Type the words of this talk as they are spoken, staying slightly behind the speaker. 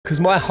because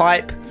my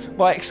hype,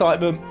 my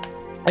excitement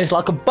is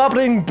like a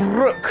bubbling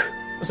brook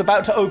that's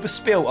about to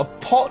overspill, a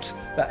pot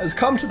that has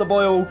come to the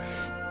boil.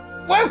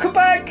 Welcome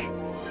back,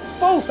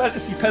 Full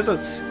Fantasy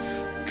Peasants,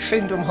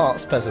 Kingdom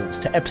Hearts Peasants,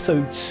 to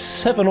episode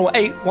 7 or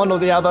 8, one or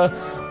the other.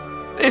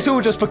 It's all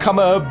just become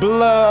a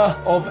blur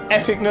of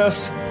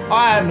epicness.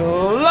 I am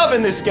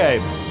loving this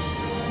game.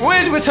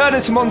 We're returning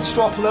to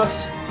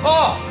Monstropolis.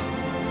 Oh,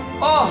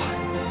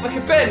 I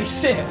can barely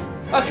sit.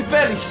 I can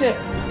barely sit.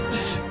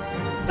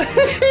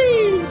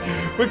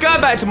 We're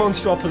going back to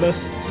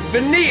Monstropolis.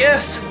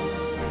 Vanitas,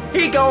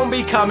 he gonna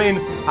be coming.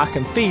 I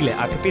can feel it.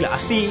 I can feel it. I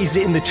see it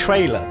in the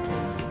trailer.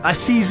 I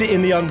sees it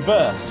in the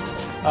Unversed.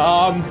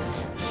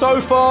 So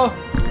far,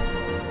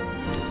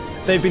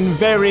 they've been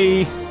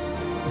very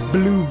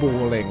blue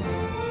balling.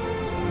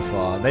 So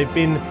far, they've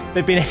been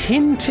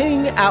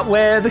hinting at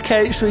where the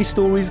KH3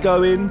 story's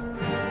going.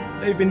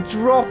 They've been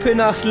dropping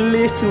us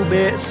little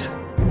bits.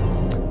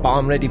 But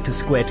I'm ready for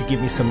Square to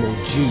give me some more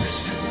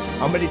juice.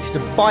 I'm ready to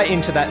bite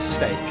into that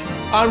steak.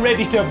 I'm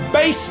ready to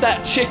baste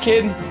that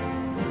chicken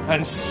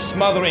and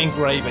smother it in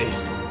gravy.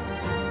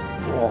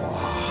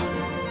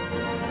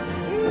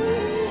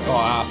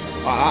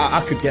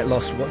 I could get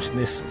lost watching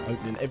this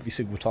opening every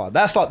single time.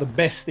 That's like the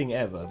best thing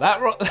ever.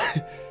 That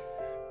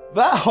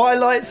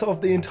highlights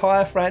of the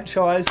entire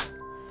franchise.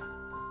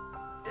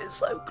 It's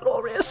so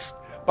glorious.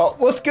 But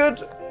what's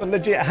good? The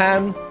legit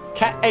ham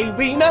cat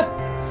arena.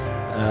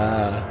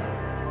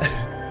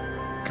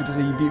 Good to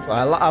see you, beautiful.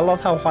 I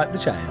love how hyped the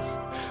chat is.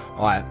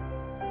 Alright,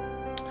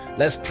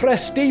 let's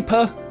press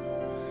deeper.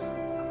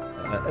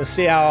 Let's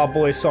see how our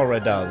boy Sora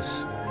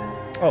does.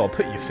 Oh,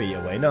 put your feet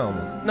away. No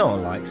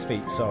one likes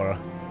feet, Sora.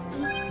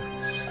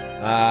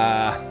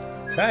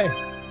 Okay,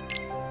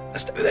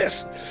 let's do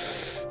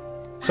this.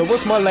 So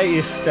what's my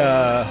latest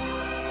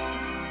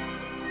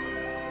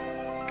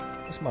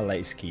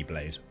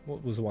Keyblade?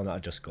 What was the one that I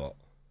just got?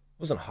 It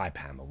wasn't Hype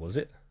Hammer, was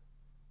it?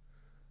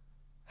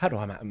 How do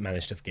I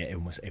manage to forget it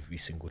almost every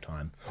single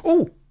time?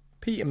 Oh,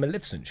 Pete and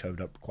Maleficent showed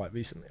up quite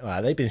recently.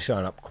 They've been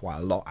showing up quite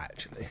a lot,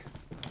 actually.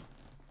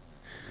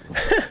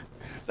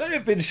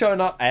 They've been showing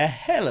up a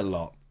hell of a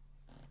lot.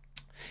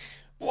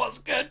 What's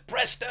good,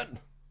 Preston?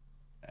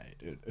 Hey,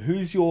 dude.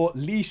 Who's your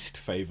least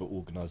favourite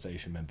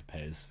organisation member,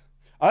 Pez?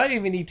 I don't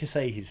even need to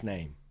say his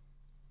name.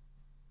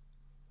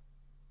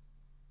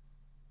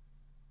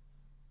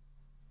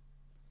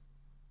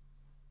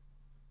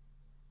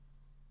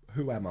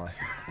 Who am I?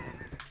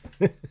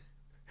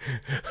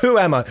 Who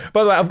am I?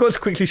 By the way, I've got to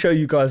quickly show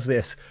you guys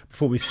this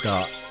before we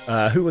start.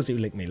 Who was it who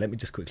linked me? Let me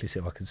just quickly see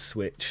if I can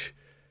switch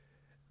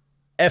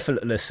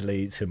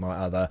effortlessly to my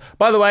other.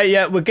 By the way,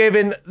 yeah, we're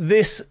giving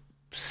this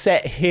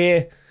set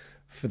here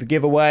for the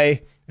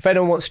giveaway. If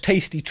anyone wants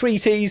tasty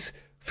treaties,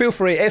 feel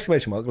free,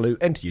 !loot,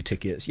 enter your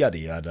tickets, yada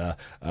yada.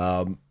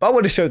 But I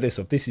want to show this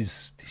off. This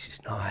is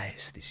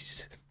nice. This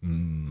is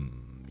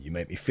you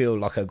make me feel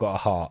like I've got a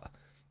heart.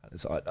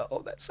 It's like,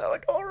 oh, that's so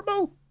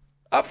adorable.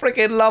 I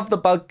freaking love the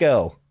bug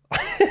girl.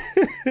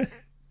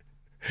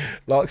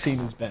 Larkseen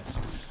is best.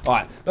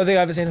 Alright, I think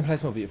I've ever seen a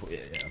place more beautiful. Yeah,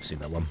 I've seen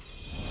that one.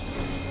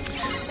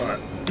 Alright.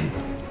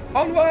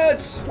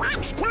 Onwards!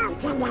 Let's go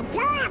to the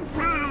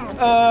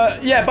door.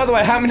 Yeah, by the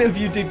way, how many of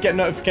you did get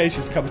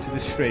notifications coming to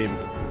this stream?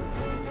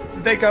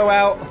 Did they go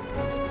out?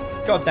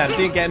 God damn,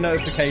 didn't get a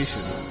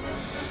notification.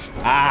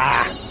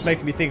 It's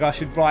making me think I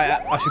should put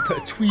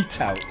a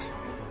tweet out.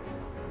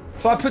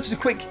 So I put a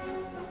quick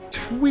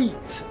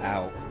tweet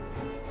out.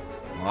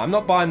 I'm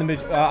not buying the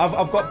mid.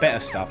 I've got better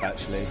stuff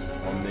actually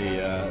on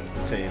the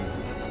team.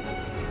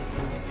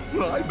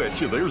 Well, I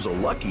bet you there's a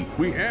Lucky.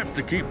 We have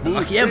to keep moving.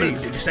 Lucky Emily,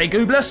 did you say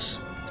Goobless?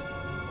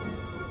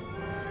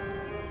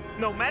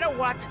 No matter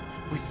what,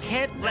 we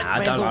can't let I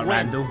Randall don't like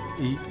win.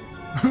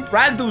 Randall.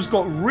 Randall's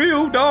got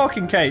real dark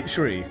in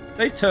KH3.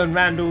 They've turned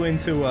Randall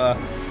into a.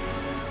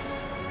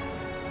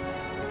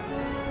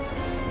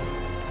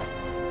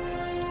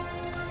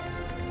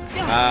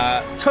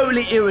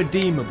 Totally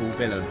irredeemable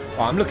villain.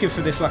 Oh, I'm looking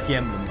for this Lucky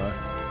Emblem though.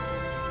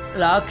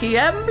 Lucky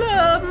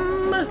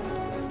Emblem!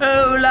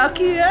 Oh,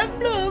 Lucky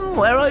Emblem!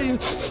 Where are you?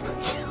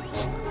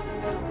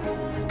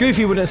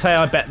 Goofy wouldn't say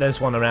I bet there's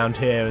one around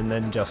here and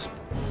then just...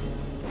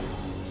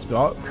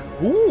 Like,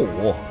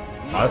 ooh,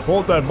 I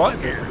thought there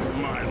might be.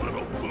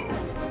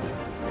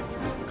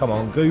 Come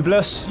on,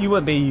 Goobless, you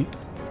wouldn't be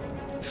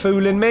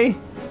fooling me.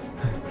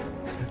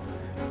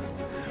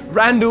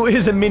 Randall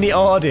is a mini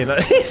Arden.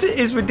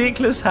 It's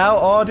ridiculous how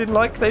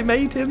Arden-like they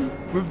made him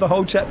with the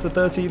whole Chapter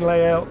 13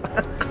 layout.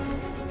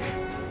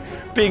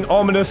 Being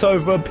ominous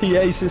over a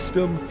PA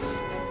system.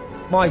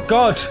 My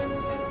God.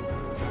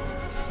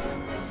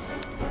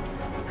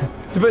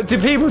 Do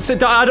people say,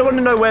 I don't want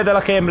to know where the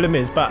Lucky Emblem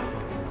is, but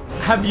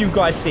have you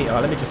guys seen it?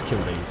 Oh, let me just kill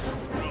these.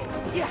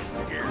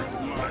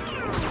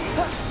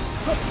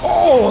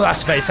 Oh,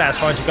 that's very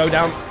satisfying to go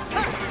down.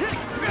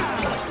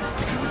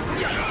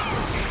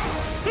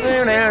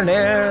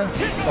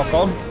 Fuck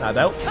on, that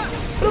helped.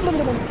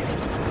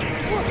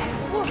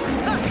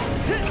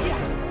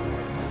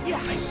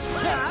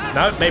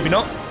 No, maybe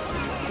not.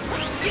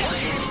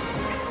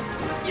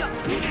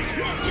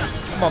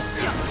 Come on.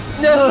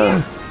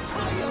 No.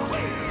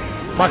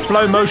 My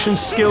flow motion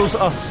skills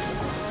are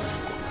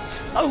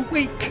so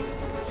weak.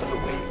 So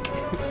weak.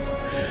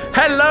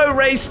 Hello,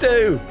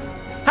 Race2.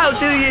 How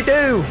do you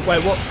do?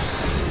 Wait, what?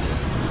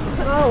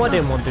 Oh, I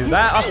didn't want to do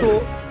that. I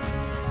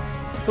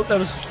thought there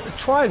was a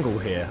triangle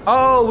here.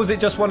 Oh, was it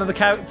just one of the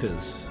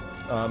characters?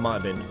 It might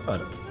have been. I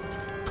don't know.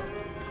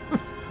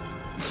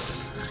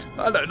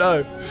 I don't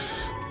know.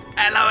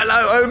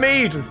 Hello,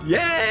 Omid.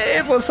 Yeah,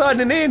 everyone's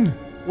signing in.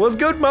 What's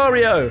good,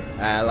 Mario?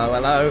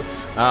 Hello.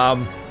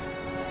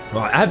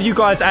 Right, have you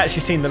guys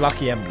actually seen the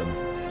lucky emblem?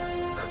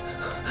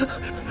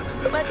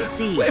 Let's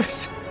see. Where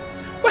is it?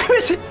 Where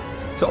is it?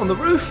 Is it on the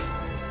roof?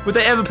 Would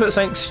they ever put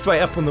something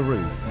straight up on the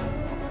roof?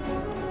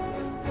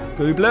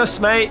 Goobless,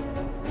 mate.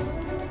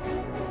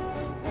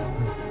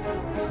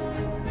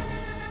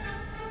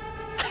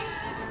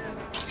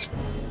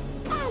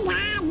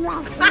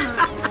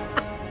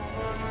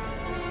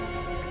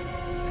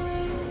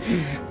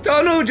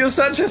 Donald, you're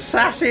such a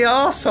sassy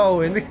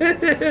arsehole.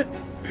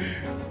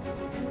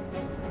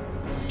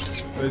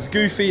 As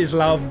goofy as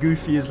love,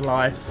 goofy as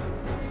life.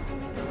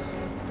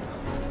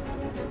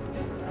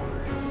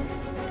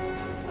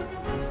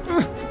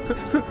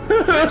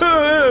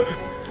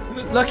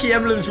 Lucky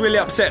emblems really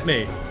upset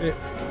me.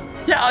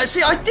 Yeah,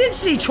 I did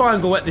see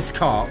triangle at this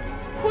car.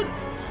 What?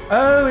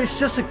 Oh, it's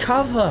just a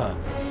cover.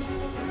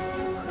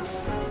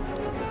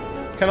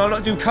 Can I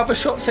not do cover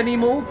shots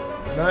anymore?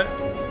 No.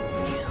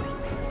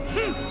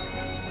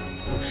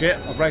 Oh shit,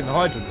 I've rang the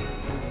hydrant.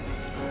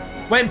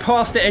 Went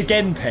past it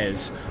again,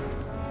 Pez.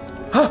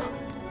 Huh?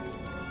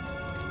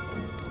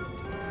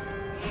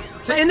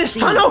 Is it in this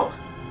tunnel?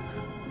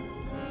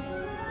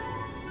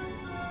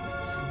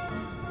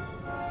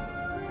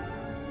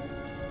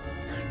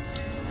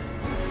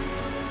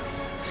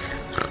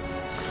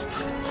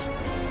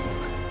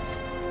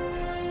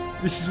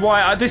 This is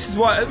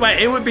why.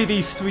 Wait, it would be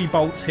these 3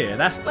 bolts here.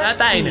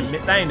 That ain't a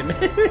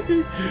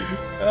minute.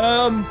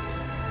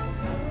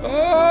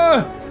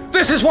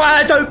 This is why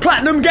I don't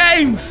platinum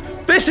games.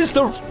 This is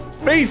the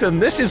reason.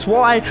 This is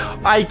why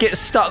I get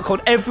stuck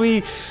on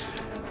every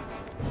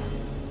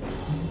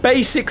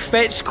basic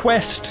fetch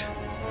quest.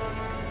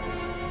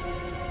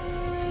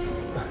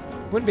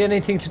 Wouldn't be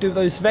anything to do with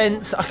those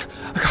vents. I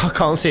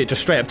can't see it.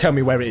 Just straight up tell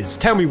me where it is.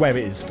 Tell me where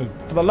it is, for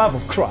the love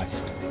of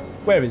Christ.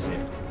 Where is it?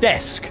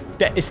 Desk.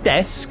 It's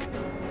desk.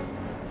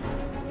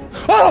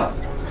 Oh!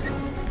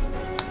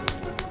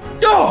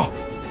 Oh!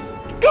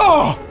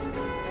 Oh!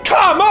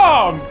 Come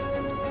on!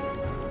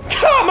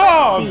 Come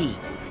on!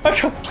 I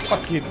can't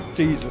fucking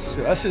Jesus.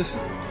 That's just.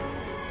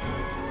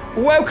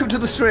 Welcome to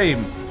the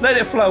stream. Let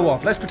it flow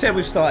off. Let's pretend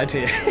we've started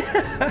here.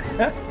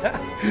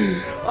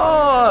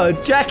 Oh,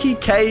 Jackie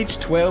Cage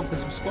 12 has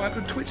subscribed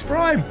to Twitch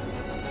Prime.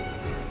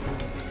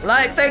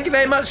 Like, thank you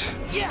very much.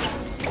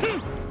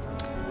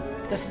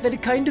 That's very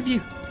kind of you.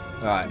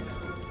 Alright.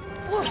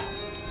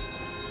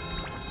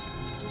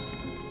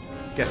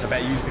 Guess I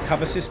better use the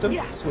cover system.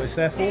 That's what it's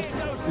there for.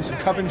 Do some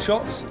covering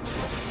shots.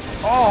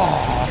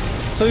 Oh!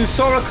 So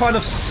Sora kind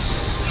of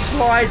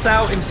slides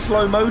out in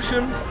slow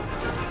motion.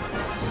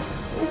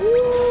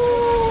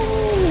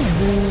 Ooh.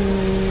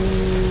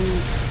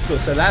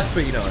 So that's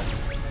pretty nice.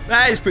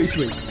 That is pretty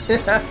sweet.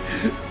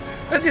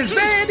 That is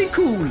very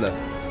cool.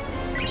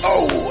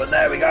 Oh, and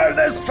there we go.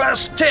 There's the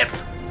first tip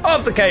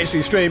of the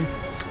KHC stream.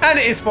 And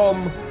it is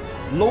from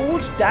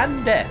Lord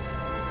Dandeth.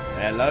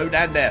 Hello,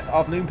 Dandeth.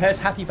 Afternoon, Pez.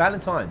 Happy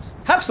Valentine's.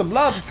 Have some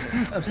love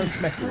and some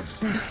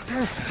schmeckles.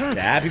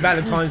 Yeah, happy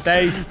Valentine's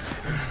Day,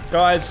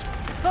 guys.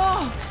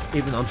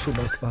 Even though I'm sure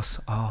most of us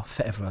are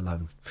forever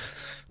alone.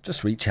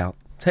 Just reach out.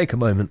 Take a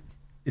moment.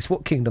 It's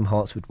what Kingdom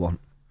Hearts would want.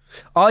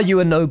 Are you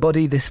a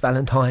nobody this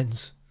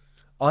Valentine's?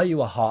 Are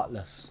you a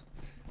heartless?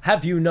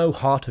 Have you no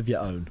heart of your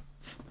own?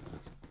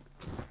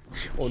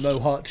 Or no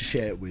heart to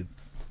share it with?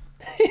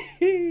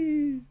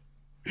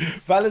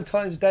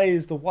 Valentine's Day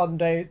is the one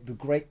day the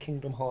great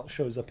Kingdom Hearts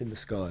shows up in the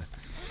sky.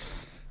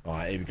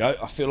 Alright, here we go.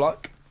 I feel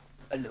like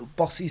a little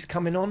bossy's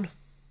coming on.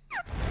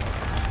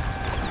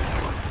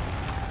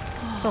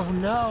 Oh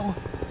no.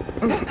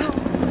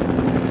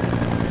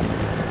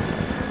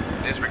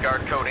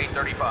 Disregard code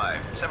 835.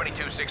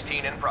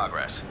 7216 in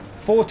progress.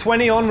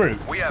 420 en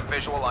route. We have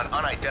visual on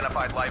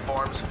unidentified life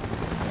forms.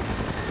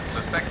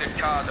 Suspected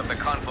cause of the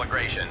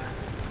conflagration.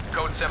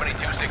 Code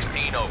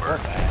 7216 over.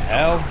 What the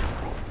hell?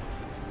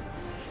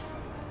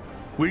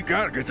 We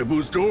gotta get to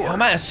Boo's door. Oh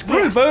man,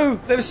 screw Boo!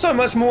 There's so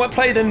much more at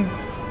play than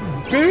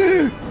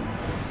Boo!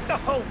 The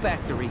whole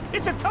factory.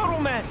 It's a total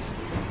mess.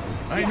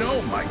 I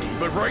know, Mikey,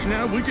 but right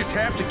now we just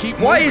have to keep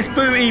Why moving. is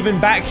Boo even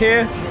back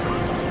here?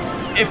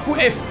 If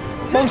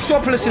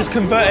Monstropolis is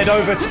converted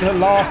over to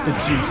laughter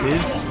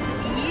juices,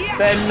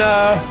 then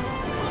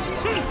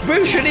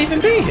Boo shouldn't even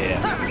be here.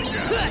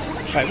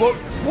 Wait, what?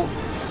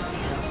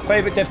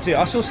 Favourite deputy?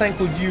 I saw something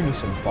called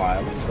Unison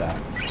Fire. What was that?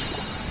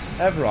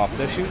 Ever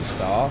After, Shoot a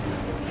Star.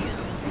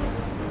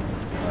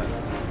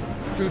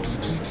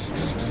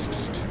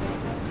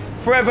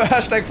 Forever,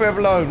 hashtag forever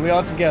alone. We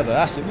are together.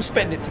 That's it. We'll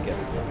spend it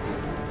together, guys.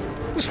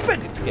 We'll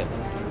spend it together.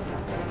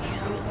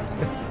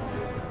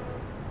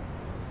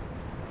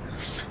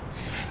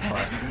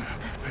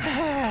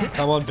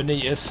 Come on,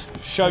 Vanitas.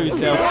 Show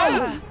yourself.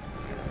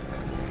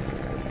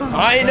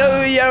 I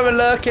know you're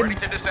lurking. Ready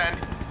to descend.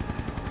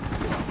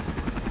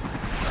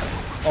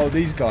 Oh,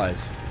 these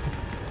guys.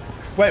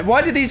 Wait,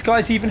 why do these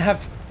guys even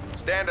have...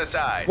 Stand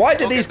aside. Why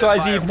do We'll these get this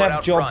guys fire even put have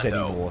out jobs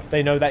pronto. anymore if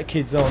they know that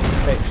kids aren't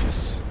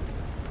infectious?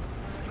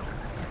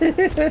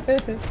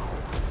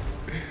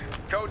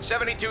 Code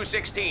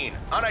 7216.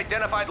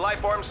 Unidentified life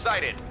form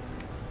sighted.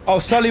 Oh,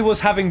 Sully was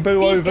having Boo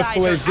These over guys for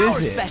a are our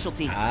visit.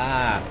 specialty.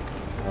 Ah.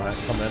 Alright,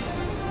 come on.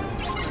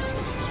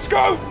 Let's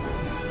go!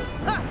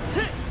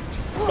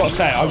 Gotta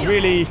say, I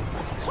really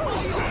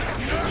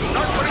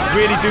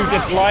do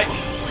dislike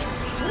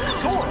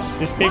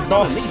this big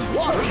boss.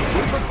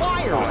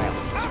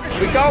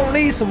 We're gonna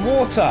need some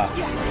water.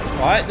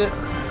 Alright,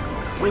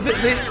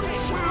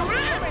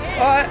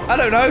 alright, I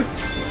don't know.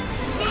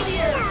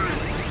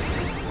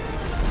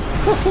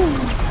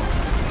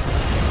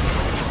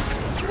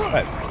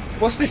 Wait,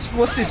 what's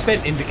this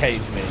vent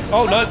indicating to me?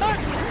 Oh no,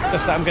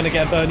 just that I'm gonna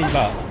get a burning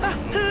butt.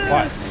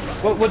 Right,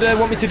 what do they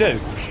want me to do?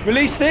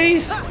 Release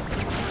these?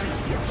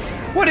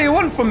 What do you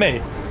want from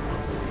me?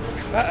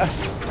 Right,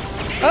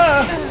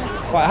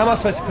 how am I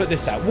supposed to put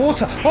this out?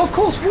 Water! Oh, of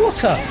course,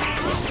 water!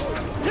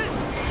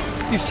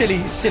 You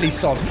silly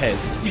sod,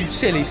 Pez. You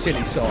silly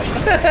sod.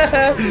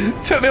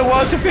 Took me a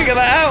while to figure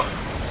that out.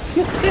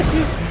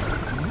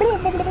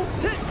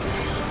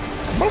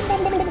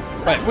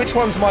 Wait, which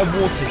one's my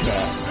water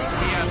zone?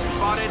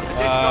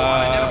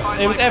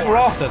 It was ever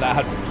after that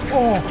had.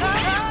 Oh.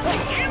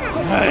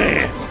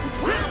 Hey.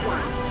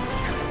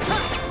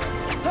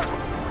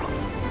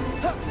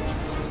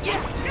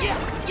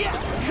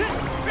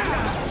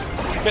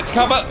 Get to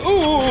cover.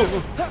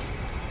 Ooh.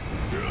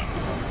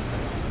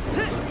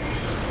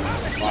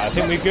 Right, I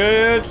think we're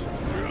good.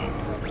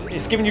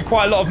 It's giving you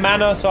quite a lot of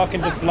mana, so I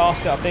can just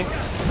blast it, I think.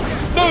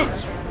 No!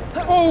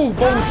 Oh,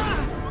 balls!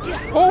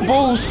 Oh,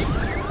 balls!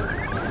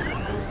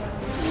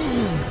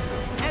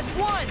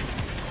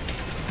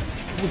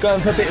 We're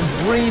going for a bit of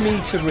dreamy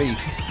to read.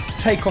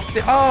 Take off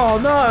the. Oh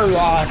no!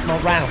 Ah, it's my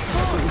Ralph.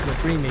 I thought it was my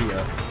dreamy.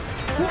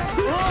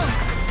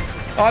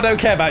 I don't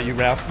care about you,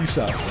 Ralph. You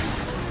suck.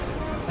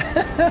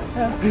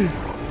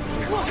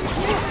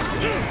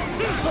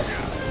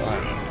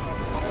 Right.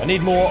 I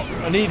need more.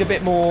 I need a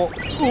bit more.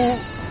 Ooh.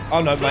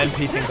 Oh no, my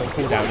MP thing's on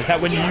cooldown. Is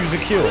that when you use a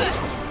cure?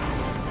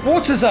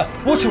 Water!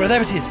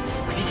 There it is.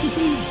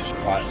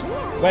 Right.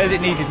 Where is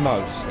it needed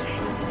most?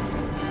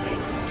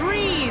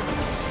 Stream.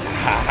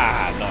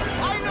 Haha, nice.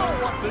 I know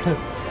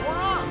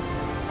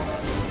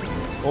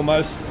what.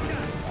 Almost.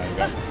 There we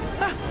go.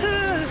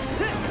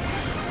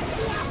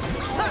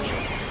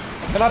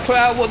 Can I put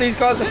out what these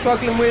guys are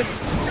struggling with?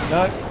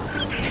 No.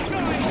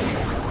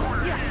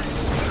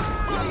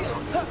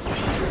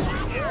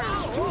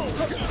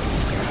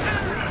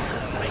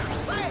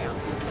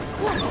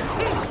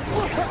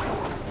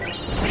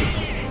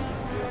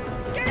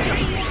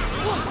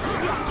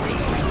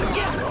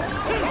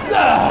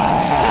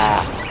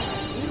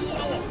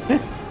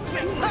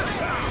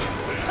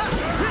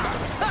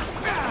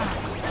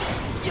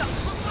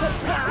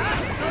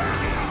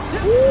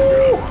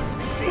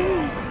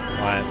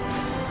 Right.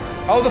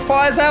 Oh, the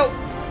fire's out!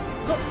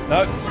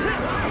 No.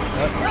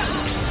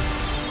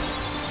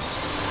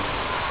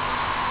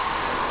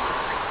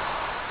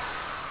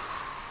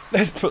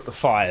 Let's put the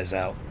fires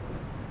out.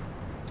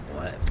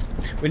 Right.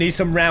 We need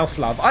some Ralph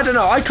love. I don't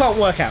know, I can't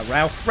work out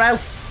Ralph.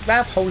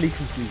 Ralph wholly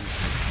confused.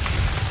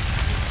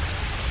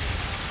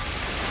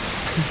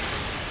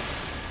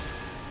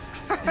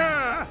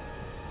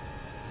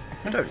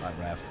 I don't like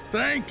Ralph.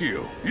 Thank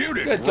you. You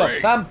did Good great. job,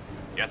 Sam.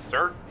 Yes,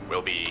 sir.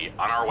 We'll be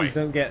on our way. Please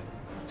don't get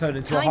turned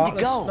into a Time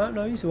to heartless. go.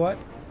 No, he's alright.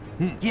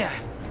 Yeah.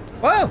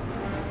 Well,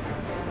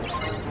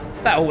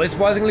 that all went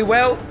surprisingly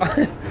well.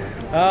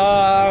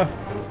 Alright.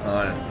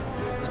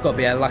 There's got to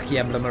be a lucky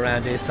emblem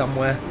around here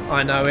somewhere.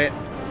 I know it.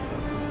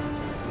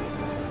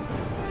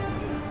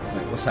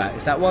 Wait, what's that?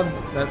 Is that one?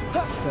 No.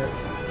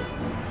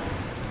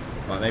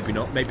 Right, maybe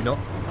not. Maybe not.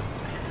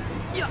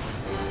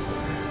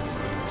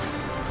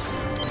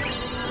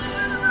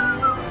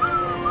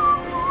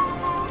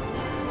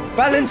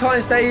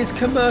 Valentine's Day is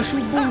commercial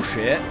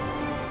bullshit.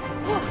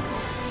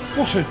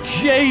 What a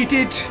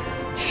jaded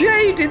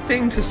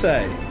thing to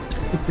say.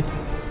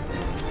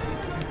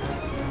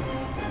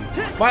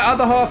 My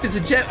other half is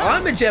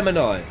I'm a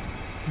Gemini.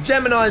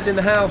 Gemini's in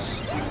the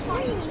house.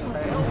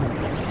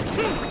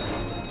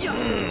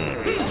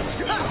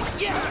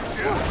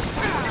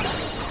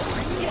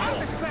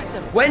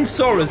 When's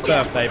Sora's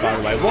birthday, by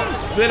the way? What?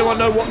 Does anyone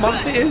know what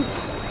month it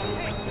is?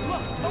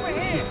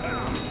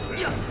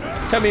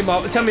 Tell me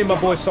my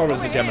boy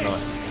Sora's a Gemini.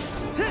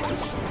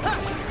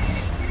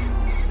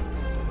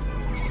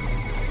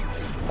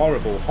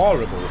 Horrible.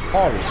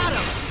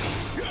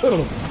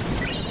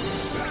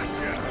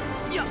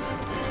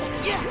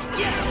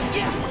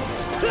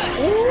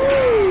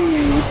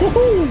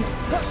 Ooh.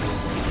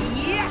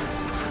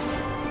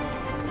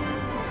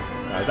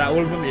 Is that all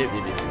of them? Yeah.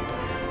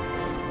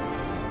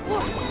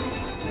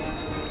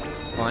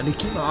 I need to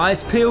keep my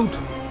eyes peeled.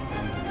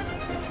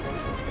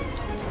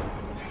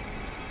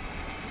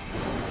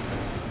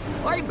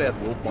 I bet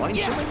we'll find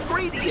some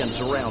ingredients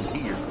around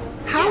here.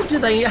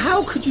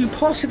 How could you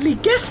possibly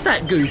guess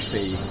that,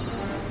 Goofy?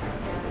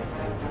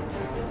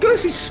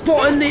 Goofy's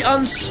spotting the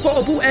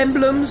unspottable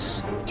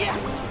emblems.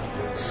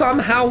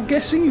 Somehow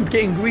guessing you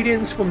get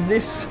ingredients from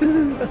this.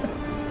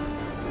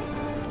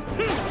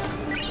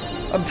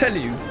 I'm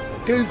telling you,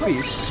 Goofy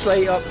is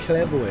straight up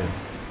clever.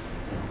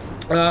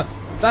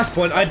 Last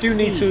point, I do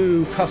need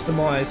to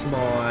customize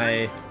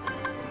my...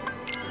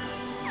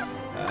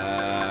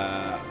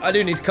 I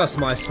do need to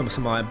customize some of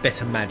my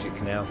better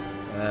magic now.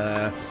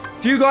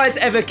 Do you guys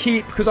ever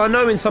keep... Because I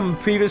know in some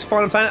previous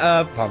Final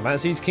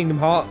Fantasies, Kingdom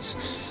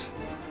Hearts,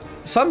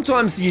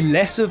 sometimes the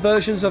lesser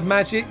versions of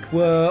magic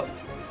were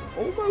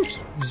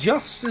almost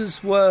just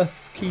as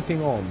worth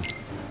keeping on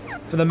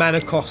for the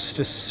mana cost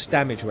to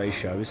damage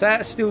ratio. Is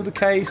that still the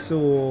case,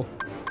 or...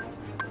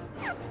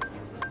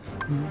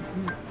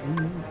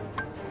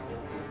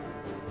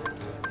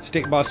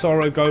 Stick by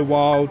Sorrow, go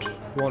wild. Do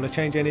you want to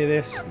change any of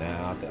this?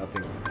 Nah, I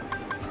think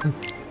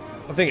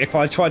I think if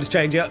I try to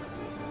change it,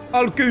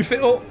 I'll goof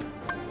it up.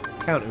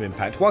 Counter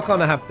impact. Why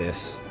can't I have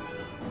this?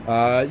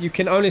 You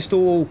can only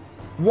install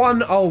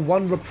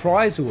one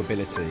reprisal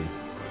ability.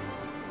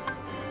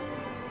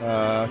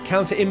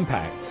 Counter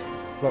impact.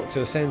 Block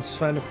to ascend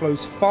strand of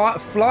flows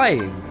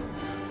flying.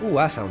 Oh,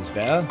 that sounds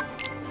better.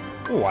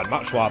 Oh, I'd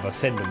much rather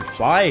send them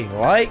flying,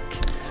 like.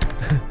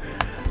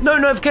 No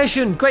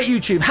notification. Great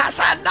YouTube.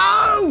 Hassan,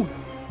 no!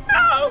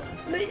 No!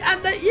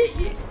 And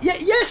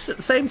yes at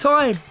the same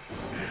time.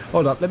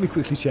 Hold up, let me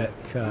quickly check.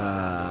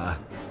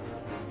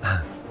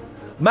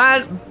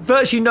 Man,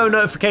 virtually no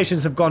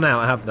notifications have gone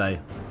out, have they?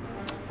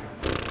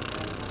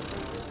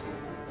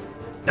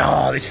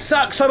 Oh, this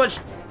sucks so much.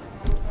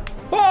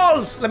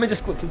 Balls! Let me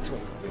just quickly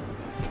tweet.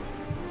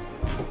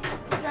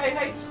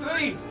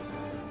 KH3!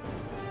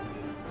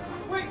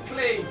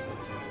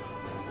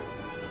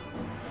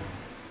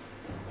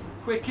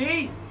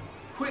 Quickly!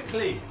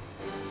 Quickly!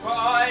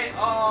 I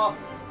are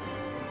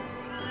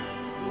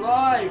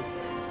live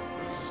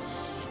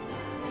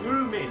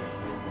streaming.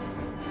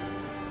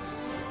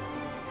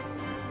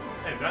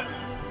 There we go.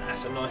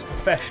 That's a nice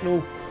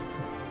professional.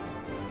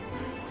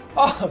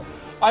 Oh,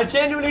 I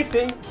genuinely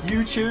think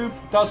YouTube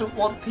doesn't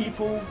want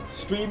people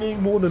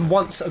streaming more than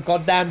once a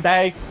goddamn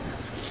day.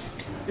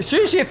 It's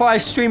usually if I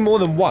stream more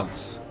than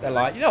once, they're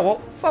like, you know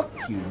what? Fuck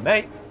you,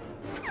 mate.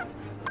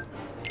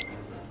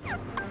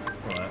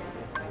 Alright.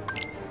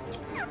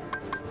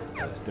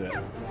 Let's do it.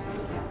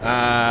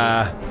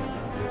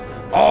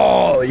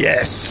 Oh,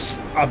 yes!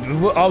 I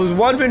was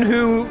wondering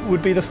who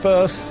would be the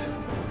first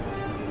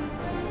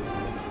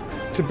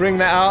to bring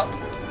that up.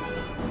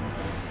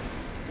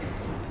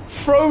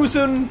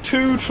 Frozen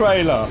 2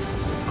 trailer.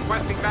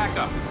 Requesting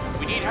backup.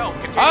 We need help.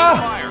 Continue the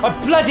fire.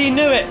 I bloody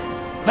knew it!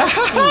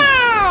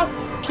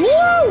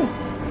 Woo!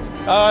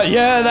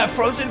 Yeah, that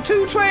Frozen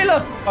 2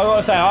 trailer. I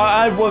gotta say,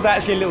 I was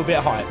actually a little bit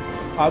hyped.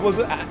 I was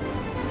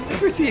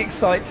pretty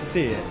excited to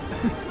see it.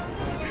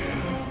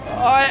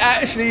 I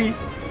actually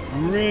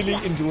really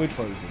enjoyed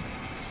Frozen.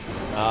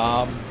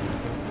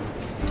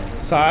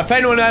 So if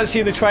anyone hasn't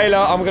seen the trailer,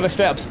 I'm gonna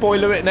straight up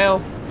spoiler it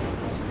now.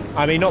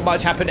 I mean, not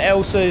much happened.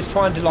 Elsa is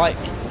trying to like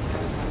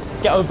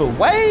get over a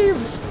wave,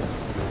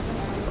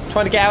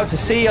 trying to get out to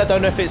sea. I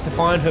don't know if it's to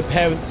find her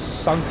parents'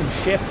 sunken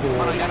ship or...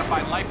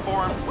 Unidentified life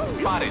form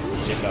spotted.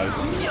 Shit knows.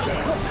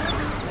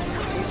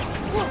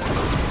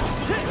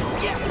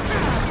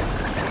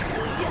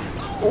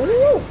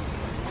 Ooh.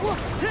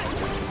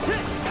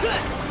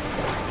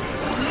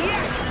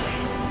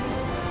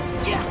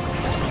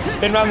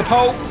 Spin round the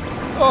pole.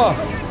 Oh.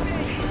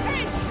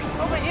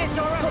 Over here,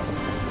 Sora.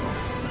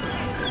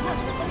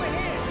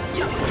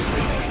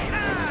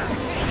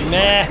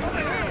 Nah.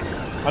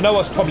 I know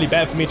what's probably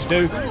better for me to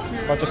do.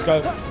 I'll just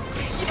go.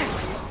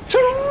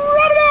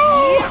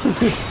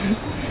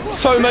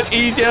 So much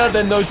easier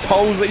than those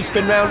poles that you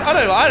spin round. I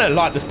don't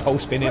like this pole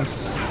spinning.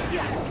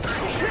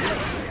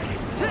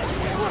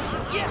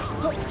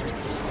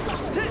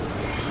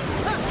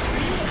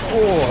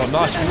 Oh,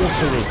 nice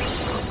water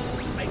is.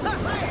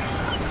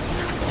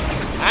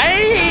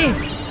 Hey!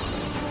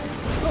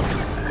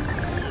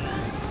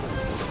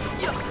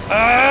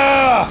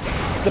 Ah!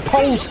 The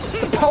poles!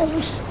 The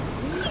poles!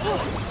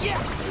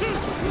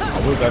 I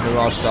will go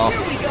Mirage Star.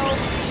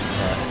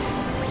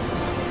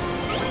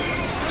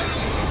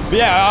 But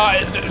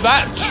yeah,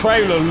 that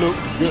trailer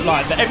looked good.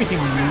 Like, everything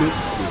looked good.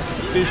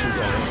 The visuals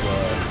on it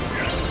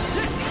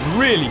were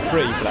really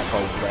pretty for that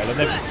cold trailer.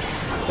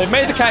 They've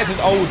made the characters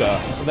older,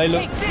 and they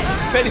look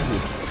very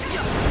good.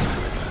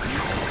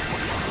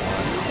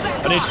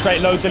 I need to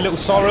create loads of little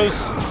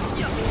Soras.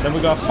 Then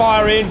we're going to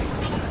fire in.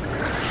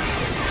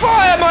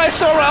 Fire my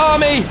Sora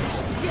army!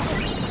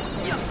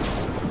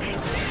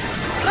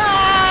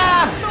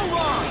 Ah!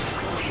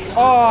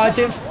 Oh,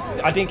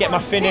 I didn't get my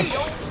finish.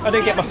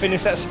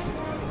 That's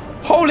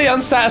wholly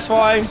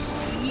unsatisfying.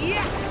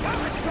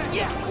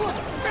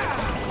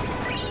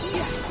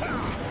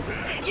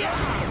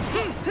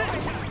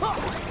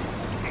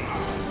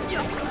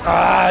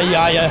 Ah,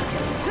 yeah.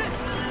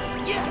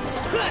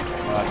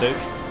 Alright, dude.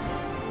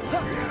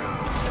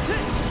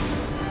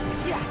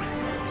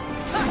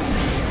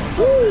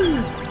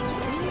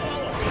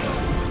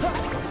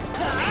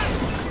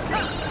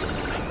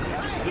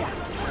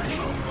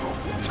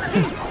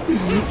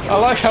 I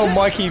like how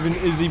Mike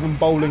is even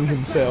bowling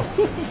himself.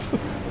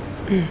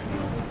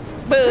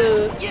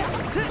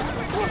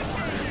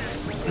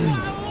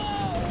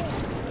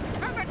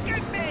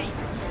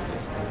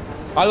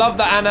 I love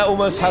that Anna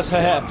almost has her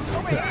hair.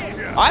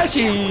 I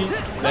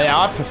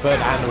preferred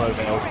Anna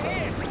over Elsa.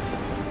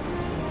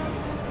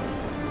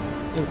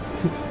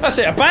 That's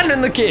it,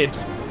 abandon the kid!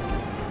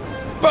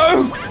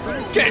 Boom!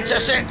 Get your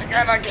shit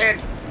together,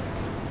 kid!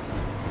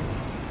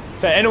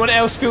 So anyone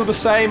else feel the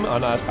same? Oh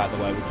no, that's about the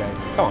way we go.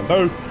 Come on,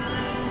 Boo!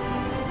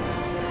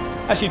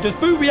 Actually, does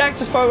Boo react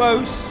to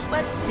photos?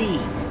 Let's see.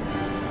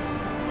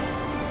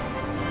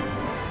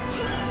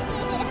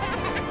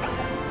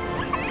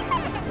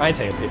 I ain't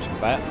taking a picture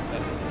of that.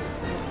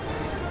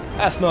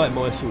 That's not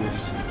my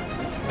source.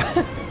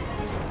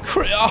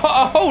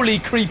 A holy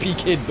creepy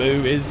kid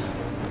Boo is.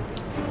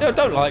 No,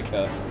 don't like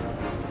her.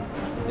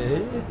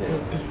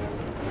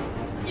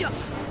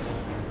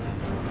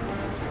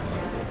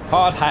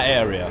 Hard hat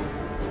area.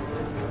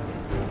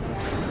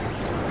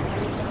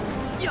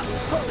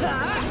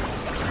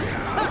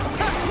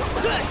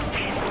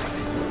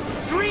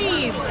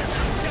 Stream.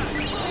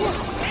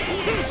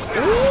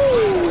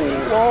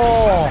 Ooh,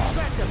 oh.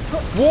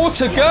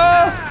 Water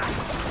girl.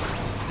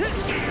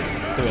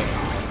 Do it.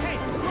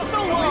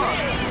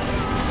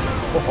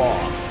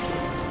 Oh.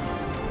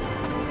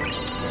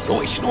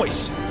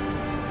 Nice.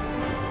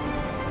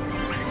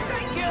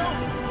 Thank you.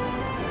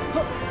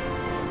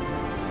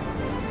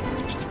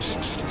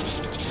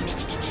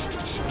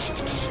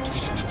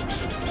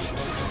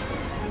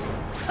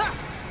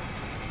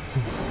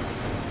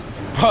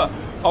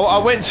 I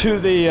went to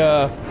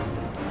the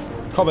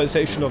comment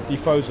section of the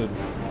Frozen.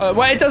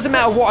 Well, it doesn't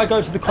matter what I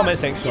go to the comment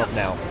section of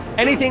now.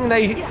 Anything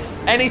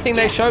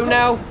they show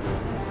now,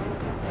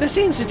 there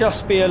seems to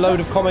just be a load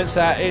of comments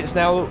that it's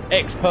now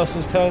X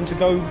person's turn to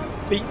go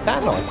beat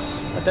Thanos.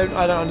 I don't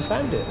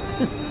understand it.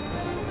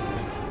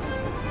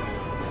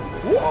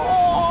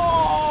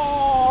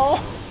 Whoa!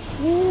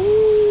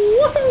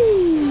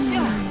 Woohoo!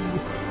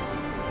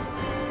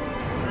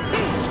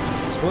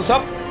 What's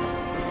up?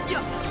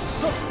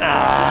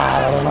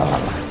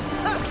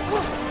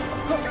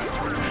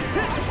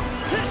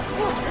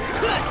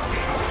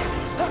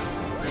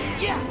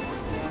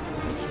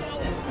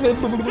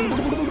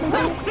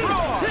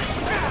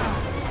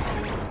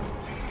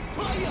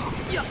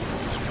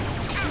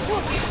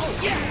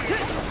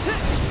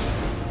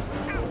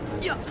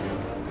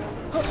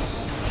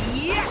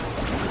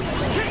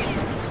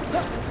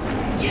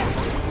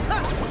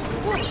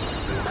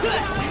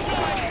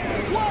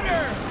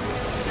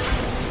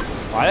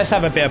 Alright, let's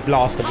have a bit of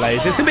Blaster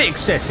Blaze. It's a bit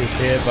excessive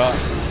here, but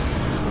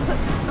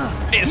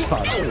it's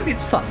fun.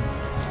 It's fun.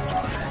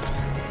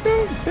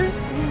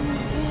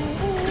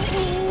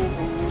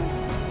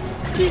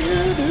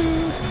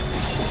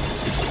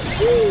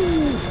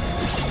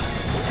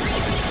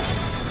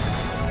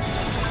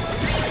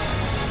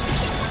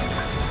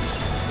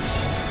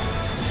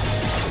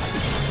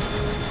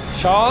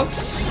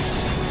 Chance.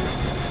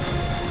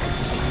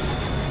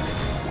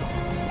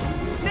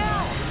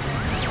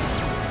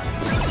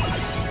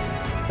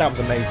 That was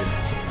amazing.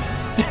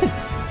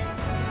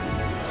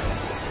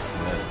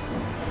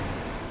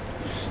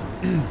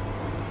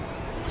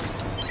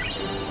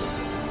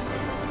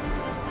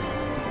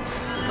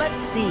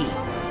 Let's see.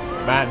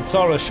 Man,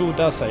 Sora sure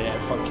does say, yeah,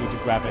 fuck you to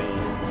gravity.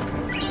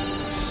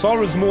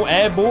 Sora's more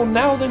airborne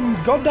now than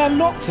goddamn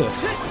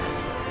Noctis.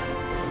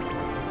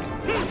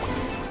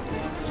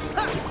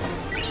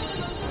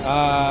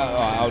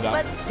 Alright, hold on.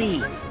 Let's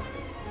see.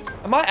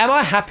 Am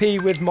I happy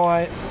with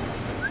my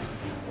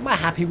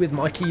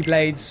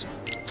Keyblades?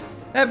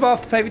 Ever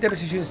after favourite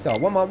deputy shooting star?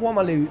 What am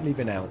I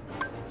leaving out?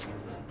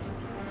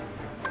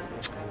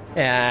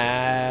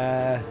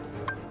 Yeah,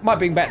 might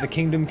bring back the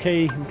Kingdom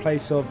Key in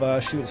place of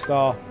shooting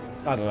star.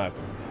 I don't know.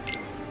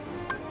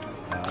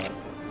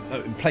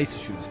 No, in place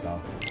of shooting star.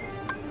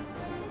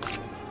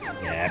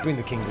 Yeah, bring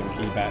the Kingdom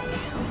Key back.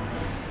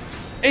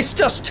 It's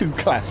just too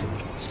classic.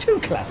 It's too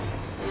classic.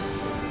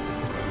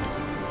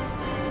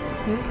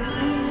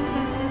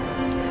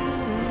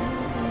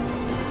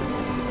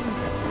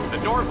 The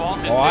door vault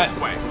is this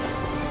way.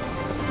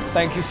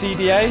 Thank you,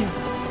 CDA.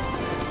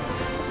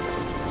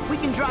 We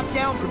can drop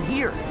down from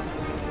here.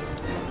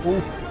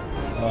 Ooh.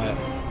 Alright.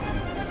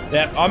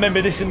 Yeah, I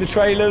remember this in the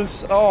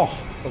trailers. Oh,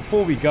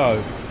 before we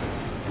go.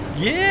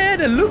 Yeah,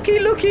 the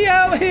looky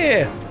out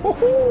here.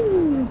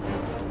 Woohoo!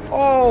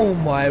 Oh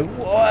my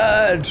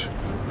word.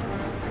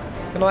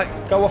 Can I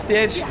go off the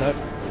edge? No.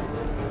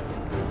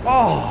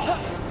 Oh.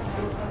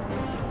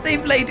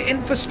 They've laid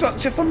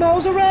infrastructure for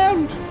miles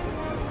around.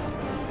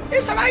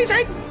 It's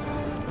amazing.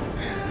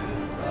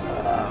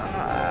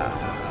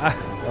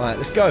 Alright,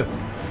 let's go.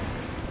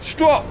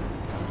 Stop.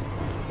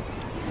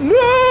 No,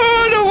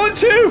 I don't want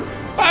to.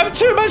 I have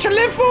too much to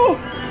live for.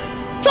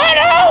 Turn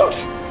out.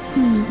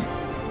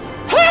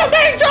 Help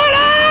me, turn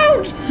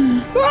out.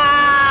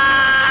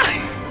 Ah!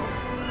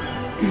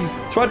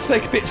 Tried to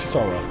take a picture,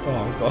 Sora.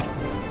 Oh, God.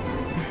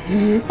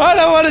 I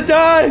don't want to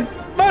die.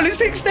 I'm only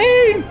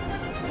 16.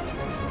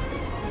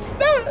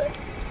 No.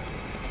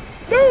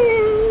 No.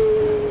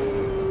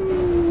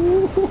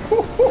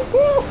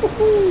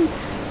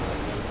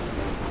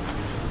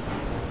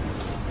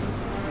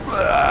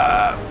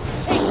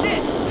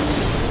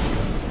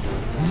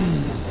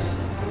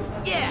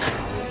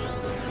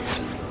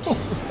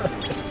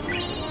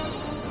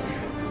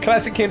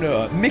 Classic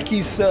Kinder,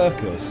 Mickey's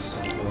Circus.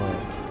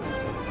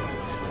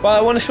 But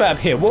I want to show up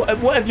here. What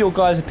have your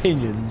guys'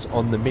 opinions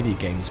on the mini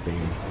games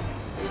been?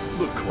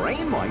 The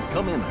crane might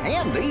come in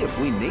handy if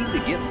we need to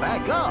get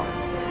back up.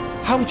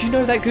 How would you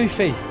know that,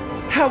 Goofy?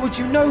 How would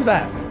you know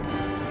that?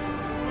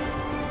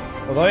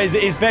 Although it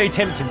is very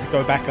tempting to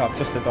go back up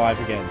just to dive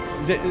again.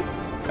 Is it?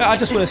 I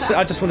just want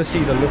to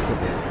see the look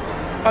of it.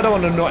 I don't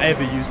want to not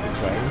ever use the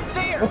crane.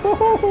 There.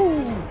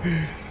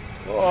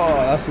 Oh,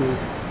 that's all.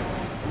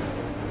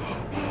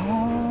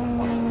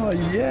 Oh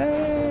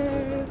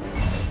yeah.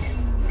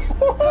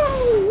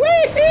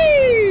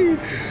 Wee-hee!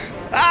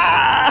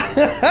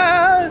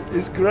 Ah!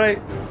 It's great.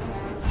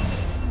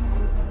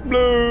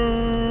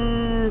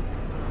 Blue.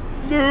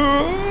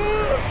 No.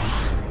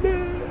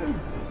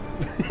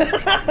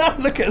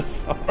 Look at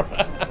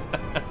Sora.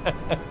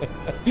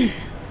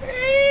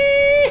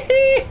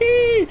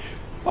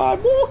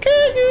 I'm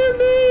walking in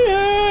the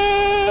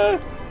air.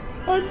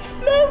 I'm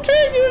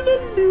floating in a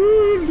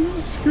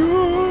moonless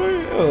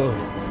sky. Oh.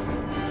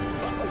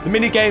 The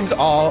mini games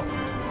are.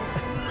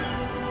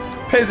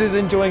 Pez is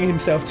enjoying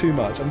himself too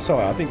much. I'm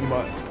sorry. I think you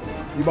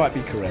might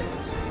be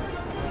correct.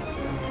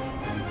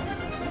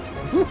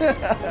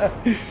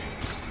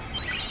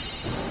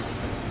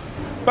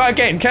 But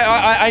again,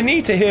 I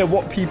need to hear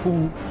what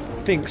people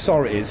think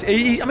Sora is.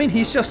 I mean,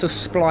 he's just a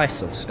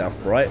splice of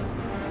stuff, right?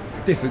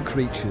 Different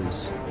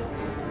creatures.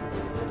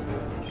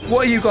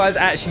 What are you guys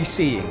actually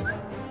seeing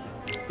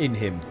in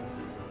him?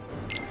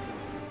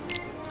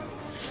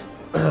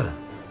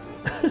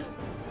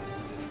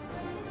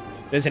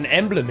 There's an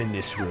emblem in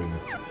this room.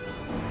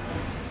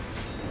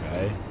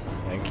 Okay,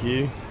 thank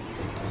you.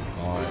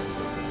 Alright,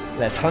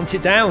 let's hunt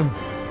it down.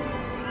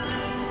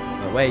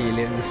 Away, you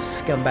little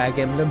scumbag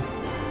emblem.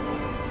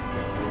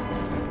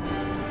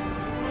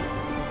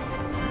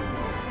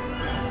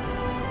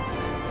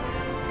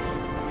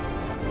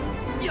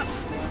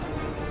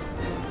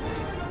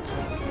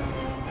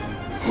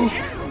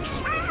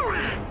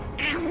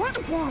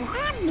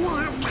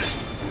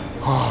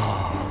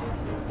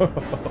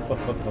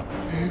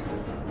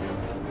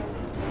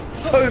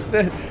 So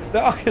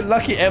the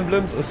lucky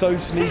emblems are so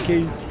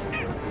sneaky.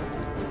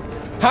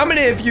 How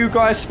many of you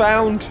guys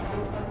found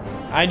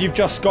and you've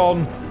just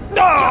gone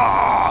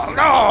no,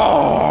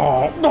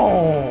 no,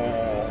 no?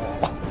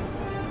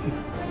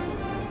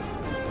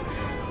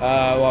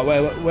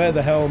 Where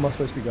the hell am I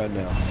supposed to be going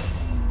now?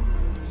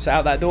 Just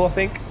out that door, I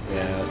think.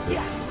 Yeah, that's good.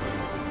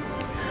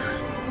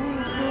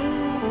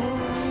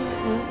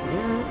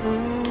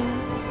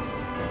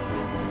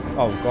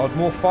 Oh god,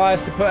 more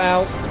fires to put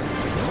out.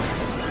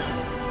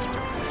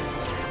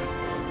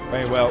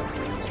 Very well.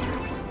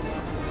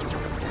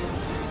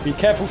 Be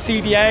careful,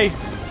 CDA.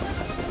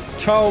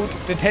 Child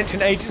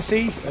Detention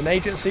Agency. An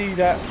agency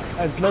that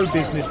has no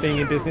business being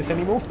in business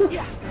anymore.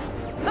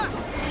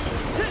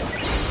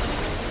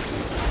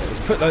 Let's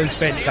put those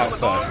vents out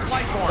first.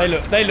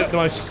 They look the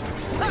most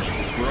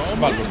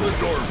vulnerable. The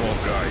door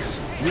vault, guys.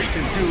 We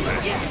can do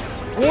this.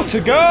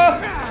 Water girl!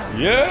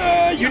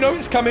 Yeah, you know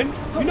it's coming.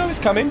 You know it's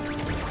coming.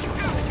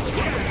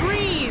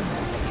 Dream.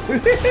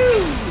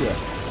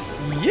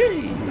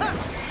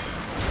 Yes.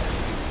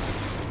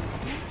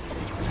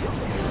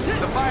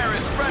 The fire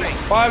is spreading.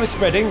 Fire is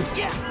spreading.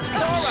 Let's do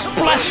some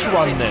splash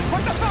run then.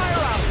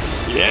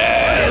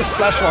 Yeah,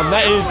 splash run.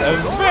 That is a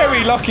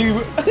very lucky.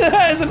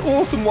 That is an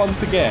awesome one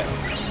to get.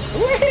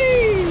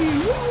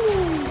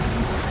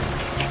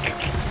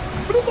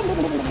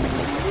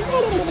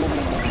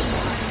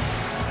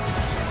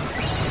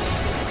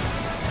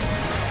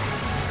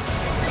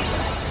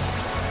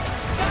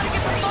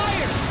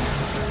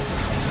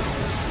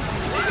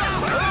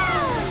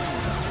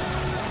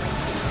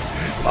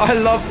 I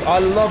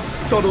love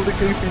Donald the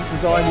Goofy's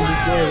design in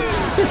this game.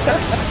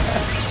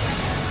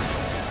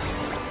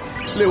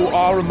 Little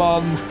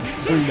Ahriman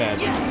Boo-Man.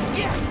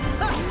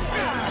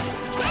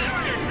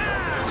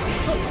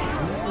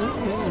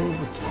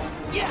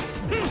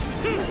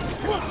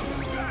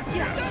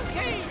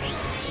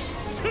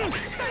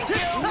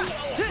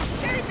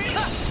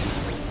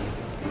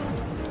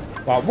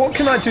 Right, what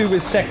can I do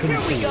with second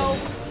form?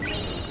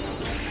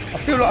 I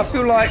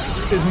feel like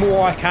there's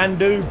more I can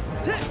do.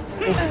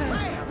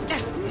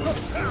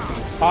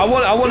 I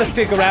want to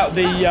figure out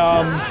the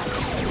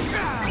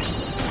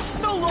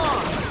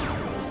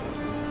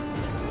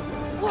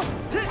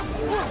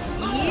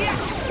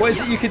what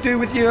is it you could do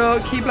with your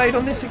keyblade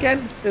on this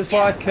again? There's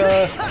like you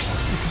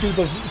could do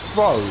the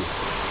throw.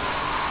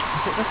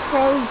 Is it the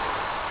throw?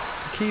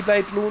 The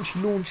keyblade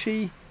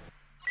launchy.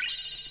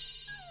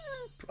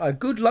 A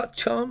good luck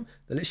charm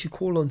that lets you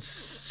call on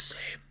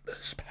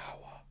Simba's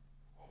power.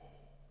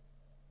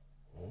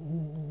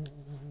 Ooh.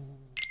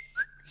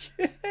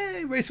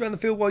 Yeah, race around the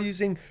field while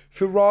using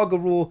Firaga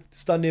Roar to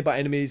stun nearby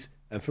enemies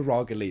and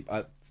Firaga Leap.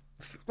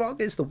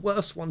 Firaga is the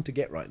worst one to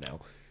get right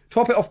now.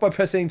 Top it off by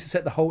pressing to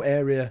set the whole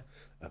area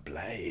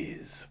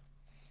ablaze.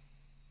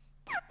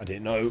 I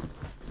didn't know.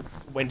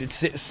 When did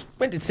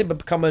Simba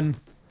become an...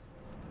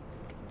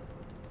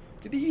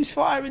 Did he use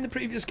fire in the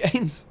previous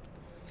games?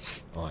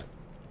 Alright.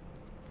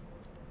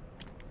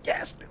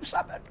 Yes, new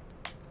summon.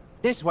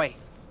 This way.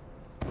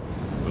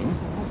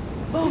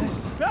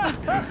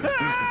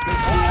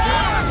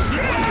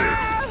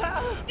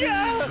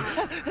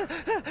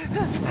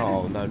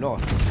 Oh no,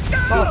 not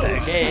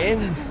that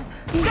again.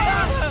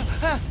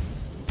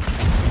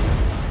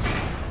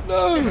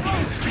 No.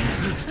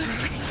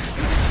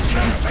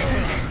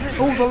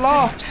 All the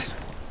laughs.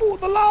 All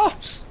the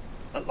laughs.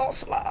 The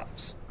lost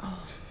laughs.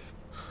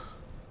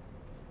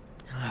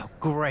 Oh,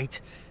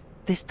 great.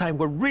 This time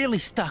we're really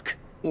stuck.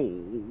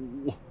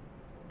 Oh,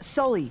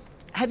 Sully,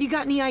 have you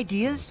got any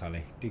ideas?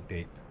 Sully, dig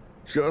deep.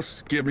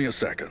 just give me a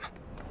second.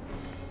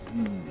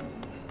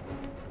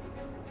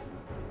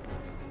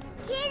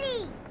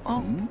 Kitty!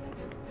 Oh.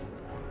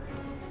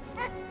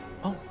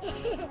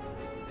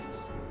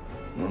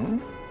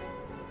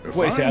 If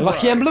What is it, a I'm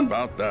lucky right emblem?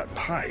 about that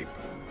pipe.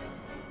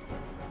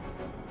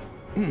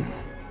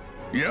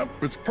 Yep,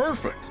 it's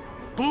perfect.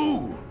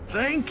 Boo!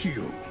 Thank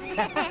you.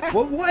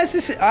 What is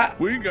this?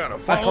 We gotta I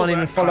follow can't even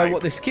that follow pipe.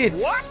 what this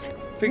kid's What?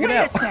 figured Wait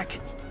out. a sec.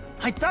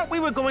 I thought we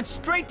were going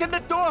straight to the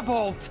door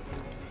vault.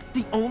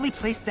 The only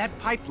place that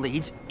pipe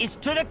leads is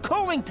to the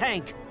cooling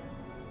tank.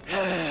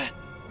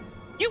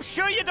 You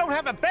sure you don't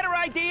have a better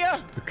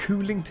idea? The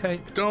cooling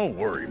tank. Don't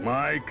worry,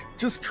 Mike.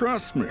 Just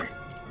trust me.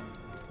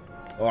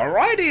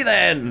 Alrighty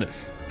then,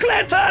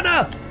 Claire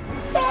Turner.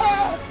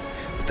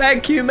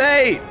 Thank you,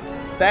 mate.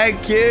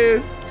 Thank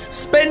you.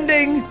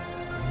 Spending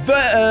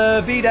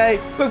the V-Day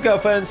with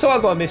girlfriend, so I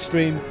got a miss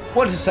stream.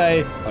 What to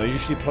say? I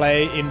usually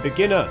play in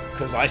beginner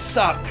because I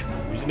suck.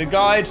 Using a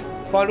guide,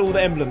 find all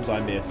the emblems I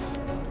miss.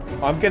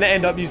 I'm gonna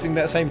end up using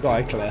that same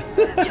guide, Claire.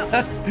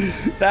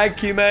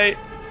 Thank you, mate.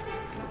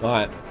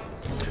 Right.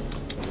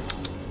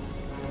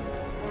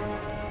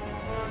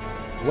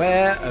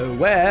 Where, oh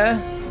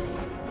where?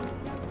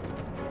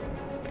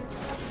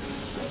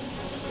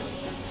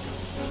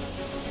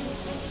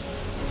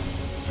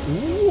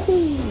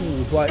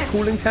 Ooh, right,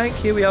 cooling tank,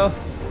 here we are.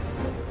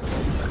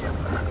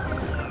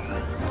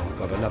 Oh,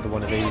 got another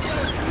one of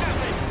these.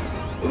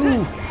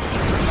 Ooh!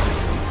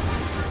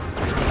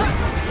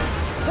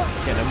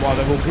 Get them while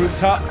they're all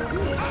grouped up.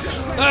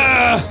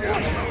 Ah!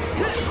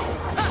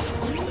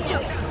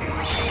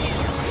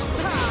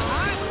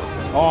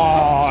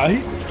 Oh,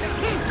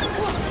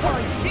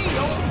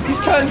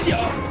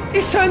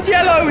 he's turned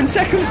yellow in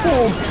second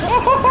form.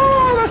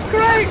 Oh, that's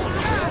great.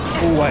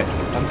 Oh wait,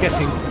 I'm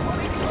getting.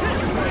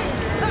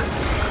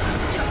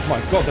 Oh my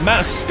god, the amount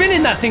of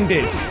spinning that thing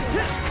did.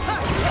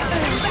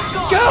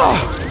 Go!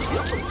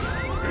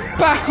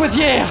 Back with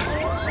you.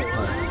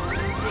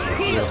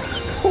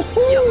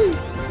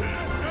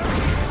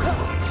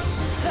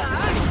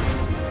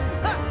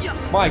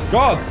 My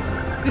god,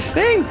 this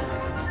thing.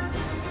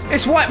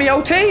 It's wiped me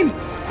whole team.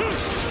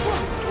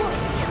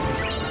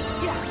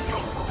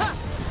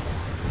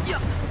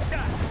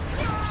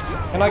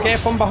 Can I get it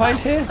from behind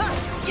here?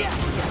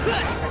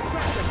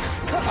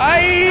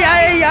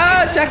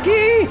 Aye,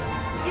 Jackie!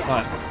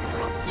 Right.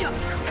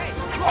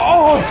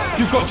 Oh,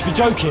 you've got to be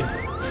joking.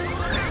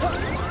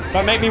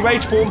 Don't make me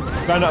rage form.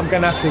 I'm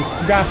gonna have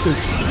to.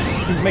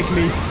 This thing's making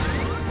me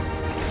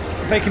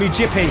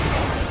jippy.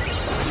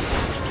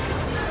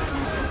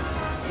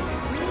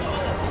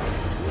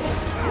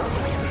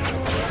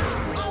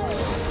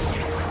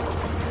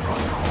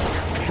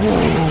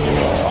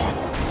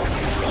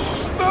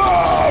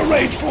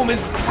 Rage form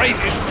is the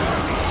craziest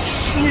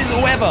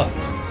shizzle ever.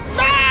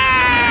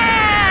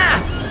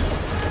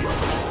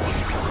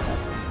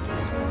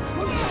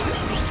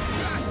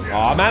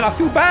 Oh man, I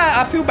feel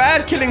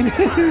bad killing.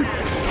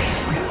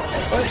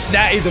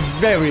 That is a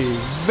very,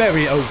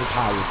 very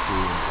overpowered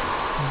form.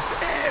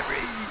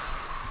 Very.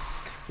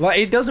 Like,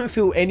 it doesn't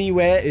feel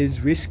anywhere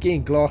as risky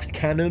in Glass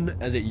Cannon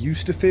as it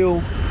used to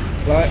feel.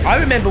 Like, I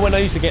remember when I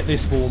used to get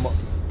this form,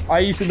 I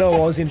used to know I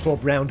was in for a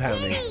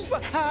roundhounding.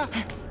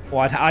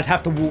 Or I'd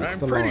have to walk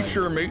the line. I'm pretty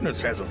sure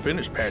maintenance hasn't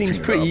finished patching Seems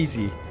it pretty up.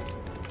 easy.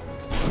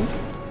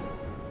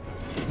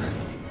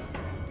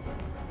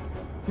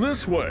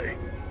 This way.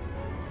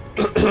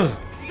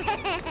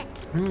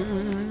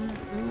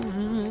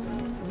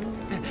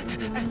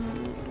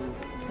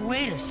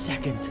 Wait a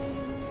second.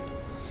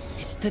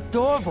 It's the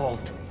door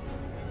vault.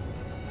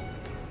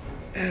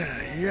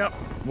 Yep,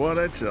 what'd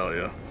I tell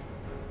you?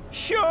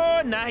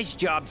 Sure, nice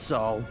job,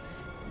 Sol.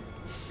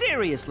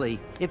 Seriously,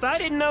 if I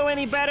didn't know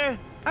any better,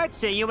 I'd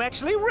say you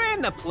actually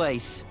ran the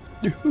place.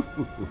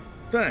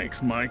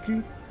 Thanks,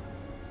 Mikey.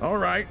 All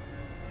right,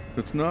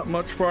 it's not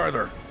much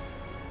farther.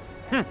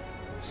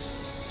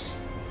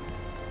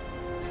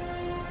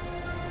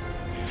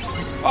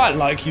 I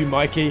like you,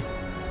 Mikey.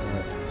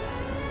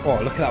 Oh,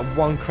 look at that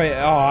one crate.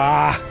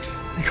 Ah,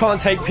 you can't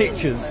take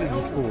pictures in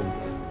this form.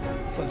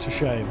 Such a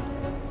shame.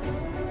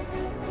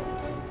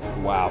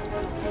 Wow.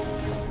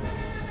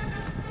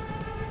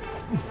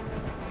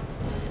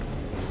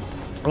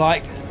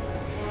 Like,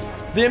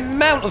 the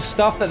amount of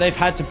stuff that they've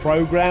had to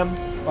program.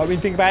 I mean,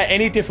 think about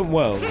any different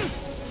world.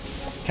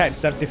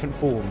 cactus have different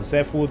forms.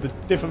 Therefore, the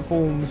different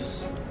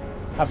forms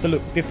have to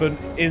look different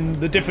in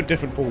the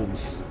different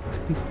forms.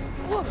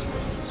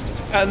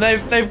 And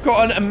they've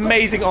got an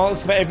amazing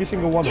answer for every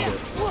single one of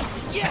it.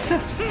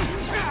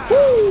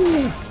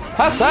 Woo!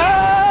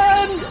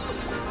 Hassan!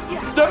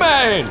 The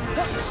man!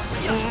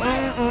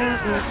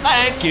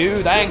 Thank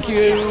you, thank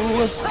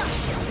you.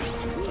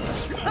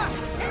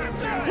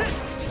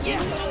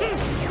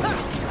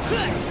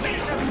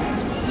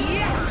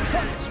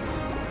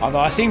 Although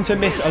I seem to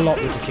miss a lot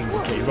with the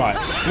Kingdom Key. Right,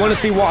 I want to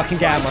see what I can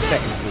get out of my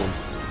second form.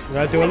 I'm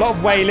going to do a lot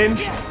of wailing.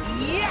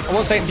 I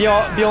want something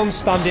beyond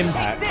stunned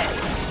impact.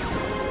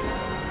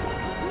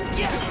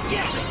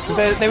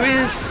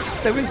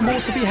 There is more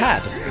to be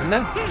had, isn't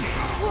there?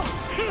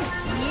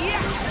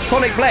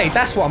 Sonic Blade,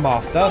 that's what I'm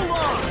after.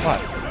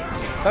 Right,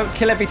 don't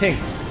kill everything.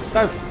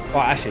 Don't.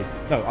 Right, actually,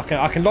 no.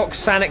 I can lock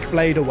Sonic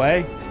Blade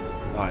away.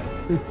 Right.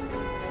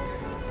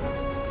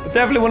 I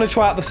definitely want to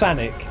try out the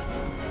Sonic.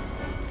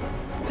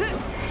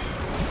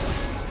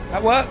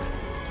 That work?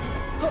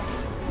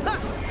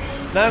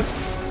 No?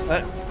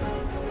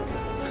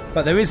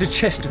 But there is a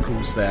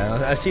chesticles there.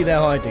 I see they're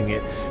hiding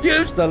it.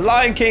 Use the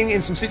Lion King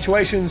in some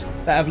situations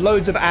that have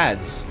loads of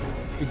ads.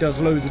 It does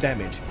loads of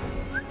damage.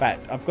 In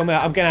fact, I'm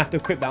gonna have to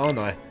equip that, aren't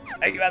I?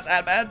 Hey, you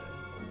ad man.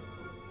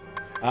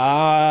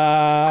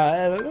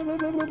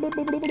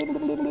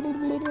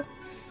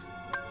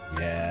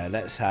 Yeah,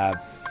 let's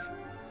have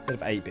instead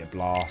of 8-bit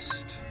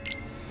blast.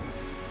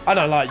 I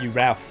don't like you,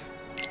 Ralph.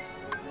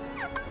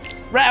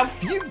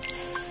 Ralph, you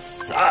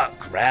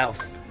suck,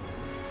 Ralph.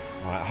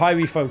 Alright, high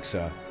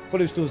refocuser.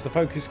 Fully restores the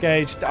focus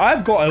gauge.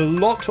 I've got a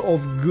lot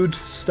of good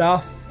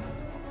stuff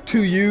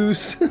to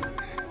use.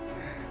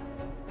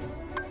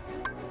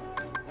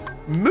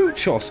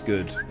 Muchos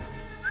good,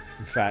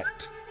 in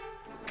fact.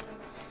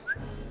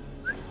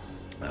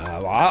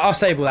 Well, I'll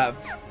save all that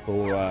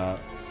for.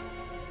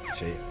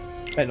 Actually,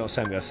 better not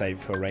say I'm going to save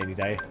for a rainy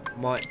day.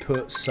 Might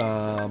put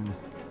some.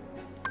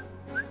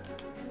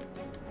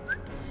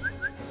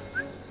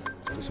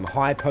 Put some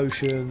high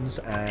potions,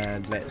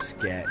 and let's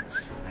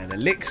get an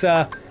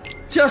elixir,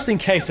 just in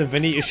case a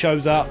Vanitas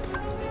shows up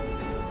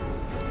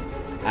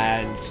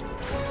and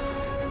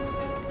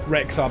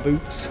wrecks our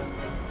boots.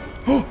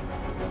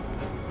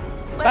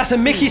 That's a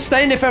Mickey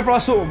stain if ever I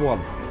saw one.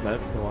 No,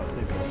 alright,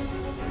 maybe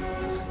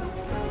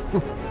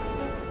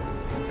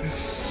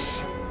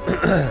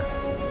not.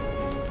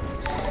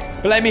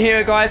 But let me hear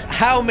it, guys.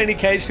 How many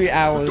KH3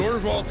 hours The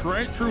door's all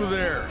right through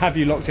there. have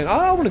you locked in? Oh,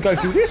 I want to go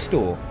through this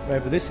door,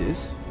 wherever this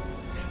is.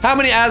 How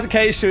many hours of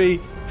KH3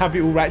 have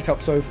you all racked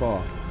up so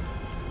far?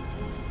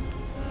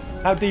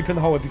 How deep in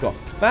the hole have you got?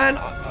 Man,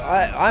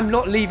 I'm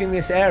not leaving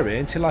this area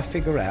until I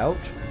figure out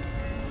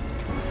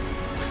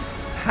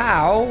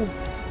how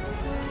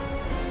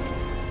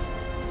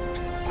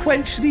to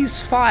quench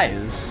these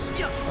fires.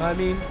 I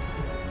mean,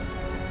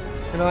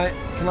 can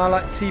I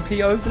like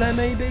TP over there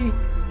maybe?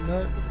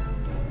 No.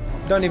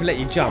 Don't even let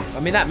you jump. I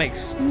mean, that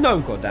makes no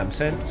goddamn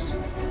sense.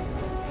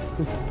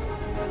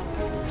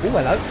 Oh,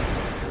 hello.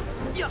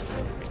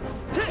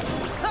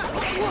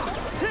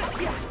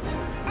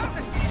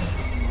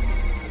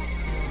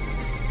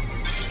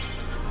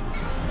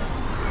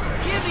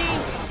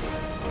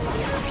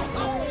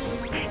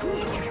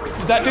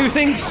 Did that do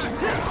things?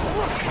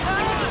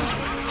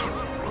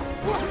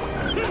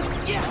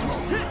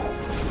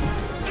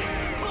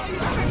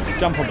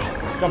 Jump on me.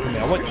 Jump on me.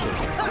 I want you to.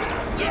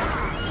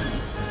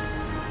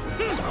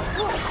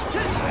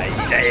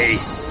 Hey.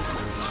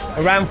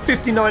 Around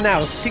 59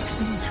 hours. 60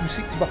 to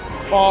 65.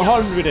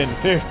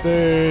 150.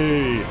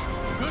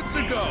 Good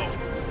to go.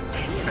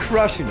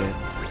 Crushing it.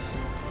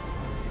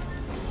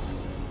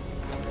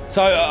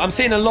 So I'm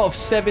seeing a lot of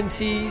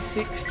 70s,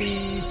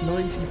 60s,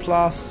 90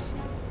 plus.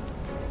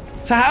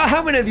 So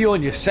how many of you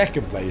on your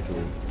second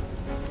playthrough?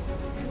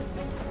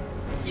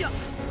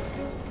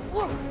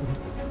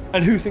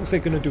 And who thinks they're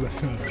going to do a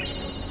third?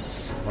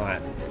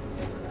 Right.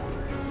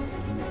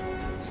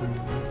 Some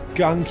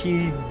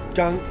gunky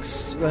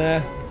gunks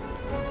there.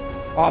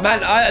 Oh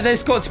man,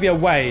 there's got to be a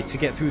way to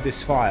get through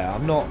this fire.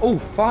 I'm not... Oh,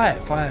 fire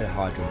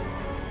hydrant.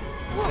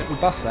 Let me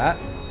bust that.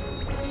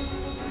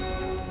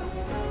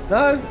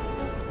 No?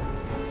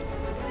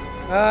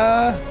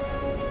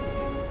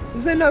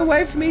 Is there no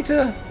way for me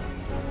to...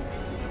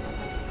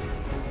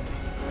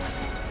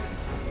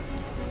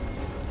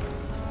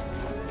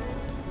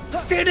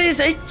 There is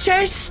a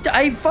chest!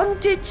 I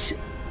want it!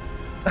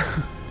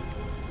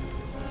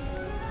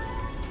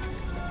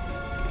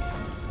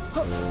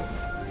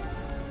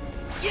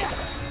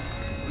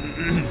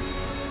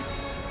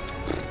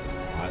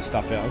 Alright,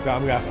 stuff it.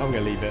 I'm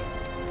gonna leave it.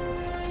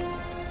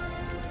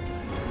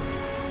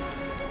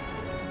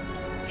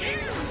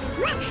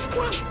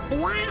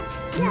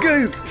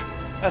 Goop!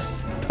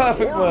 That's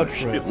perfect word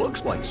for it. It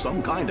looks like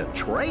some kind of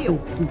trail.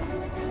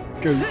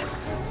 Goop.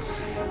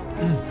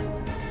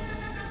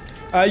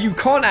 You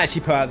can't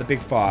actually put out the big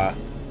fire.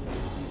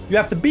 You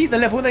have to beat the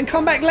level and then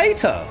come back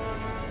later.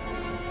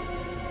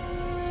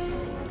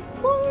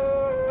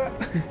 What?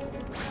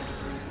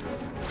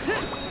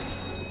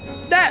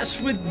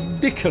 That's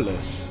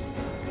ridiculous.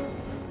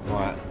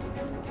 Right.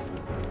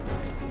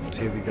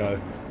 Here we go.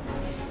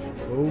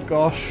 Oh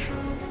gosh.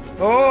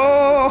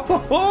 Oh!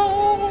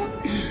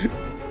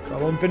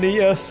 Come on,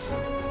 Vanitas.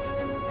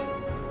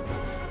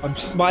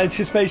 My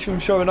anticipation from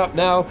showing up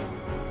now.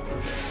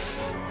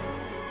 It's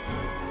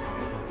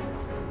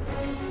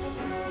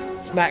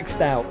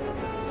maxed out.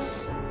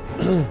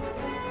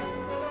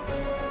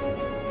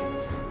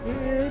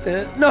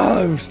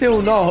 No,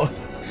 still not.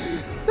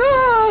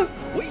 No!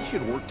 We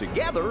should work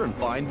together and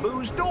find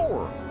Boo's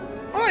door.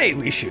 Aye,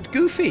 we should,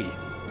 Goofy.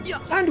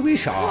 And we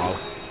shall.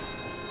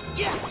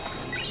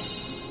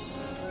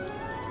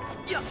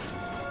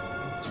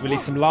 Let's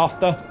release some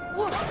laughter.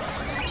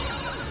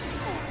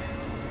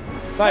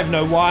 I don't even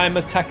know why I'm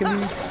attacking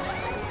these.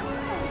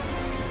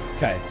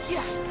 Okay.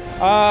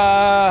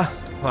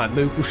 Right,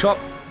 Moogle shop.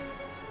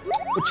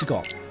 What you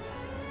got?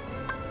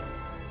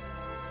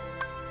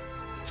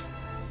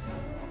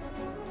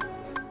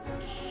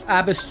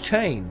 Abbas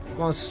chain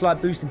grants a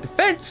slight boost in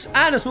defense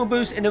and a small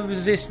boost in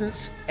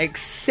resistance,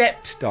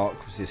 except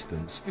dark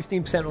resistance.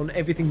 15% on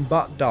everything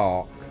but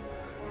dark.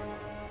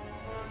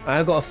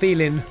 I've got a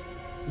feeling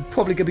I'm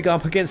probably going to be going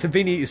up against a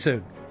Vanitas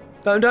soon.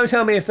 Don't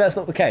tell me if that's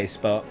not the case,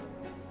 but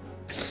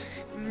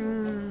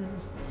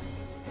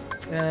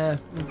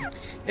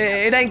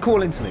it ain't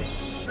calling to me.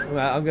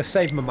 Well, I'm going to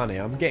save my money.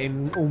 I'm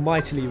getting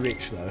almightily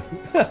rich though.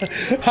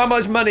 How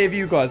much money have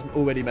you guys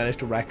already managed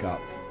to rack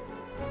up?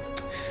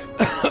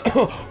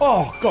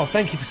 Oh god,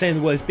 thank you for saying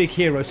the words Big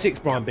Hero 6,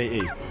 Brian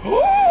BE.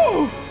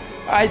 Oh,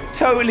 I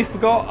totally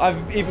forgot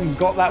I've even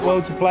got that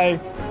world to play.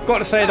 Got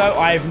to say though,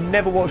 I've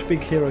never watched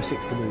Big Hero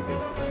 6 the movie.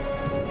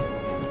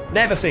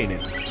 Never seen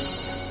it.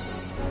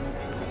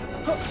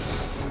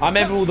 I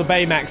remember all the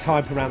Baymax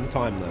hype around the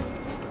time though.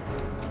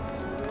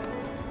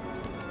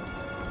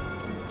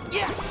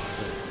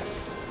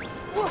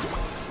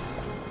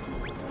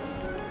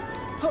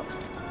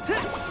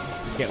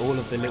 Let's get all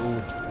of the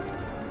little...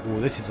 Oh,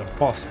 this is a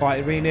boss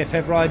fight arena if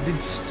ever I did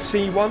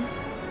see one.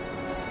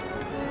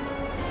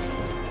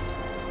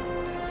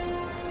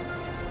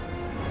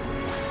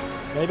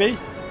 Maybe?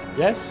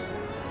 Yes?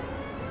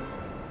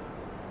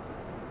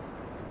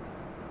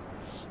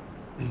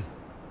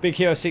 Big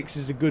Hero 6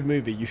 is a good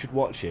movie. You should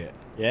watch it.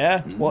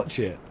 Yeah? Watch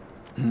it.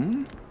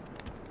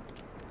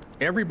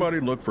 Everybody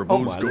look for Oh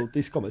Boo's my door. lord,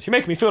 these comments. You're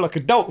making me feel like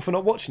an adult for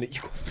not watching it.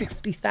 You got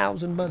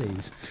 50,000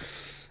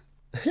 monies.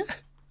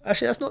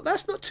 Actually,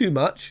 that's not too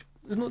much.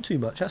 It's not too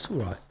much. That's all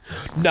right.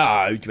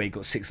 No, you ain't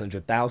got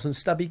 600,000.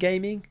 Stubby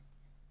Gaming.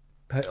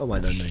 Oh, I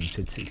don't know. You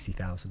said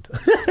 60,000.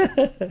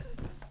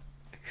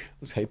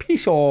 Okay,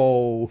 peace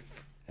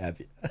off. Have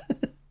you?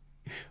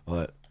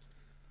 Right.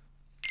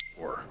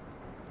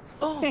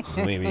 Oh,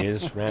 Maybe it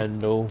is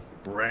Randall.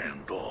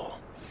 Randall.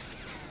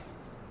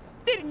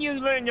 Didn't you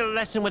learn your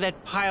lesson with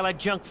that pile of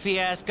junk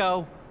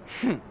fiasco?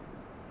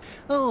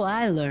 Oh,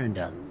 I learned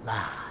a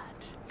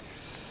lot.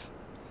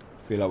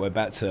 Feel like we're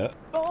about to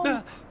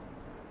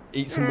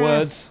eat some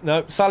words.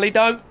 No, Sully,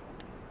 don't.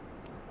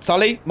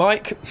 Sully,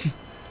 Mike.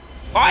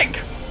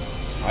 Mike!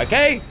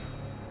 Okay.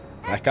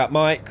 Back up,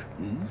 Mike.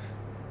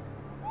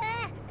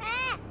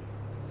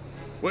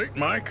 Wait,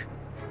 Mike.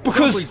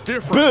 Because Something's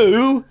different.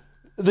 Boo,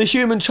 the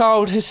human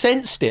child, has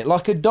sensed it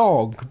like a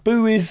dog.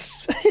 Boo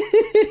is...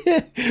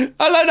 I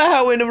don't know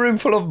how in a room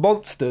full of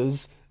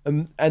monsters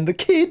and the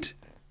kid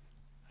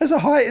has a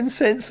heightened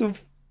sense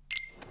of...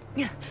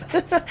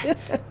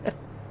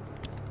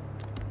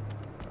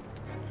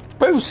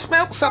 Boo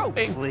smelt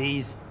something. Oh,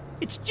 please.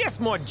 It's just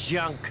more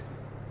junk.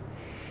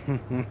 Oh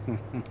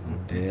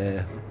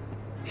dear.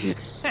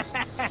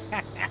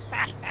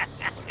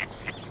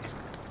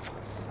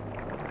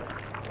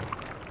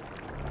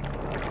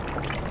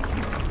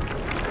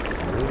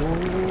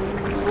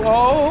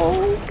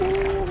 Oh!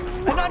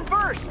 An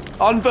unversed!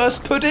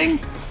 Unversed pudding?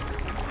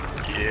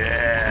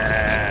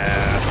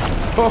 Yeah.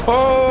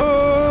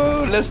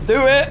 Oh, let's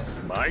do it!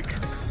 Mike,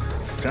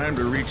 time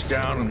to reach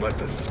down and let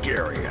the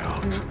scary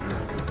out.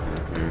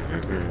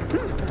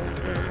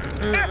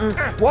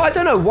 Well, I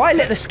don't know. Why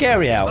let the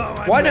scary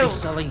out? Why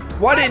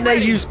didn't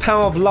they use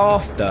power of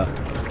laughter?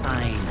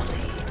 Finally.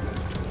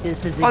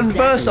 This is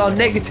Unversed are exactly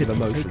negative what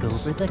I need to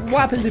emotions. take over the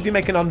What happens if you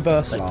make an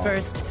unversed But laugh?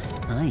 first,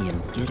 I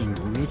am getting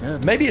rid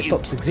of Maybe it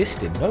stops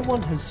existing. No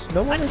one has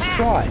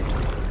tried.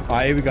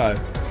 Alright, here we go.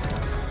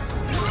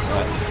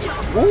 Right.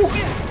 Ooh.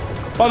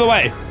 By the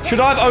way, should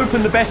I have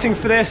opened the betting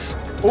for this?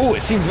 Oh,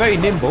 it seems very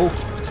nimble.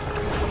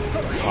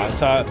 Right,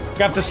 so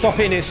we have to stop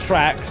it in its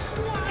tracks.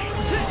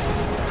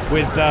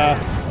 With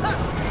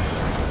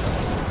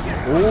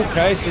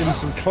okay, so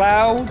some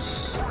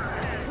clouds.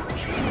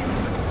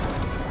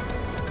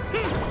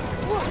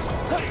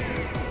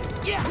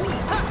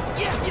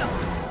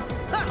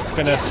 It's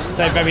gonna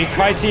stay very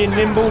kitey and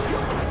nimble.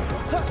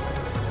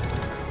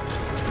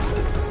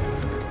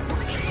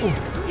 Ooh.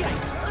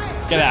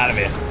 Get out of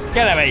here.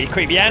 Get out of here, you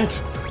creepy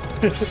ant.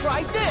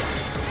 Try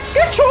this!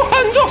 Get your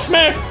hands off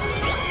me!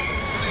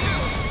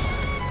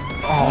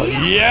 Oh,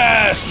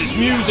 yes, this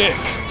music.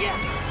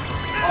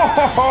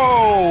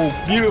 Oh,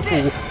 beautiful.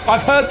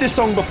 I've heard this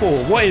song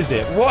before. What is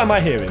it? What am I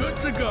hearing? Good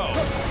to go.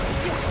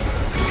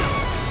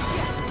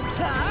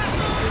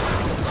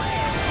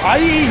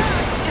 Aye!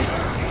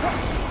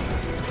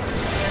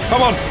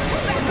 Come on!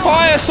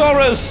 Fire,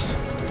 Soras!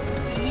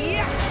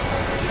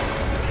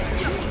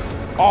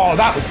 Oh,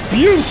 that was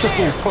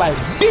beautiful play!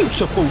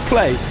 Beautiful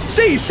play!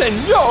 Si,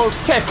 Senor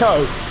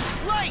Teco!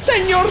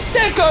 Senor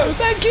Teco,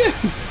 thank you!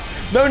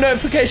 No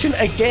notification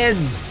again!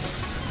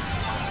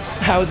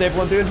 How's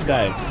everyone doing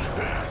today?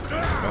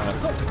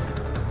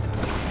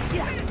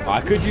 I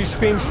could use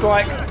Scream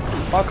Strike,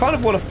 but I kind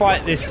of want to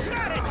fight this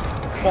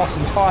boss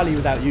entirely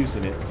without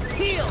using it.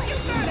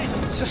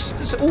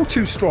 It's all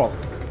too strong.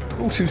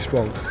 All too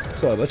strong.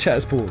 Sorry, my chat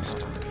has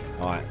paused.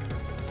 Alright.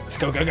 Let's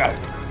go, go, go.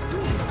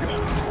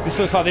 This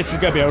looks like this is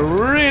going to be a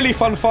really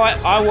fun fight.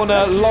 I want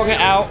to long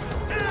it out.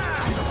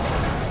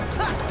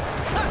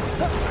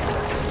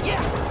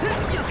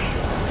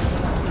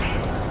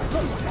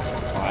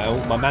 Alright,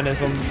 oh, my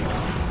manners on.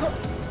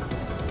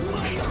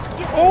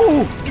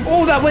 Oh!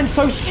 Oh, that went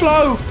so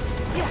slow!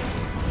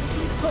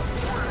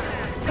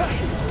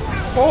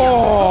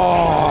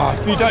 Oh!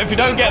 If you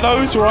don't get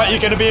those right, you're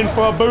going to be in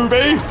for a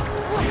booby.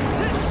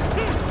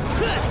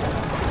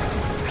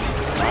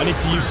 I need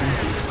to use some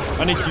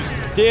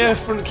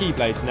different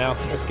keyblades now.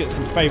 Let's get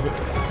some favourite.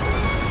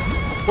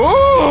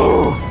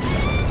 Oh!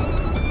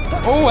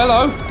 Oh,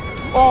 hello!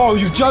 Oh,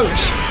 you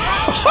jokes!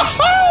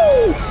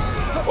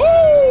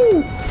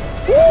 Oh!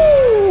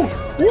 Oh!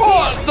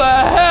 What the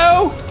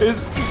hell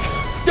is?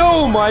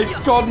 Oh my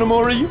God,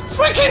 Nomura, you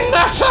freaking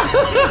nutter!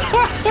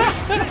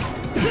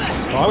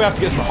 Oh, we have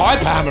to get some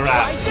hyper hammer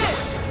out.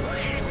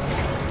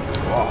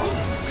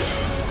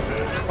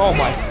 Oh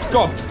my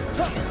God.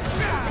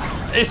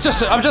 It's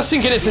just, I'm just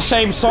thinking it's a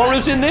shame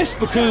Sora's in this,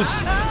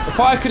 because if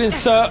I could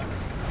insert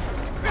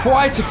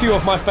quite a few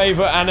of my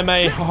favourite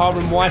anime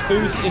harem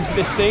waifus into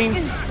this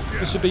scene,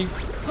 this would be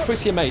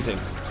pretty amazing.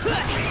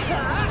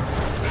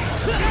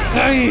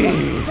 Hey.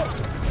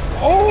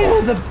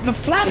 Oh, the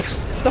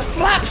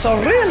flaps are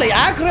really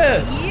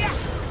aggro.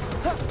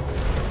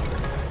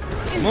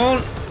 Come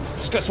on,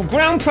 let's get some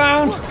ground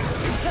pound.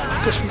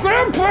 Get some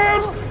ground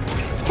pound.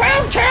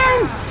 Pound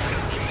town.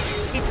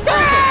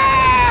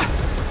 Ah!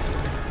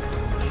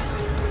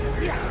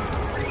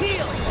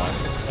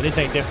 This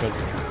ain't different.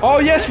 Oh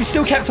yes, we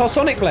still kept our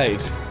Sonic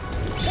Blade.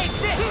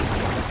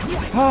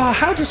 Ah,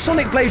 how does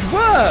Sonic Blade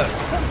work?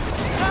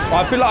 Oh,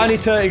 I feel like I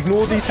need to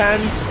ignore these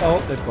hands.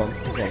 Oh, they've gone.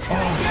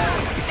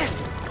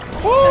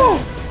 Oh!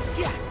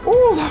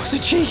 Oh, that was a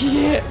cheeky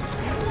hit.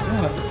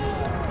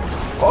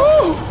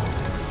 Oh!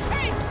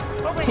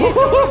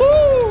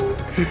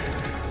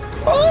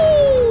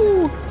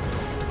 Oh!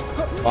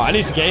 Oh, I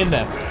need to get in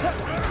there.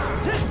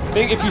 I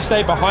think if you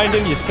stay behind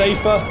him, you're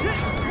safer.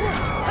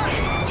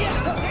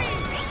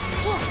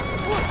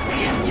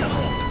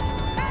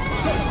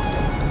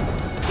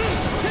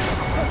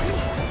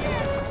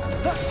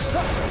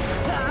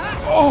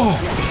 Oh!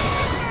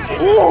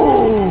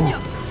 Oh!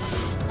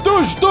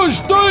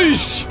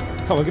 Does!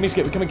 Come on, give me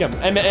skip. Come again.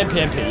 MP,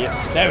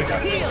 yes. There we go.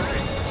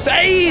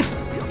 Safe!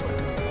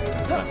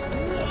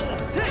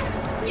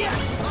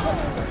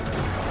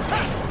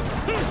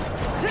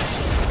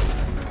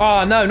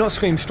 Oh, no, not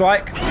Scream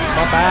Strike.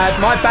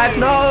 My bad.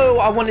 No,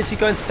 I wanted to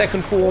go into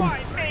second form.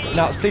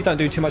 No, please don't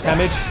do too much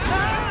damage.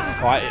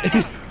 Alright.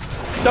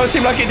 Don't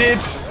seem like it did.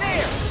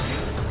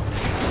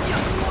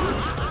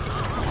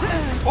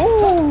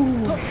 Oh!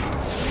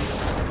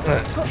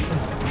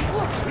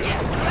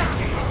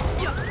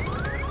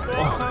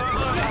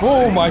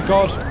 Oh my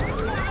God.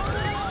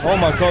 Oh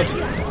my God.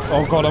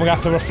 Oh God, I'm gonna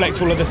have to reflect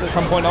all of this at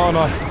some point, aren't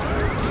I?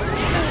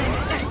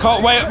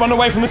 Can't wait, run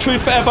away from the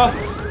truth forever.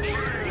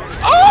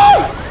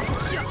 Oh!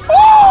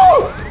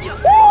 Oh!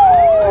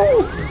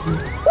 Oh!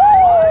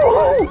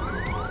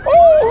 Oh!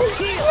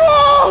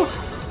 Oh!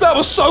 That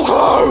was so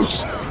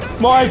close!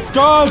 My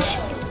God!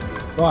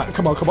 Right,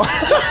 come on.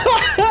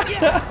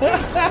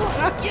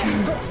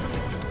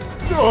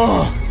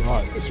 Oh,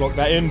 right, let's lock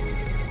that in.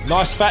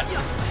 Nice fat,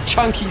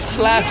 chunky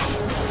slash.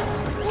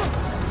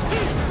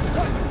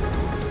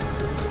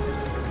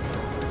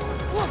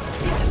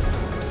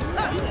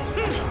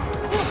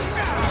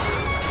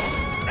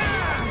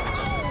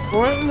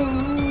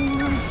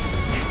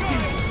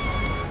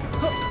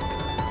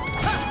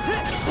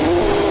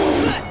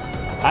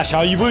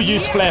 Actually, you will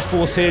use Flare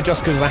Force here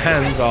just because the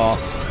hands are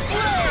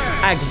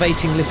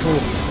aggravating little.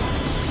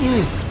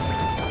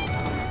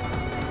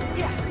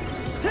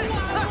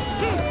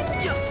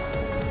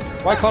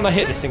 Why can't I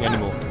hit this thing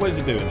anymore? What is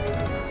it doing?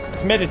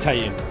 It's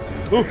meditating.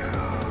 Ooh.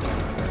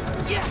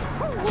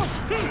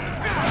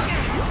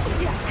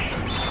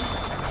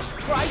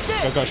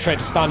 Go straight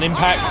to stun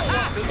impact.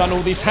 Stun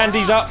all these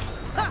handies up.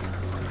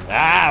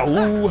 Ah,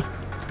 ooh.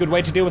 It's a good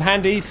way to deal with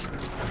handies.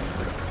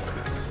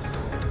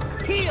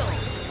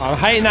 I'm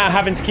hating that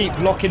having to keep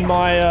blocking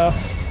my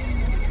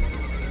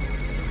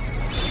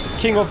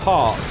King of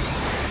Hearts.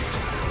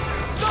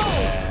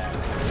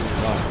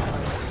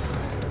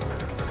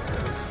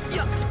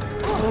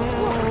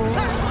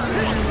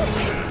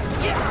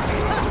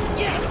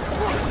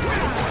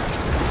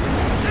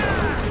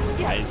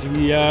 Nice. Is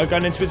he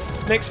going into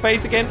his next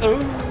phase again? Oh,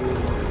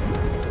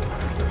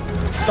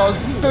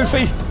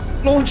 Goofy!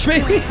 Launch me!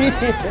 Go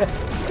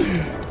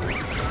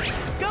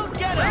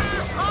get him!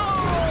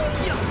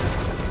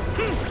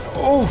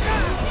 Oh!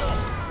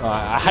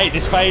 Right, I hate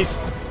this phase.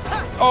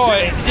 Oh,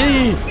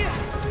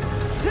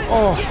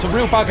 oh, it's a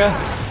real bugger.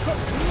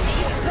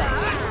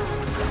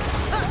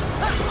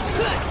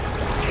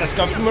 Let's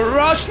go for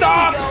Mirage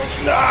Star!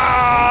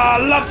 Ah, I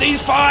love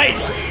these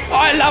fights!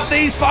 I love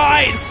these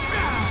fights!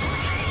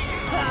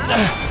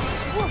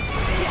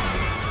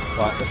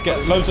 Right, let's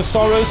get loads of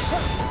Soras.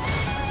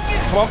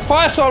 Come on,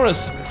 fire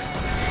Soras!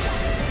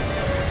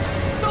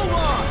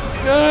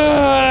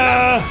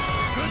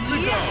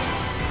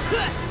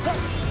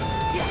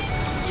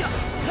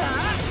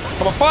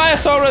 Come on, fire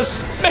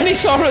Soras! Many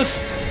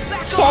Soras!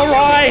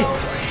 Sorai!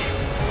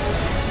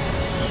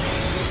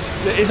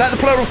 Is that the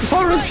plural for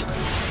Soras?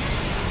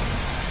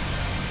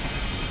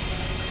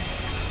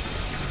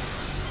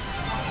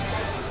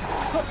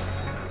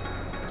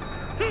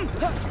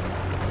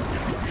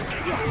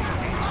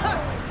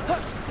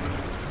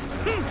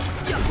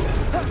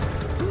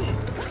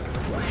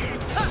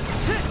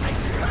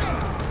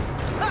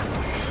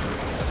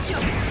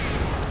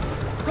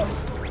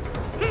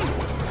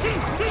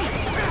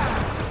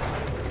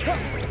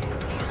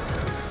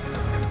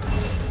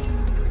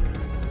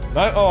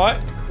 No, alright.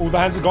 All the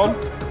hands are gone.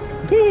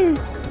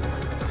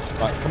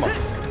 Right, come on.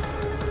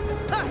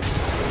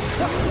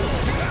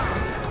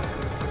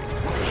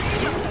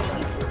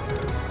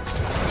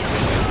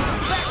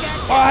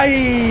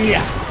 Aye!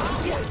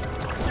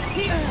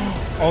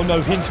 Oh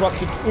no, he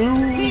interrupted.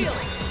 Ooh.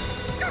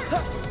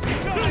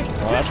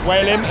 Oh, that's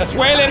wailing. That's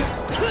wailing.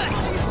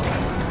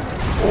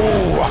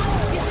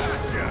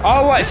 Oh.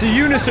 Oh, right. So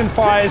Unison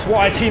Fire is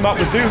what I team up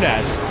with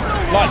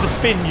Dunaz. Like the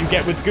spin you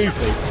get with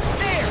Goofy.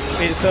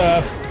 It's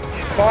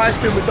fire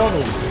spin with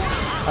Donald.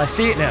 I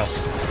see it now.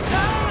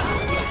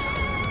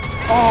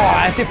 Oh,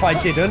 as if I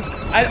didn't.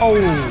 Oh,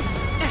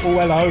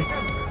 hello.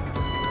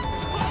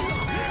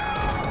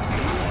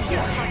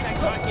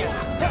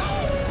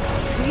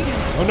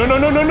 Oh, no. No!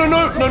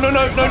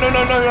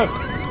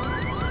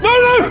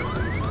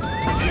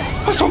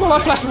 I saw my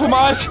life flash before my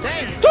eyes.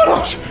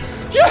 Donald!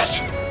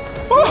 Yes!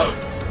 Oh,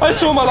 I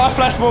saw my life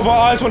flash before my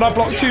eyes when I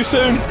blocked too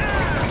soon.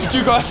 Did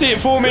you guys see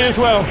it for me as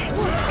well?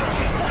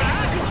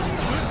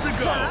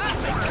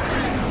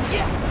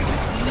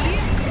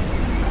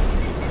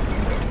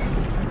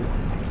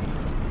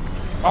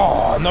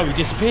 Oh, no, he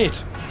disappeared.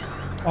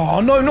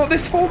 Oh, no, not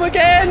this form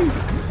again!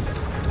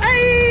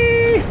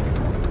 Hey!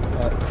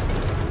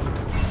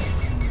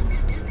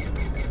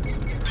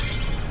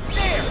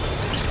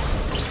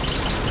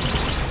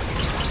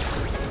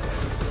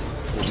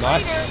 Oh,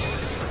 nice.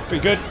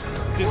 Pretty good.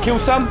 Did it kill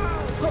some?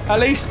 At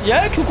least?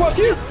 Yeah, kill quite a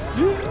few.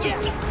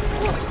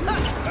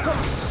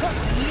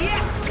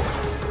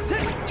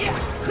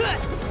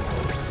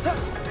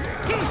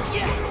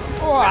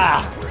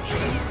 Wow.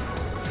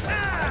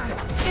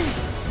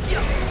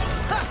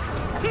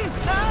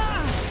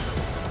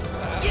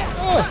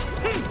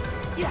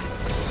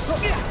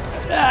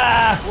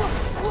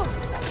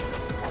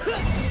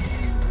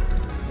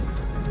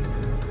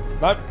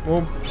 No.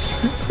 Oh.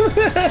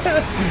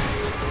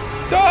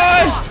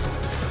 Die!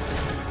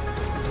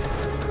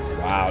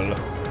 Wow.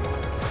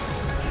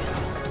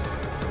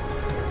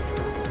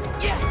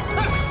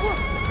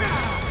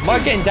 Am I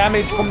getting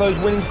damaged from those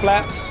wing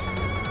flaps?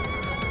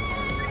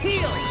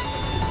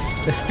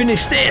 Let's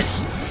finish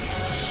this!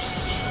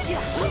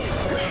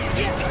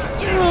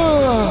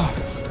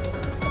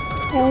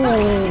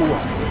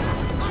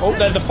 Oh,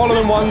 they're the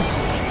following ones.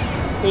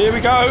 Here we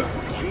go.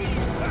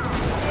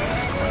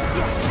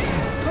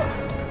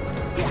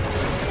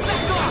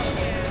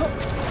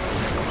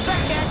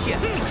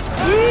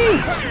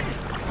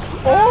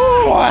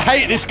 Oh, I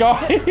hate this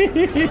guy.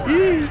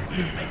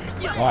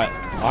 Right,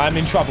 I'm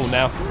in trouble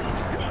now.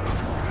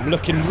 I'm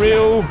looking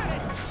real...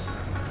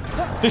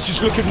 This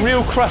is looking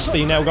real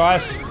crusty now,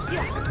 guys.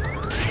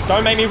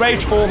 Don't make me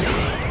rage form.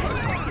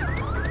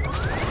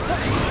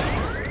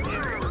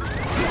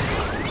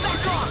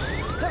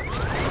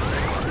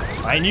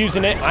 I ain't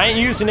using it. I ain't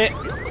using it.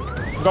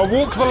 I'm gonna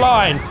walk the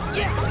line.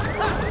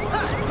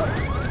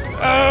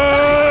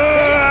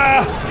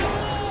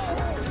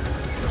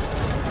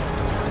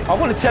 I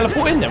want to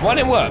teleport in there. Why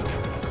didn't it work?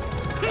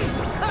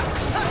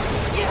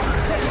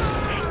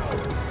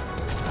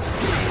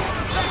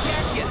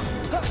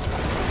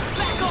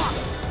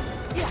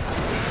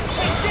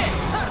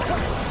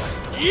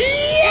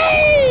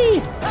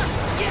 Yay!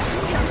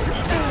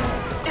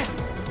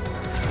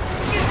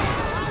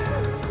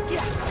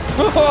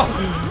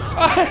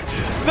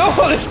 No,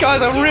 this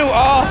guy's a real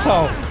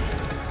arsehole.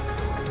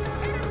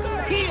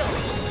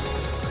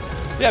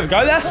 There we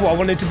go, that's what I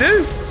wanted to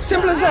do.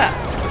 Simple as that.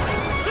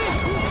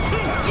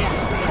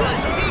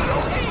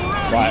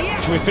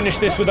 Right, shall we finish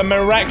this with a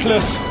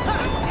miraculous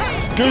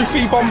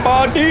Goofy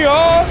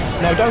Bombardier?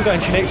 No, don't go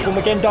into next form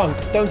again,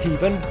 don't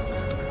even.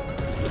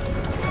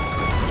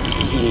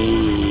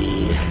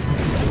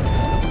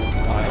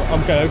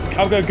 Right,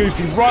 I'll go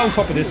Goofy right on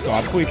top of this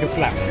guy before he can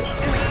flap it.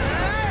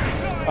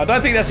 I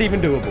don't think that's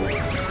even doable.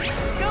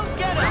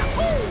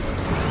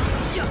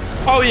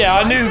 Oh yeah,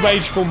 I knew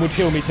Rage Form would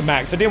heal me to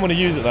max. I didn't want to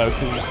use it though,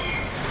 because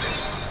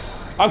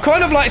I'm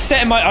kind of like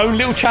setting my own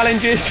little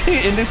challenges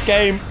in this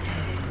game.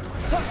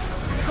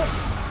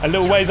 And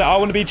little ways that I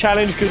want to be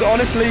challenged, because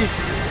honestly,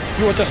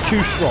 you are just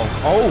too strong.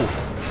 Oh,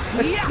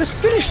 let's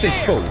finish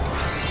this fool.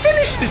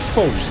 Finish this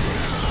fool.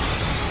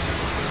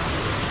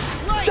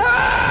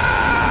 Ah!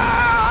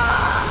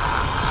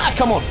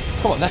 Come on,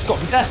 that's got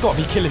to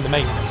be killing the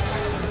main.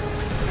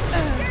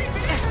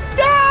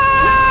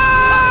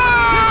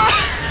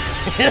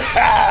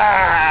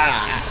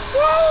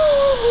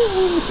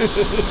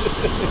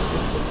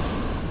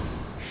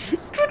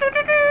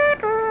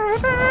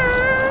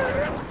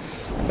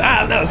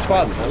 Man, that was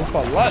fun. That was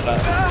fun. I like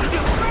that.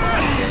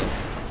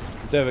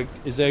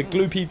 Is there a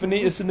gloopy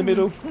Vanitas in the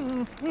middle?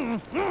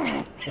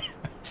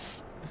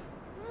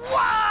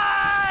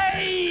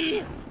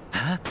 Why?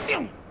 Huh?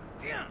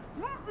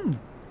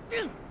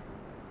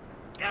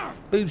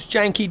 Boo's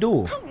janky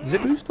door. Is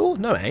it Boo's door?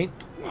 No, it ain't.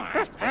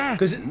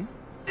 Because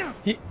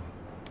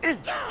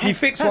he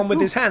fixed one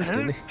with his hands,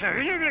 didn't he?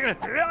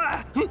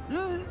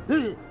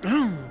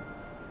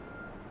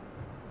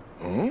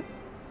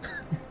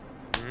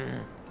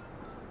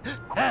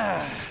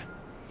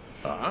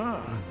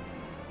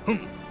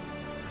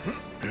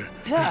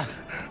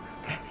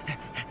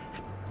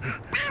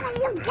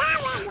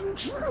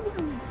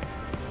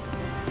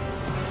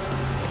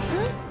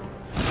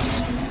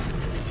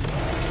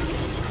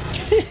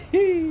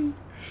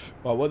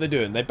 Well, what are they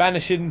doing? They're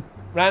banishing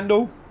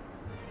Randall?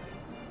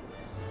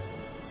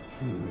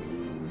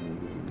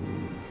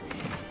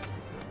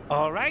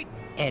 All right,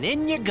 and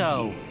in you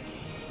go.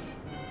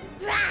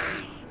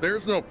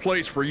 There's no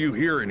place for you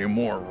here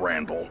anymore,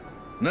 Randall.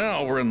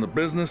 Now we're in the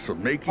business of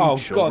making Oh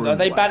children god, are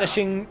they laugh.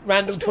 banishing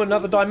Randall to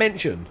another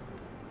dimension?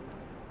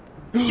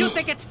 You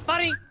think it's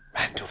funny?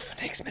 Randall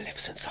Phoenix,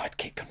 Maleficent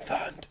sidekick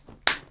confirmed.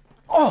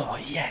 Oh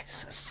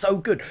yes, that's so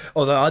good.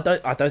 Although I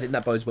don't think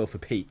that bodes well for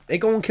Pete. They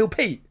go and kill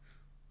Pete.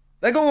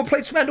 They go and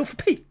replace Randall for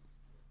Pete.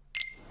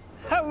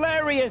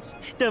 Hilarious.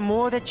 The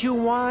more that you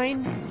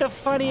whine, the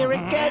funnier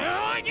it gets.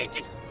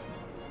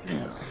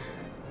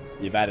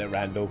 You've had it,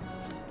 Randall.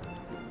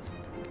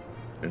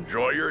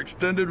 Enjoy your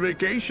extended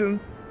vacation.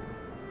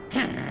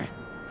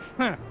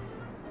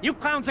 You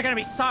clowns are gonna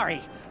be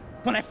sorry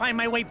when I find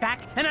my way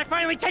back and I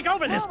finally take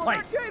over this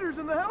place. Gators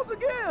in the house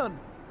again.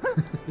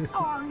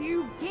 Are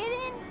you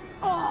kidding?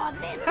 Oh,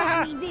 this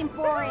mommy's in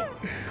for it.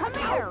 Come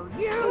here,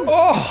 you.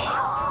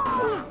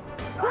 Oh!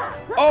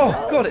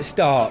 Oh god, it's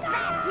dark.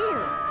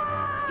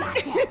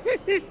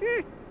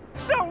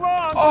 So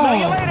long. Oh See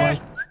you later. my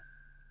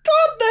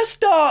god, that's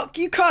dark.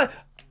 You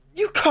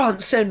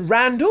can't send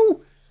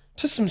Randall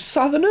to some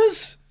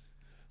Southerners.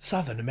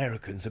 Southern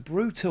Americans are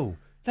brutal.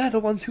 They're the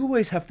ones who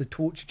always have the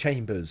torture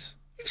chambers.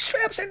 You've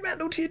straight up sent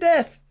Randall to your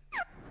death.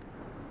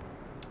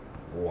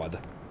 What?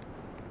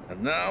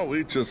 And now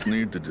we just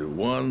need to do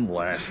one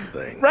last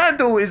thing.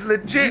 Randall is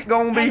legit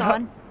gonna be. Hang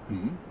on.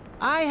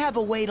 I have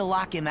a way to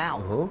lock him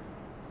out.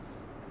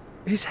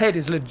 His head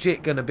is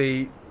legit gonna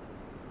be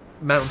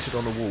mounted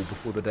on a wall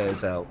before the day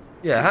is out.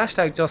 Yeah,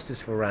 hashtag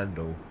justice for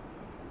Randall.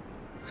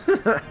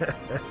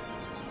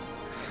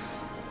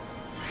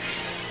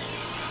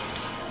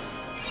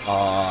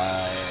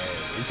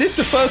 Is this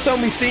the first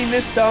time we've seen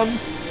this done?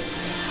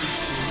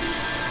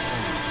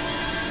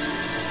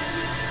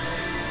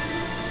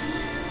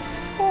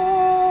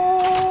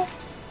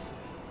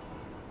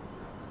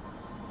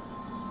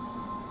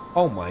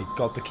 Oh my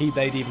god, the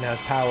Keyblade even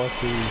has power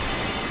to...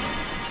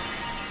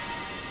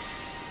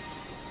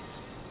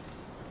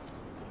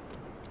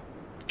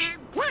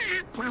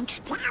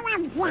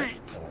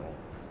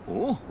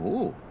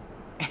 Oh.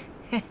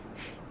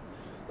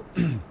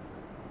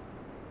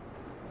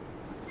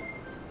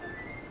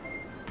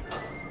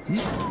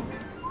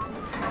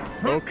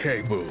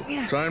 Okay, Boo.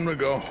 Time to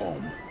go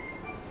home.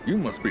 You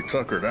must be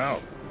tuckered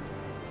out.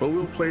 But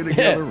we'll play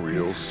together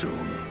real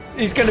soon.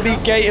 He's going to be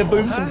Gator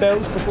Booms and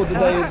Belts before the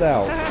day is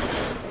out.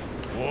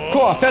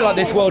 Cool, I felt like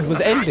this world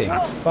was ending.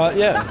 But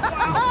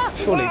yeah,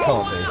 surely it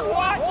can't be.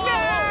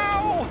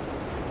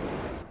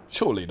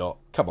 Surely not.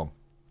 Come on.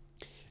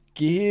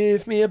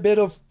 Give me a bit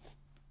of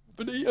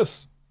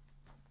Vanitas.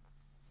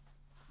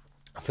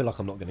 I feel like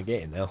I'm not going to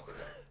get it now.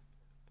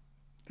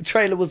 The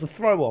trailer was a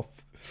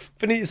throw-off.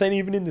 Vanitas ain't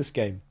even in this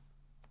game.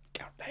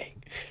 God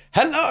dang.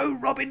 Hello,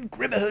 Robin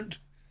Grimmerhood.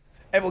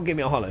 Everyone give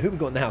me a holler. Who we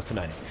got in the house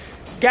tonight?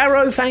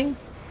 Garrow Fang.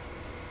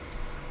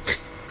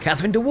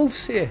 Catherine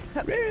DeWolf's here.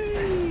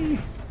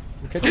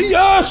 Okay.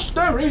 Yes!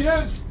 There he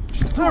is!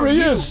 There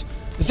he is!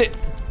 Is it...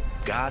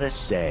 Gotta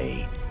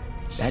say,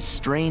 that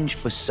strange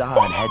facade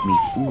had me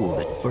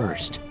fooled at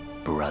first,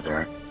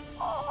 brother.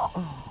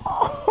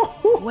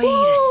 Wait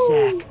a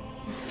sec.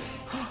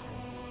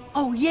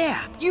 Oh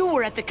yeah, you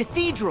were at the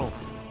cathedral.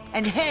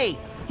 And hey,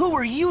 who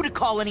are you to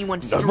call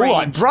anyone strange? More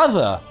like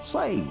brother.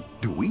 Say,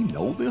 do we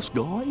know this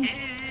guy?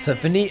 So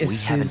Vanitas We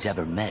is... haven't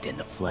ever met in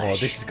the flesh. Oh,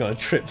 this is going to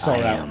trip I Sol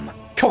out. am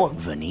Come on,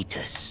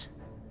 Vanitas.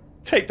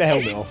 take the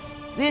helmet off.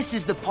 This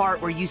is the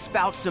part where you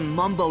spout some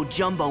mumbo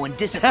jumbo and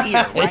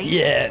disappear, right?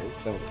 Yeah.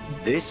 So,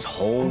 This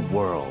whole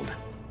world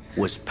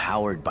was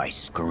powered by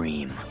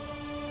Scream.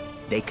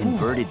 They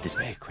converted this...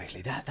 Very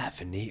quickly, that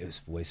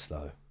Vanitas voice,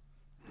 though.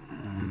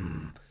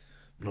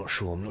 Not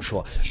sure.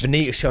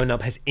 Vanitas showing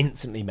up has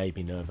instantly made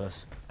me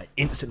nervous. I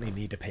instantly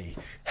need a pee.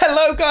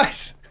 Hello,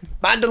 guys!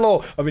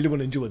 Mandalore! I really want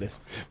to enjoy this.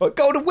 But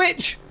Golden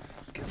Witch!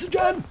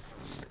 Peasant!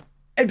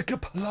 Edgar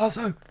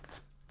Palazzo!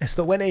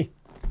 Esther Winnie.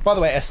 By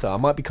the way, Esther, I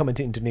might be coming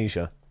to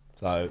Indonesia.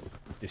 So,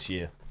 this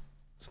year.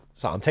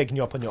 So I'm taking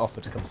you up on your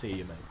offer to come see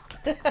you,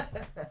 mate.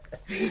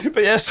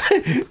 But yes,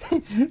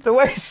 the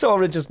way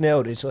Sora just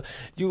nailed it. So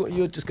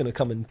you're just going to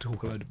come and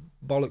talk a load of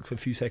bollocks for a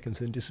few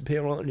seconds and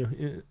disappear, aren't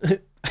you? Yeah.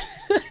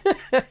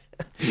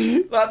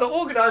 Like the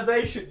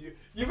organisation,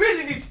 you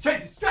really need to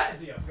change the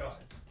strategy up,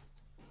 guys.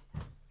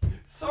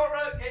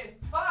 Sora getting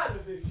tired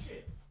of this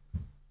shit.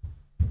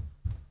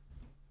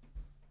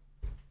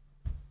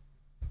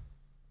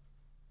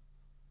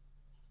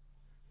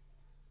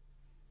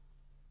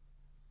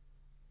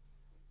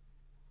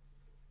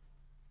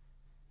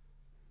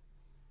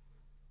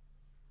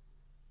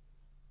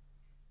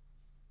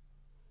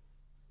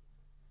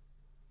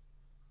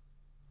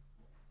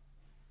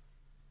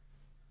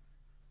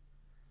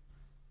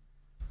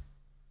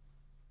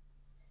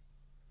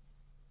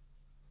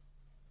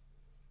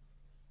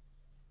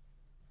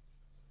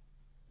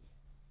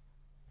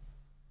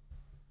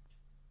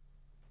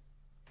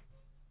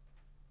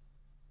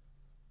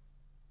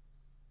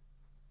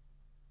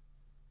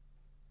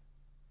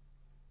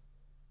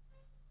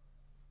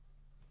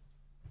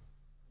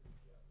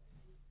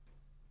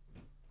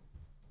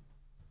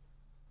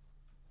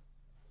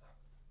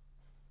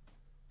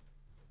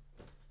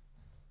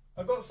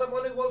 I've got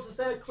someone who wants to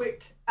say a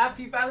quick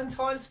Happy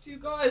Valentine's to you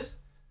guys.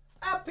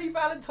 Happy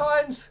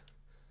Valentine's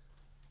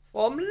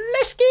from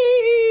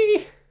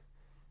Lesky.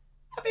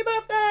 Happy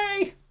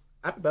birthday.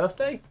 Happy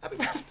birthday. Happy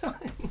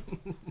Valentine's.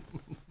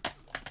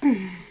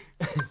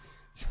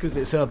 Just because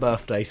it's her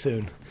birthday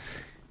soon.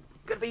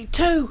 Gonna be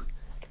two.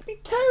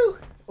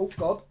 Oh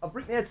God, I've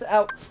ripped my headset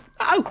out.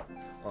 No.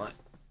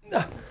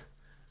 Right.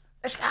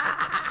 Let's go.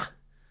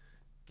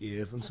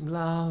 Give them some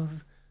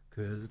love,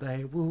 because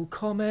they will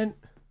comment.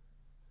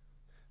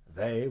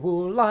 They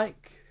will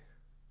like,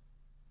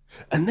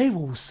 and they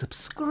will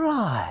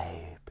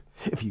subscribe.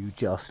 If you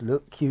just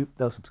look cute,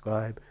 they'll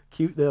subscribe.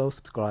 Cute, they'll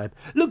subscribe.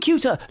 Look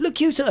cuter,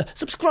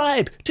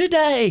 subscribe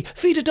today.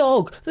 Feed a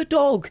dog. The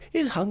dog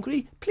is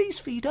hungry. Please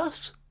feed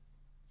us.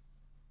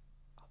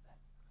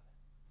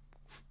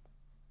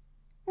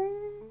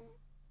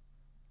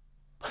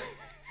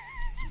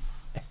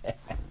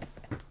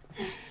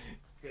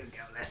 Good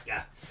girl,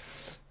 Leska.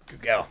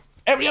 Good girl.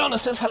 Ariana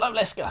says hello,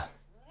 Leska.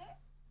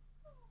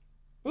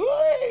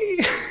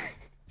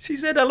 She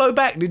said hello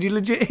back. Did you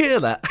legit hear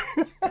that?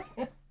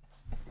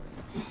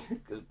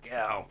 Good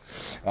girl.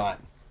 Right.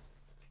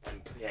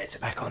 Yeah, it's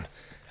back on.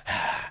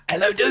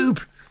 Hello,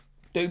 Doob.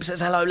 Doob says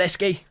hello,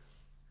 Lesky.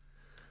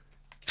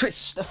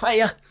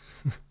 Tristafaya.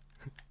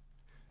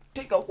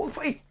 Digger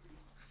Wolfie.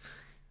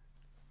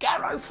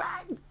 Garrow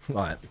Fang.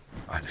 Right,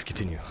 let's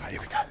continue. Right,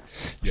 here we go.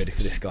 You ready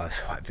for this, guys?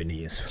 Right,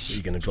 Vanitas, what are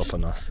you going to drop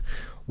on us?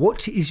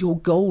 What is your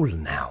goal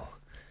now?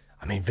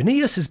 I mean,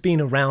 Vanitas has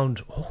been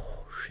around...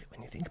 Oh, shit,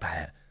 when you think about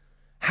it.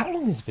 How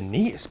long has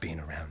Vanitas been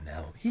around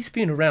now? He's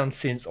been around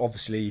since,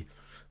 obviously,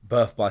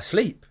 Birth by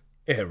Sleep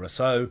era.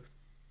 So,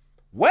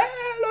 well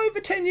over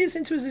 10 years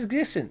into his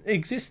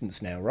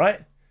existence now,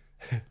 right?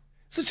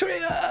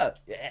 Satria!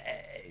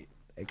 Yay!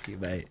 Thank you,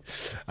 mate.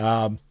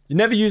 You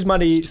never use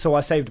money, so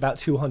I saved about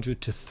 200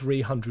 to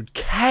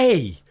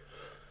 300k.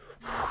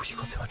 Whew, you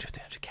got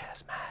 300k,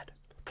 that's mad.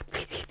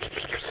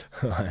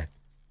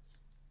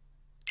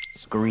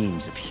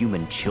 Screams of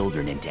human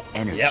children into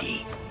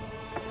energy. Yep.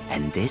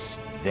 And this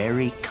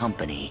very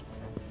company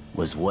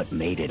was what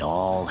made it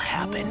all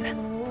happen.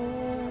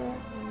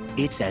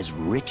 It's as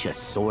rich a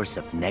source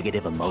of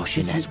negative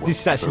emotion as we'll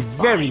This is actually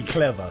very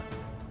clever.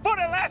 For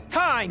the last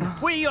time,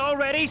 we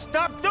already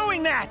stopped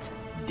doing that.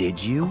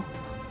 Did you?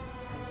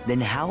 Then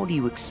how do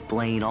you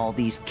explain all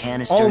these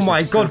canisters? Oh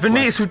my god, surplus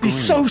Vanitas would be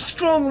screen? so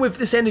strong with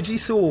this energy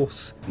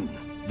source.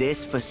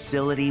 This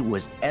facility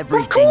was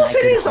everything. Of course I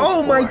it could is.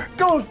 Oh hope my for.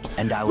 god.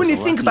 And I was when you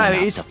think lucky about it,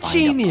 enough it's to find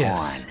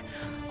genius. a pawn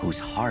whose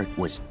heart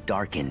was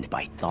darkened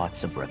by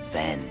thoughts of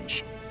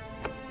revenge.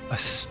 A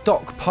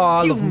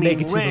stockpile You of mean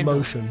negative Randall.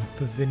 emotion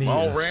for Vanitas.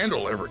 All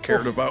Randall ever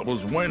cared about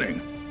was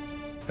winning.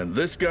 And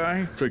this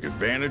guy took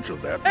advantage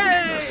of that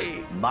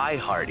weakness. My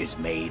heart is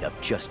made of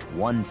just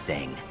one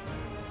thing.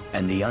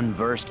 And the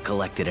unversed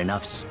collected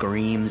enough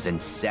screams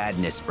and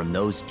sadness from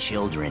those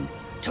children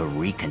to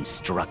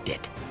reconstruct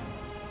it.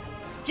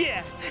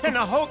 Yeah, and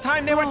the whole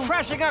time they were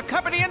trashing our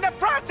company in the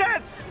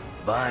process.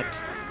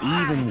 But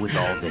even with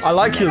all this I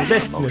like your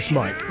negative zestiness, emotion,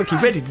 Mike. Look, you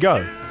ready to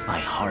go. my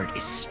heart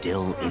is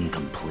still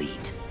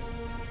incomplete.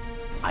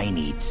 I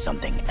need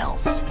something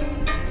else.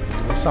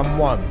 Or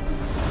someone.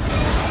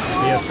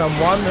 Yeah,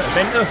 someone.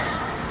 Ventus.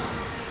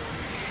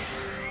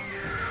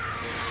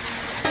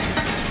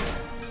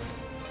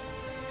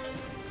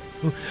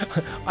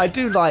 I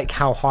do like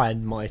how high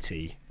and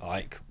mighty,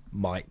 like,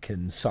 Mike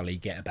and Sully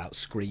get about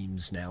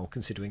screams now,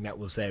 considering that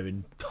was their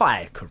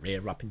entire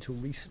career up until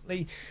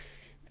recently,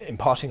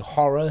 imparting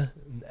horror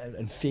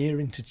and fear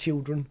into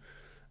children.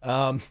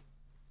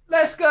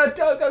 Let's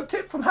go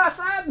tip from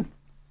Hassan.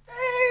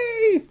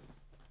 Hey,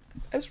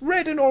 as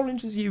red and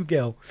orange as you,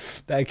 girl.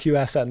 Thank you,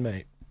 Hassan,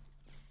 mate.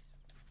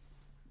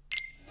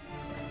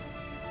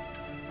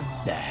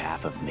 The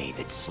half of me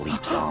that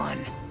sleeps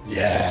on.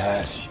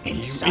 Yes,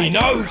 Inside he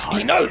knows. your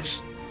He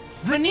knows.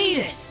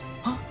 Vanitas!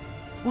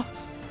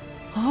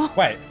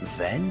 Wait.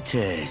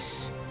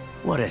 Ventus.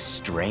 What a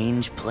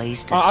strange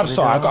place to I'm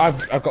slither sorry.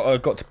 off. I've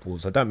got to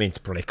pause. I don't mean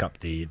to break up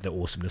the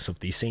awesomeness of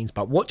these scenes,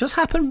 but what just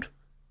happened?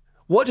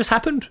 What just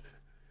happened?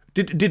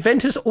 Did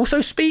Ventus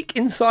also speak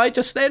inside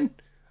just then?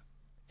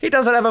 He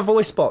doesn't have a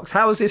voice box.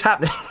 How is this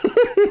happening?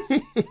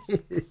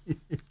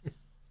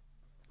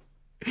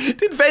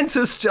 Did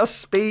Ventus just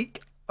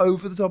speak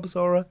over the top of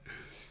Sora?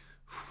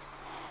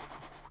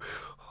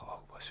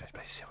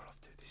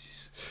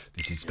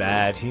 This is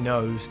bad. He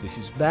knows. This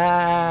is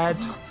bad.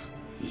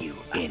 You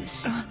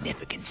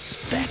insignificant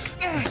speck.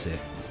 That's it.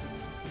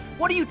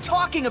 What are you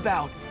talking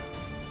about?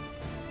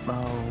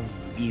 Oh,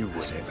 you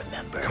wouldn't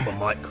remember. Come on,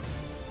 Mike.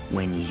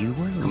 When you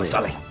were little,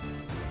 Sully.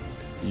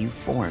 you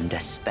formed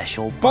a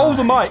special Bowl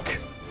the bond mic.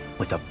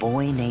 with a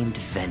boy named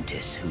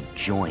Ventus who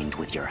joined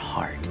with your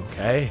heart.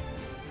 Okay.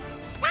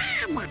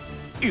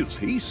 Is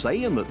he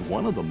saying that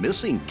one of the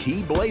missing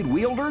Keyblade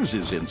wielders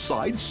is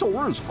inside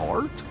Sora's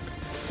heart?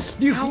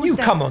 How is You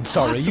that come on,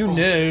 sorry. You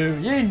possible? knew.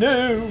 You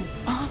knew.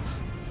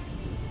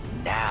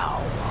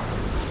 Now,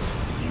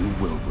 you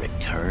will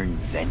return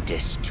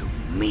Ventus to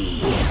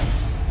me.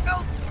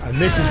 And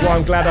this is why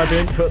I'm glad I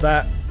didn't put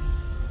that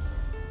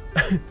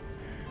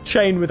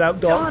chain without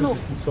dark Donald.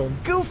 resistance on.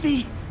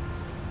 Goofy!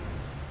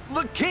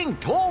 The king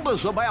told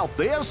us about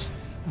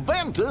this.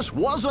 Ventus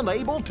wasn't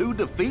able to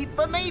defeat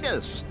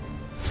Vanitas.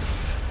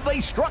 They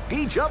struck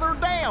each other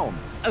down,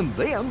 and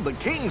then the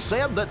king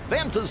said that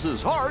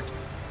Ventus's heart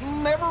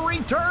never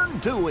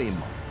returned to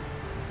him.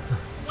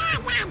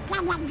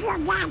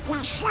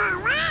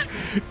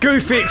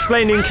 Goofy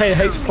explaining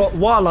KH's plot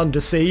while under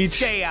siege.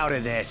 Stay out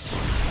of this.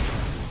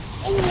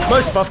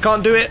 Most of us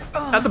can't do it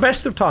at the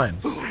best of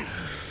times.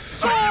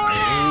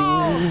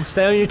 Ooh,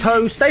 stay on your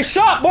toes. Stay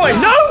sharp, boy.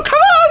 No, come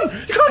on.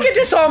 You can't get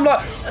disarmed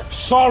like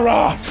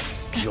Sora.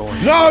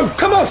 No,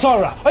 come on,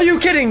 Sora. Are you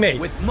kidding me?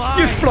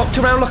 You flopped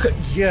around like a...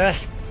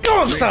 Yes.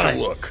 Go on, Sully.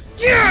 Look.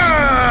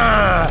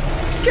 Yeah.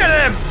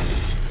 Get him.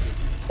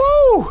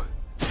 Woo.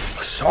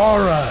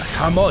 Sora,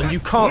 come on. You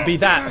can't be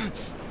that.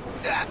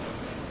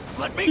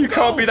 You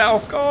can't be that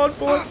off guard,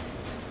 boy.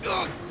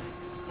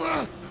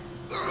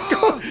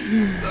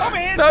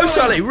 No,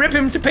 Sully, rip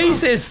him to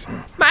pieces.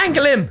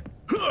 Mangle him.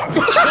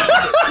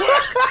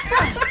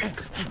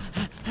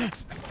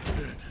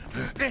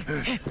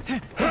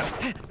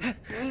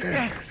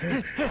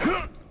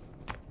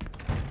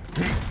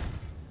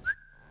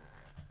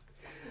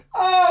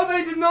 Oh,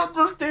 they did not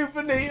just do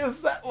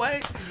Vanitas that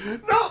way.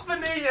 Not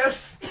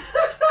Vanitas.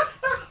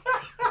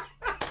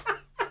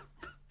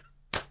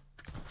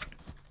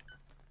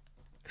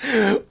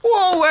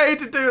 What a way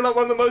to do like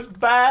one of the most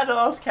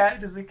badass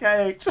characters in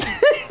KH.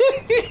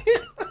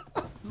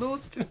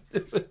 Lord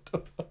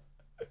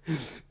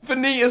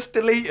Vanitas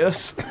delete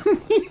us.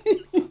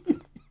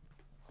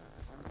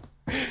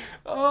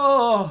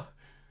 Oh,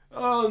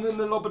 and then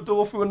they lob a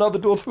door through another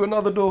door through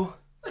another door.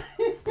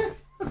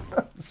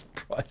 That's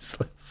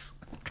priceless.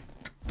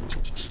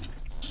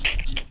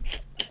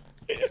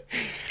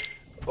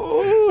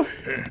 Oh.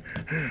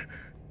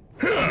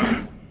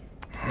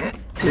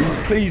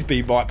 Please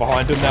be right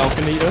behind him now,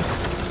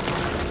 Vanitas.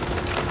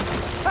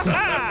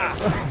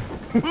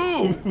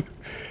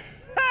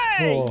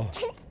 Hey! Oh.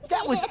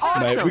 That was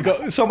awesome!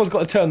 Mate, someone's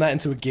got to turn that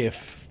into a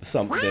GIF or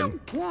something.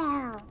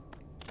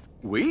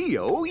 We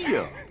owe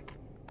you.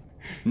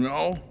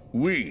 No,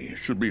 we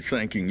should be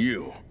thanking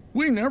you.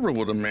 We never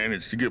would have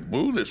managed to get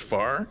Boo this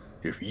far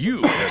if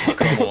you hadn't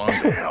come along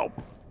to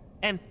help.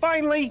 And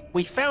finally,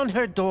 we found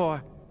her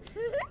door.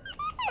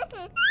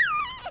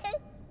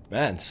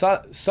 Man,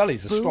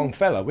 Sully's a strong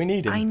fella. We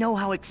need him. I know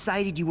how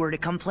excited you were to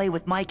come play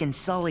with Mike and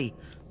Sully.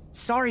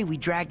 Sorry we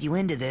dragged you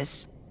into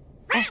this.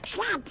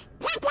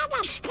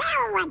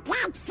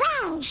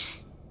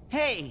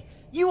 Hey,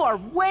 you are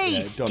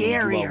way Donald, you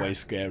are scarier. way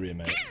scarier,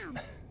 mate.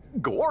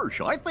 Gosh,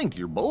 I think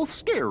you're both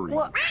scary.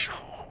 What?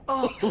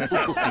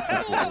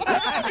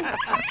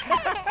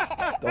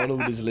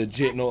 Donald is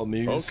legit not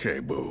amused. Okay,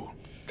 Boo.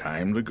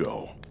 Time to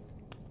go.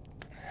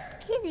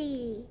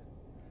 Kitty.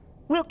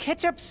 We'll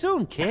catch up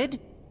soon, kid.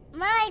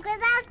 Mike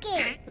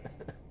Wazowski.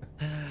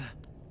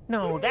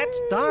 No,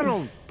 that's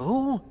Donald,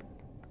 Boo.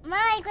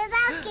 Mike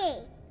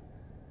Wazowski.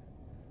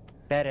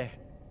 Better.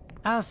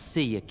 I'll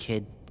see you,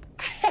 kid.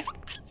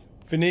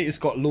 Vanitas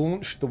got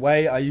launched the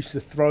way I used to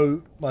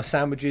throw my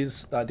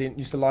sandwiches that I didn't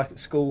used to like at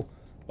school,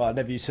 but I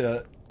never used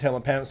to tell my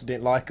parents I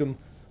didn't like them.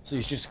 So you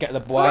used to just get the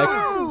bike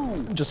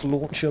and just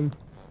launch them.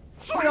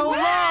 So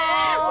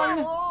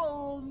long!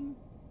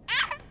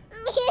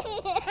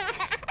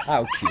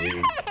 How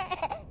cute.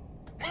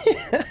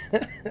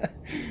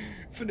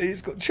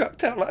 Vanitas got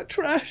chucked out like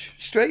trash.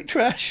 Straight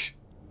trash.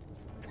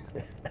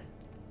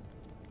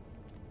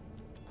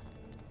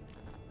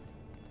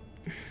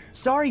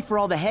 Sorry for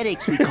all the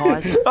headaches we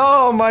caused.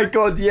 Oh my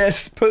god,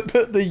 yes. Put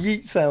the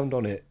yeet sound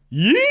on it.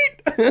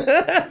 Yeet!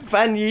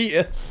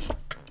 Vanitas.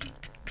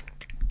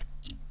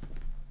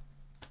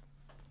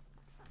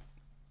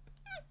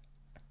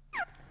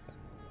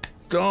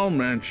 Don't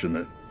mention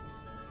it.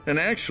 And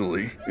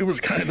actually, it was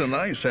kind of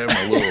nice having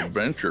a little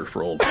adventure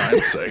for old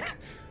time's sake.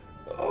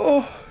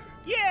 Oh.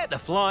 Yeah, the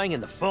flying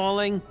and the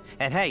falling.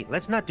 And hey,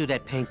 let's not do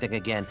that paint thing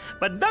again.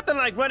 But nothing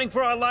like running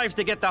for our lives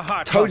to get the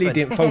heart Totally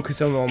pumping. didn't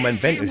focus on when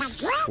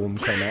Ventus form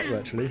came out,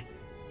 actually.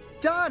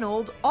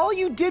 Donald, all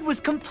you did was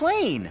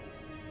complain.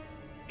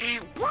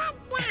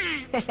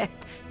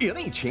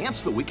 Any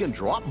chance that we can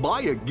drop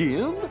by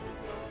again?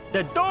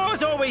 The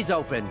door's always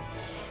open.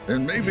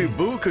 And maybe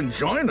Boo can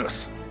join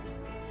us.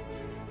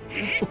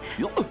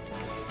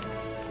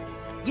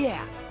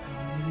 Yeah.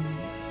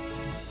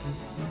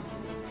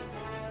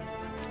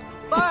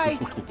 Bye.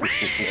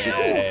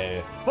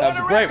 Yeah. For That was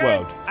the a great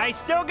record, world. I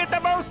still get the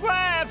most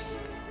laughs.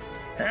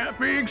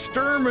 Happy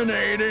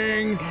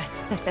exterminating!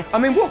 I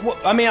mean,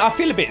 I mean, I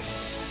feel a bit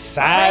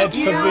sad for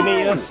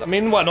Vanitas. I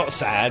mean, well, not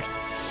sad.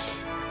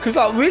 Because,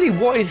 like, really,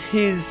 what is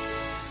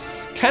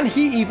his... Can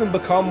he even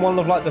become one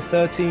of, like, the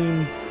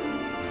 13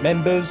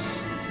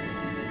 members?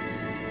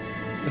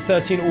 The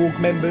 13 org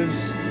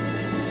members?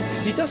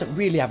 Because he doesn't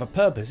really have a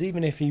purpose,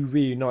 even if he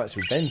reunites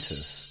with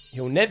Ventus.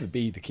 He'll never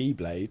be the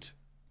Keyblade.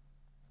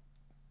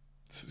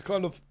 So it's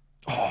kind of...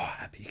 Oh,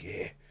 happy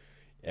gear.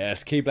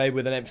 Yes, Keyblade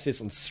with an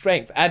emphasis on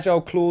strength,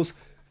 agile claws,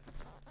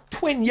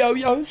 twin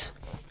yo-yos.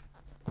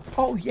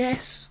 Oh,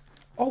 yes.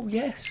 Oh,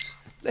 yes.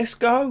 Let's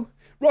go.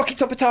 Rocky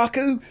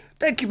Topataku.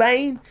 Thank you,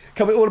 man.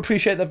 Can we all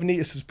appreciate that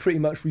Vanitas was pretty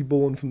much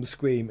reborn from the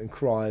scream and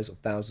cries of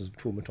thousands of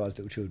traumatized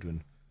little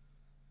children?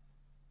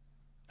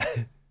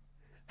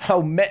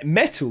 How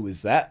metal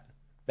is that?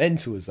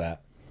 Mental is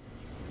that?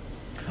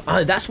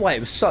 Oh, that's why it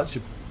was such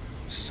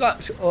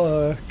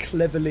a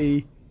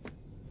cleverly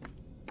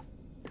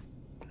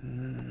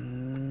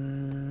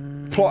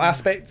plot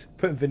aspect,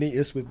 putting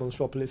Vanitas with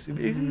Monstropolis.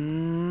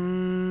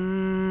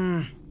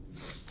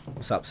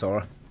 What's up,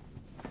 Sora?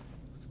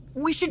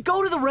 We should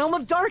go to the Realm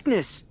of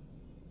Darkness.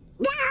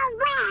 No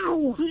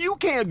way! You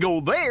can't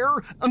go there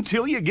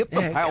until you get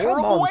the power come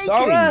of on, awakening.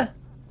 Sora.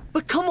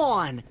 But come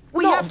on,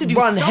 we Not have to do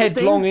run something.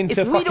 headlong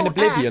into If we fucking don't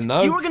oblivion, act,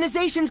 though. The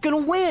organization's gonna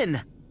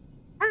win.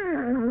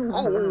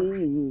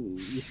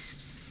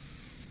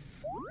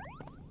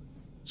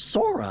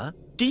 Sora,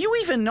 do you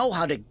even know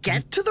how to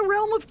get to the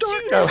Realm of Darkness?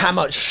 Do you know how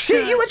much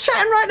shit you were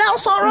chatting right now,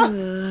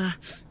 Sora?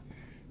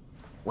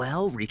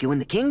 Well, Riku and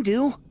the King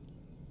do.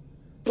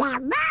 I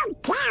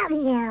won't tell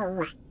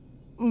you.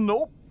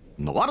 Nope.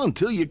 Not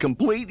until you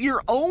complete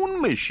your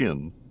own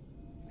mission.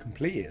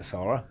 Complete it,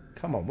 Sora.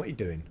 Come on, what are you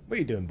doing? What are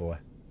you doing, boy?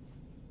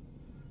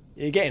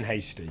 You're getting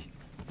hasty.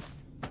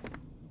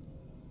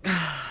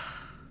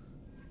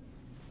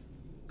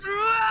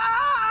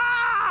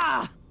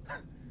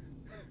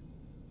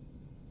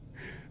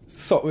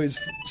 Sora's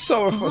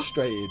so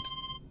frustrated.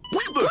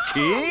 The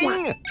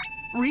King?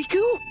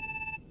 Riku?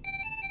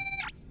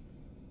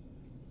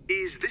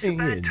 Is this a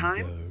bad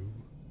time?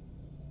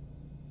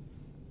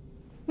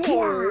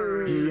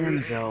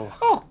 Enzo.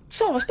 Oh,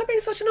 Sora, stop being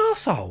such an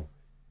arsehole.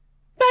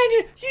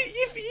 Man,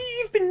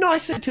 you've been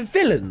nicer to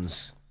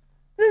villains.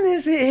 Then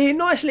there's here,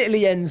 nice little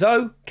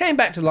Enzo. Came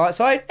back to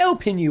Lightside,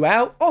 helping you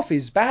out, off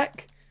his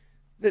back.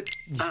 Look,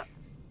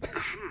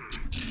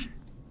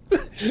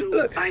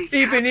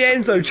 even the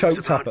Enzo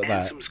choked up at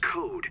that. Ansem's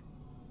code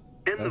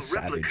and the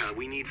replica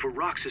we need for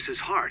Roxas's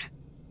heart.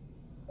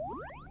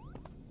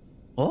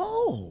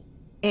 Oh.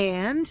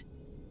 And?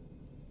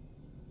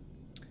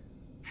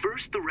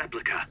 First, the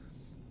replica.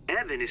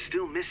 Evan is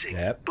still missing,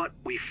 but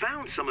we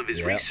found some of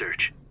his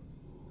research.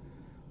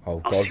 Oh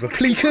God,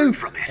 Repliku!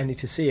 I need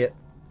to see it.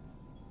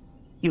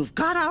 You've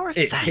got our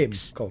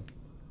thanks. Him. Go.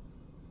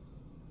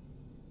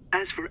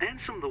 As for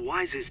Ansem the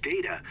Wise's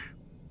data,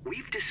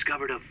 we've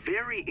discovered a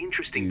very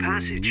interesting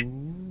passage.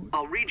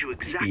 I'll read you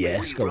exactly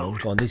what he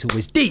wrote. Go on. This is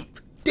always deep.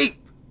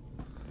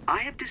 I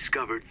have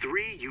discovered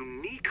 3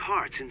 unique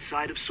hearts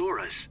inside of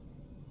Sora's.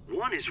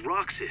 One is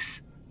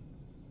Roxas.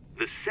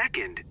 The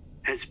second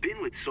has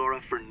been with Sora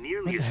for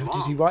nearly as long. How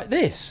does he write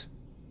this?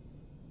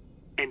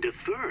 And a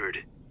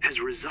third has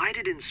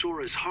resided in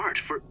Sora's heart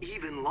for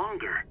even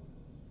longer.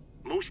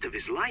 Most of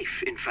his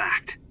life, in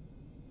fact.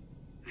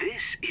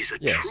 This is a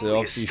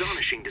truly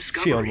astonishing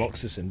discovery. She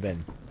unlocks us and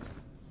then.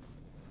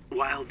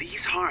 While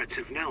these hearts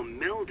have now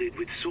melded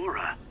with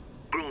Sora,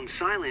 grown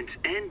silent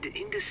and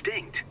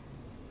indistinct,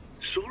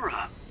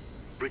 Sora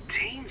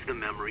retains the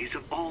memories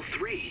of all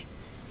 3.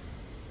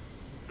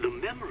 The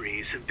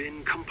memories have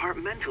been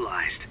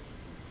compartmentalized,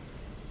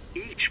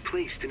 each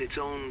placed in its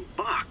own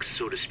box,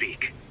 so to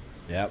speak.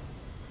 Yep.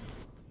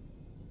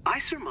 I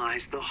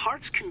surmise the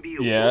hearts can be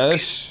awoken,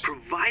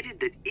 provided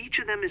that each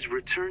of them is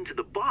returned to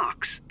the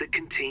box that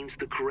contains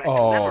the correct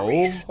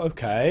memories. Oh,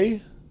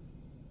 okay.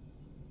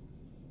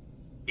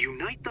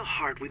 Unite the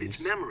heart with its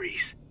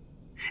memories,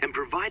 and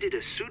provided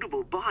a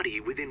suitable body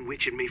within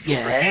which it may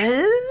flourish.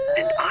 Yes?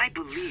 And I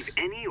believe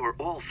any or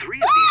all three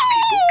of these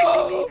people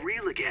can be made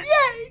real again.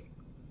 Yay!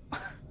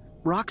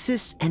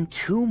 Roxas and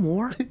 2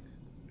 more?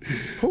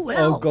 Who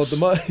else? Oh god,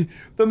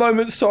 the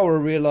moment Sora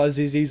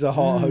realizes he's a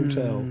Heart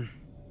Hotel.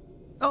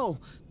 Oh,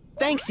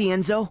 thanks,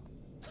 Enzo.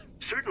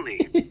 Certainly.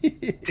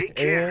 Take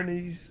care.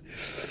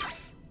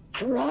 Ernie's.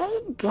 3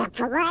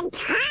 different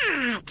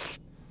hearts.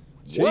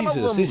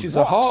 Jesus, this is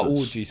a heart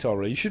orgy,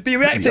 Sora. You should be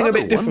reacting a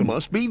bit different. One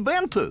must be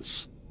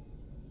Ventus.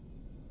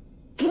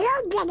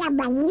 You didn't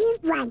believe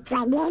what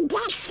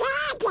Vanita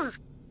said.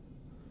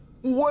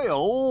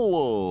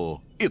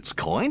 Well, it's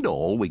kinda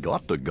all we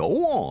got to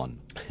go on.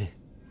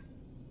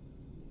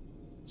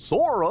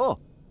 Sora,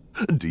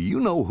 do you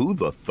know who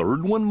the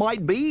 3rd one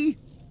might be?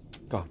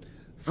 Go on.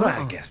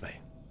 Right, guess, mate.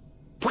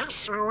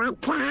 That's what I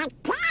can't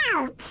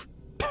count.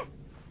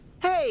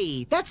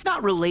 Hey, that's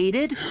not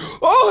related.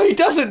 Oh, he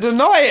doesn't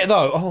deny it,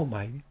 though. Oh,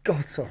 my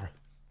God, Sora.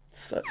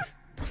 So...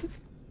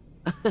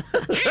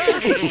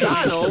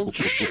 Donald.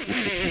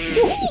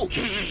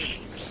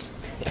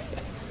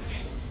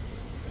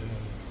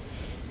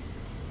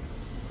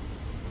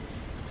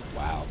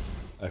 Wow.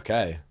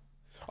 Okay.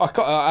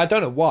 I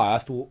don't know why. I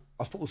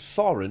thought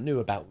Sora knew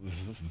about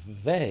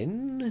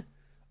Ven.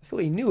 I thought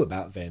he knew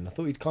about Ven. I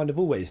thought he'd kind of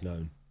always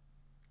known.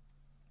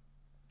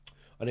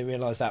 I didn't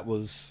realise that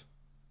was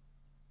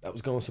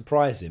going to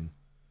surprise him.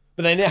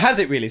 But then has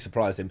it really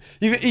surprised him?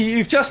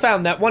 You've just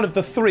found that one of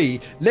the 3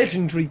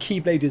 legendary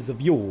Keybladers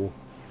of yore.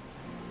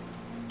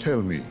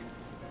 Tell me,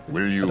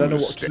 will you... I don't know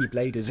what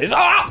Keybladers is.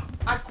 Ah!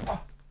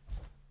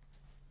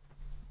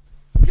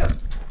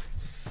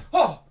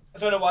 Oh! I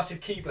don't know why I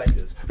said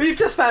Keybladers. But you've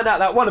just found out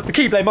that one of the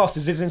Keyblade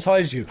Masters is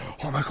inside you.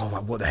 Oh my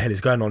god, what the hell is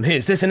going on here?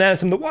 Is this an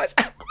Ansem the Wise?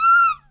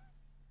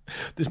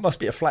 This must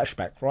be a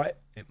flashback, right?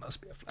 It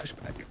must be a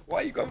flashback. Why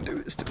are you going to do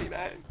this to me,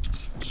 man?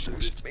 Do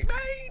this to me,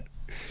 man?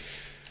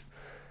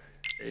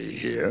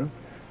 Here?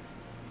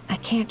 I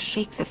can't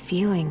shake the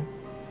feeling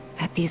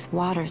that these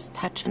waters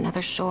touch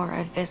another shore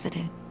I've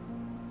visited.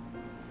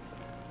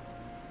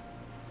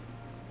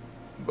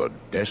 The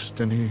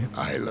Destiny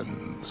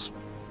Islands.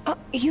 Oh,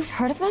 you've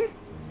heard of them?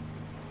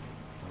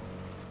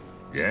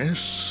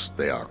 Yes,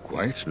 they are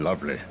quite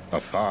lovely. A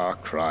far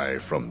cry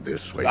from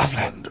this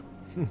wasteland.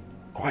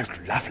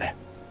 Quite lovely.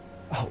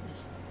 Oh.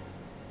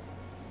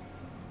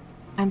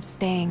 I'm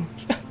staying.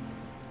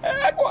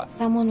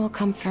 Someone will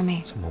come for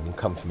me. Someone will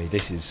come for me.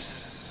 This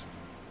is...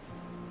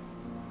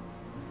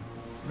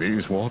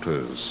 These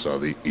waters are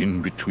the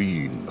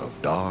in-between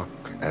of dark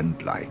and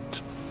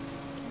light.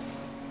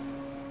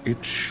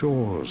 It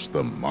shores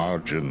the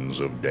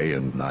margins of day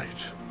and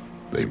night.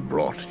 They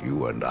brought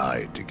you and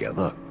I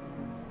together.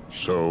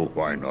 So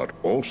why not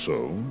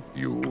also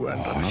you and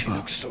another? She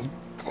looks so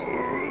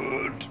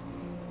good.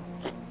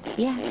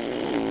 Yeah.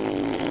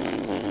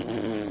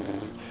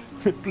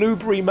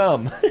 Blueberry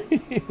mum.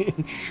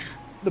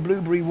 The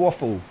blueberry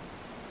waffle.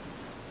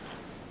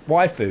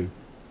 Waifu.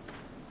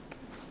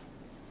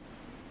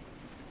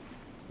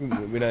 We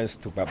don't have to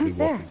talk about Who's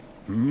blue there? waffle.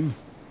 Hmm?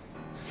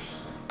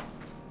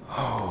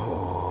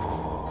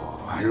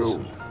 Oh,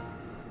 You.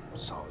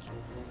 So,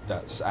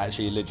 that's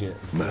actually legit.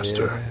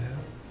 Master, Yeah.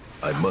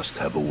 I must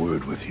have a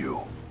word with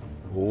you.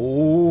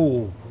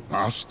 Oh.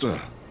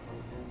 Master.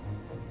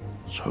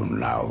 So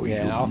now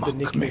Yeah, you after mock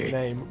Nikki's me.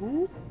 name.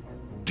 Ooh.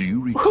 Do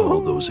you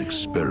recall those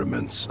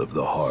experiments of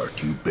the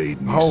heart you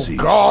bade me Oh, cease?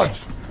 God.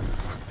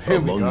 Here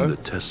we Among go. the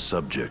test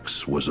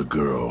subjects was a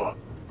girl.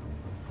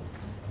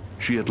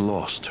 She had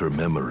lost her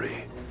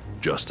memory,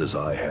 just as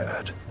I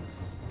had.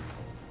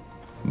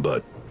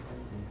 But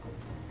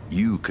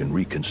you can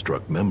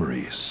reconstruct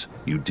memories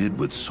you did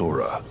with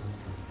Sora.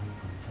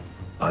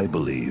 I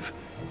believe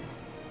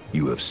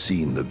you have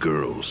seen the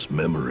girl's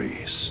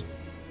memories.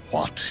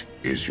 What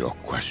is your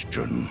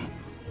question?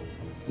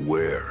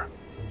 Where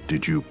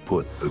did you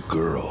put the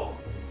girl?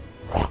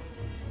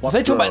 Well,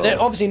 they talk about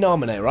they're obviously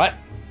Namine, right?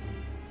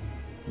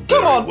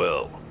 Very on.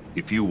 well,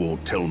 if you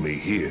won't tell me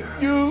here.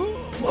 Oh.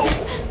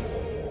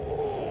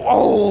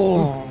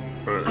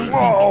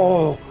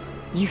 Oh.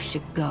 You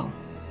should go.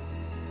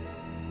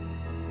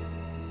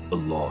 A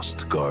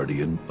lost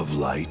guardian of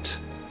light?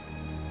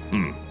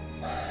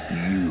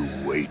 You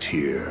wait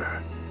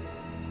here.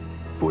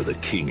 For the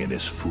king and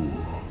his fool.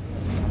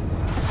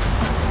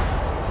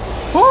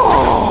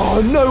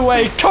 Oh, no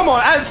way. Come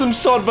on, Ansem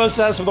SOD versus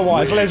Ansem the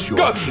Wise. Let's go.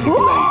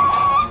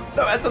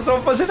 No, Ansem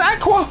SOD versus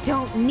Aqua.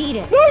 Don't need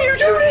it. No, you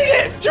do need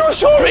it. You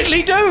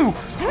assuredly do.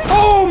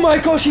 Oh my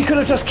gosh, he could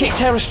have just kicked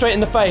Terra straight in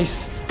the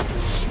face.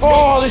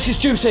 Oh, this is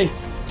juicy.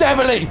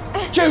 Definitely.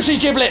 Juicy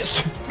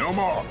giblets. No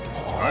more.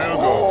 I'll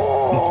go.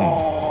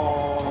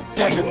 Oh,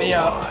 pepper me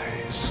up.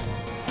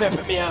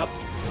 Pepper me up.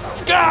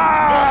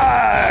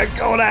 Ah,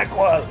 go on,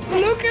 Aqua.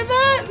 Look at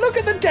that. Look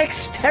at the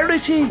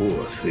dexterity.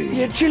 Poor thing.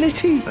 The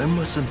agility. I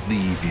mustn't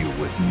leave you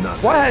with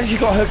nothing. Why has she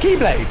got her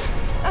keyblade?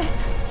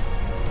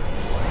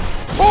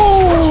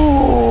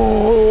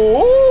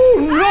 Oh,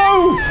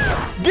 no!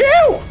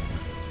 Gil!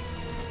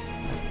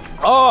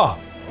 Oh!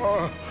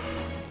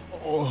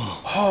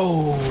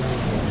 Oh!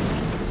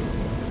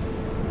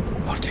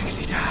 Oh,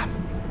 diggity damn.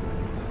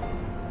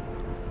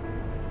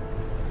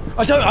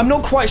 I'm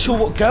not quite sure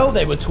what girl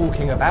they were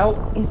talking about.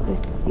 Is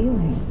this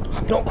feeling?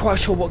 I'm not quite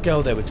sure what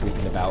girl they were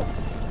talking about.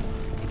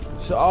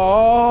 So,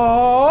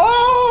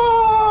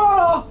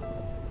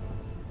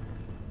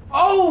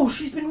 oh,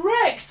 she's been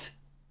wrecked.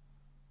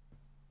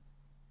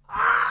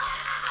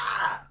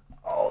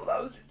 Oh,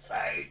 that was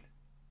insane.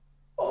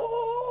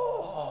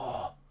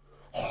 Oh,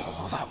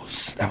 that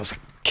was a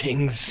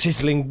king's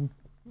sizzling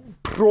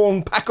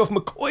prawn pack of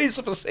McCoys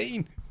of a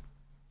scene.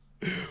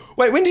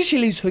 Wait, when did she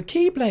lose her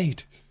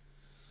keyblade?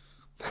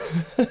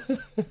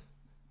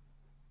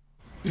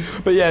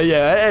 But yeah,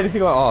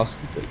 anything I ask,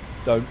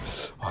 don't.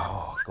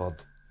 Oh,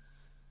 God.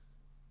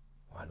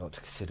 Why not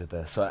to consider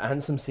this? So,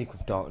 Ansem, Seeker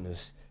of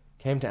Darkness,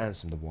 came to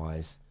Ansem the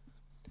Wise,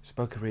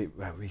 spoke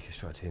about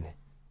reconstructing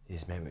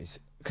his memories.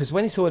 Because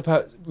when he saw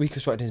about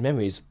reconstructing his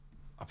memories,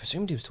 I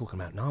presumed he was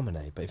talking about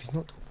Namine, but if he's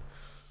not...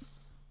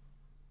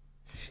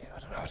 Shit, I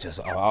don't know, just...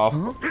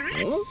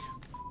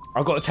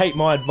 I've got to take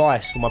my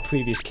advice from my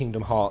previous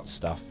Kingdom Hearts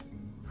stuff.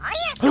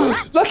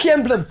 Lucky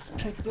emblem!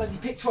 Take a bloody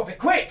picture of it,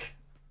 quick!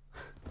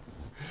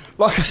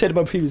 Like I said in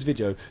my previous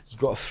video, you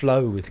got to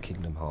flow with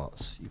Kingdom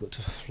Hearts. You got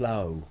to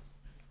flow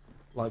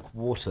like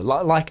water,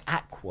 like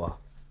aqua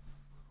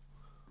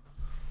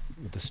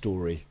with the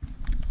story.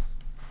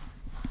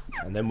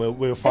 And then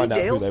we'll find out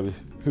Dale, who they were.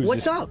 Who's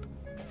what's this up?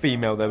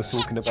 female they was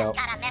talking about?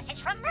 Got a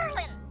message from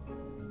Merlin.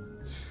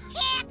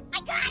 Chip,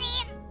 I got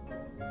him.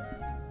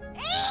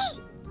 Hey,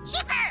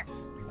 Chipper.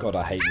 God,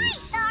 I hate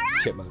these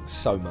chipmunks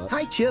so much.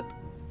 Hi, Chip.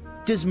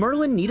 Does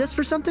Merlin need us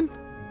for something?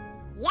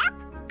 Yep,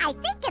 I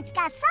think it's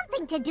got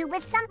something to do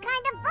with some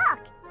kind of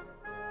book.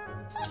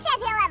 He said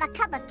he'll have a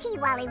cup of tea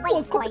while he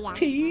waits for you.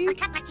 Tea? A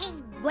cup of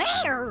tea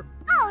where?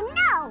 Oh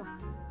no!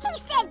 He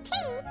said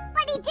tea,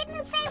 but he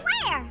didn't say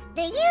where.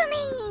 Do you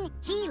mean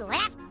he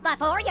left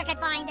before you could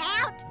find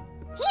out?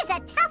 He's a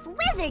tough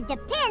wizard to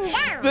pin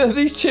down.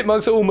 These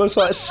chipmunks are almost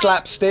like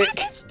slapstick.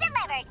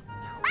 Delivered.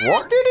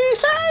 What did he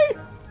say?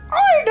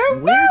 I don't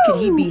know. Where could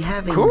he be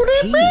having Could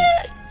tea? it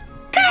be?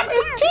 Cup of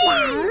tea.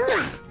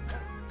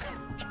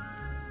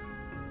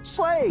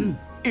 Say,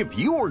 if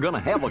you were gonna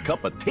have a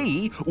cup of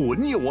tea,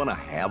 wouldn't you want to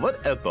have it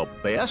at the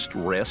best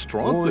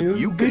restaurant that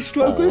you could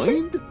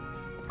find?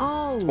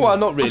 Oh, Well,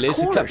 not really. of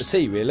It's a cup of course.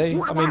 tea, really.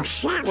 I mean,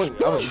 I wouldn't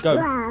go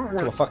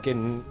to a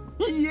fucking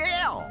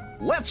Yeah,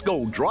 let's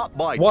go drop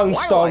by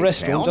One-star Twilight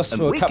restaurant Town just and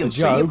for a we cup can of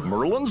see Joe. if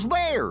Merlin's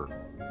there.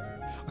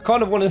 I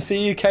kind of want to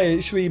see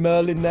UK Sri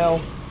Merlin now.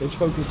 They've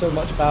spoken so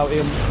much about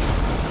him.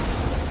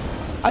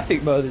 I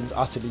think Merlin's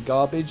utterly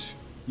garbage,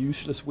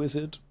 useless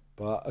wizard,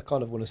 but I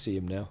kind of want to see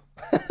him now.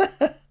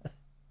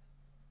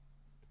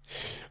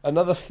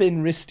 Another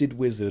thin-wristed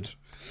wizard.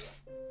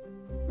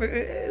 Are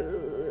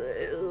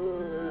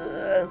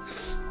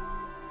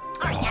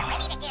you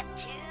ready to give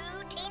 2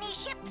 teeny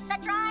ships a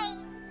try?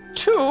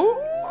 2?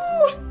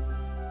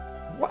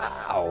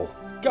 Wow.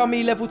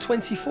 Gummy level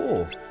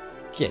 24.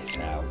 Get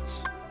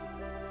out.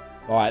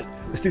 Alright,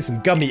 let's do some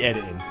gummy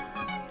editing.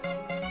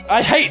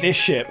 I hate this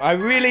ship. I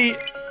really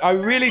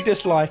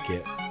dislike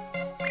it.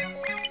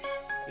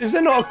 Is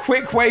there not a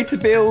quick way to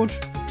build?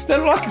 Is there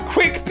like a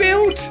quick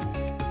build?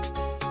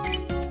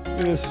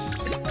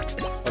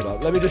 Hold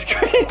up, let me just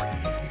create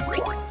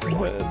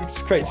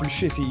some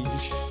shitty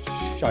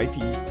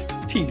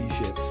teeny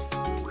ships.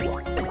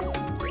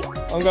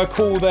 I'm gonna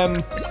call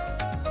them...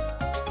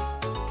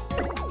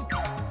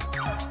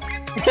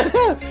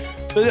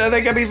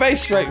 They're gonna be very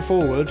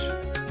straightforward.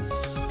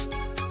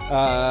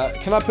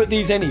 Can I put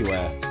these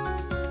anywhere?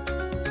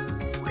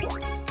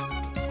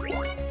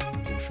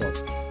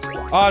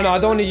 Oh no, I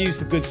don't want to use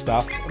the good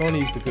stuff. I don't want to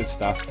use the good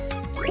stuff.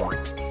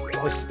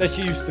 Let's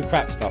use the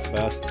crap stuff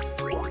first.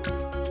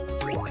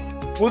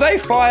 Will they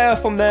fire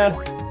from there?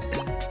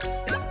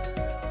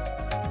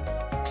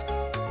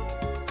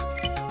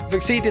 I've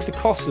exceeded the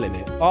cost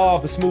limit. Oh,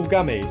 the small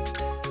gummy.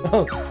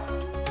 Oh.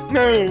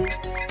 No.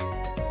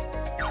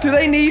 Do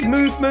they need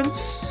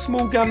movements,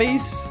 small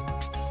gummies?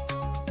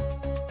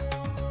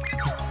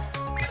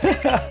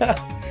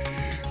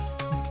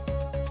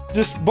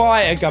 Just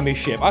buy a gummy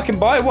ship. I can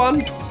buy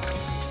one.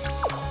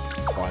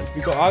 Fine.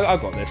 I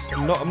got this.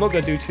 I'm not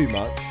gonna do too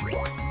much.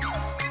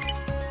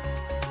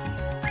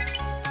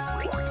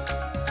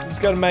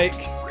 Just gonna make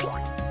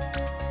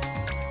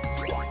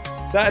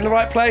that in the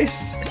right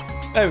place.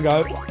 There we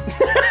go.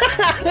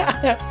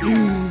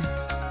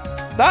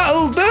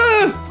 That'll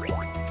do.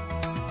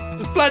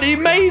 It's bloody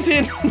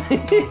amazing.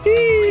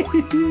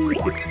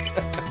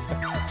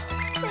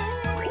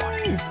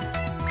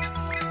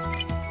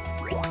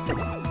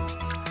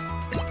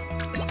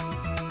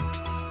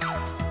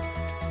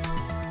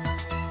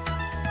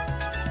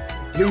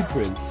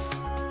 Blueprints.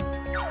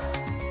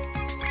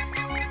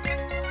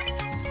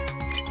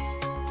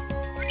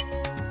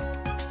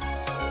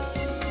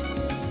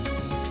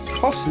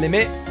 Cost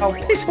limit? Oh,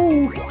 this all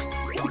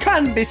you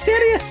can be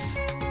serious.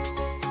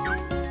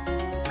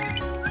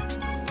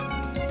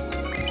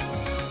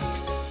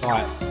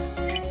 Right.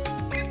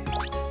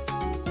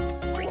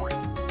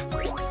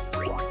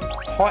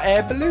 hot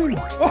air balloon.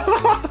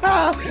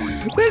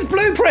 There's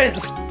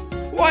blueprints.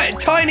 White,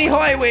 tiny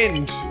high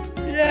wind.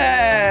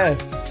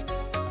 Yes.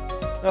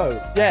 No,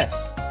 yes.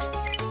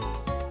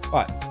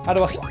 Right, how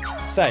do I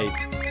save?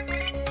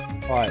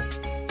 Right.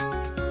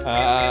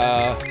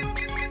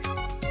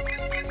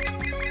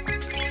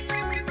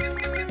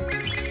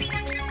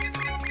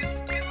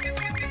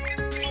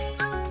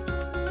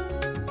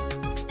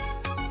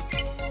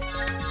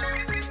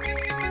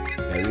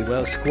 Very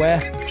well,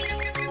 square.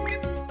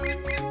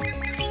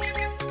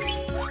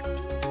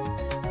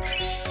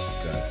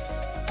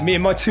 Okay. Me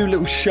and my two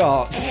little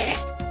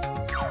sharks.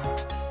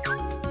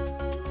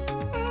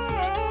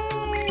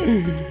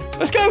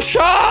 Let's go,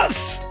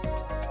 sharks!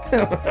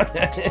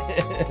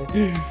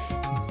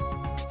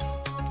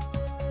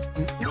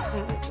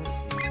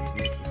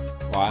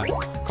 Right,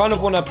 kind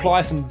of want to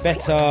apply some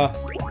better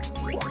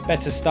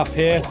stuff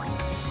here.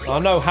 I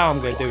know how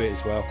I'm going to do it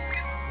as well.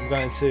 I'm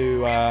going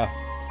to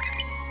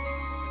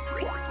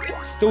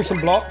steal some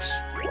blocks.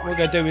 What we're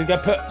going to do, we're going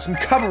to put some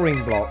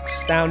covering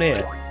blocks down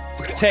here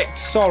to protect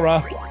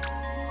Sora.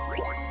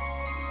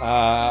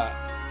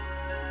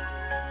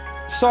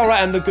 Sora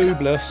and the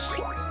Goobless.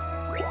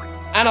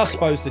 And I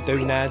suppose the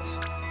Doonads.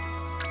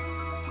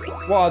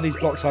 What are these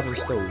blocks I've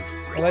installed?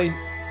 Are they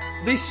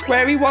these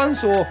squarey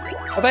ones, or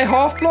are they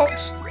half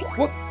blocks?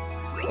 What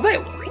are they?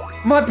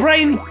 My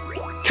brain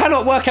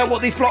cannot work out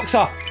what these blocks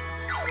are.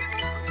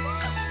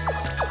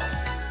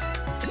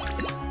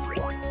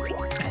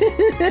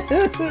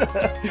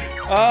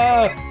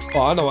 Oh,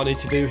 I know what I need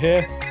to do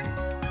here.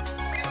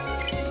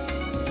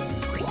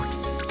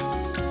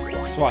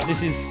 That's right,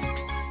 this is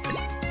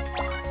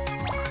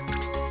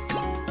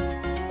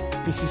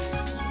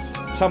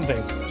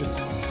something. Just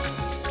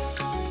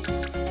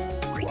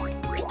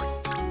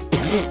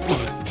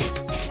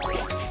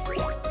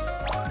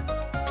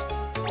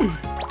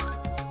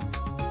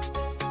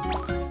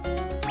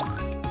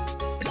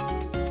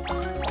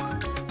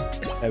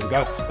there we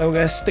go. Then we're going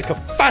to stick a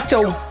fat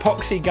old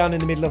poxy gun in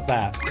the middle of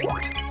that.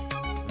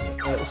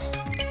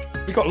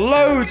 We've got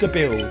loads of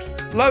build.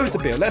 Loads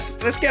of build.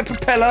 Let's get a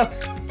propeller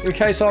in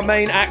case our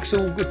main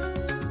axle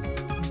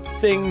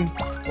thing,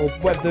 or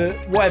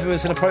whatever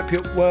is an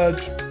appropriate word.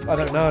 I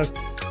don't know.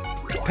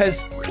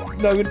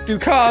 No, we do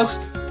cars.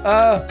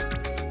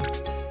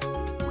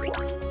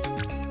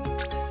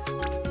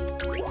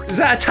 Is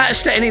that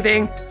attached to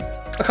anything?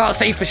 I can't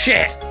see for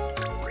shit.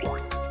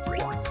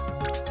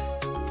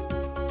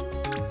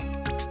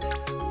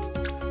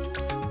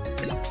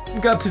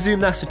 I'm going to presume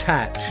that's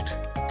attached.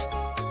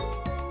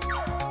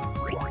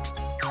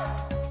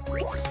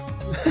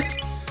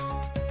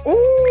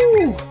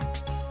 Ooh!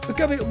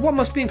 What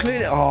must be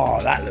included?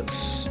 Oh, that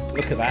looks...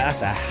 Look at that.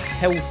 That's a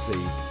healthy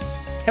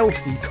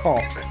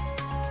cock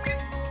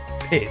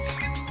pit.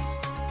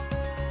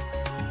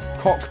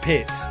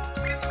 Cockpit.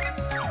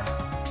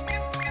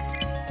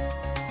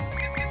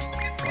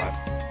 Right.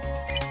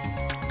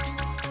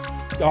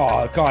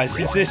 Oh, guys,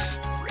 is this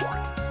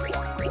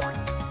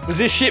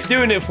ship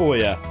doing it for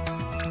you?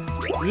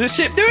 Is this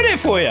ship doing it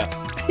for you?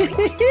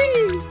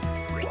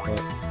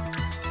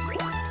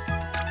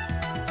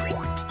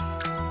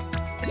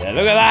 Yeah,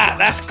 look at that.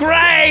 That's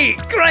great.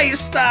 Great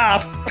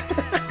stuff.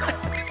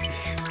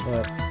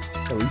 Right.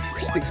 So we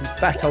stick some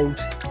fat old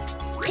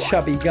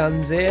chubby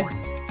guns here.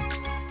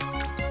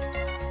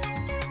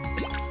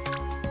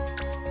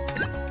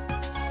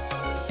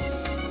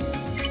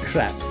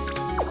 Crap.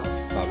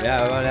 Oh,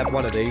 yeah, I only have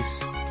one of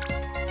these.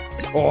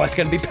 Oh, it's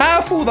going to be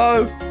powerful,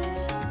 though.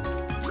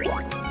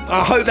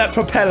 I hope that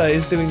propeller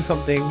is doing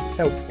something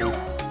helpful.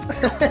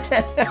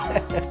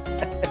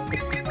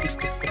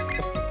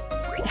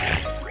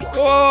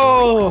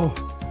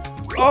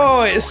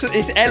 Oh, it's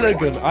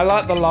elegant. I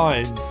like the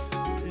lines.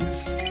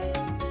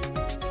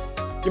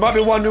 You might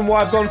be wondering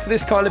why I've gone for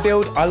this kind of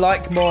build. I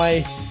like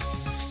my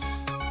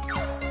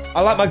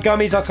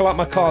gummies like I like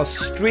my cars.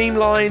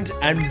 Streamlined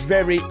and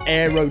very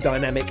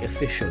aerodynamic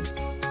efficient.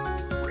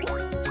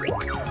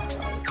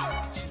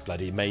 This is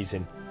bloody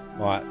amazing.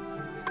 Right.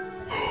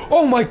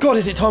 Oh my god,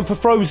 is it time for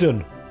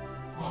Frozen?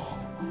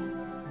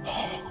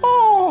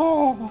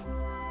 Oh,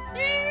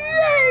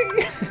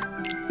 yay!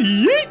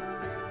 Yay!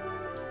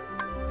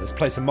 Let's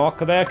place a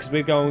marker there because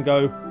we're going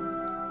to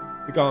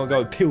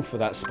go peel for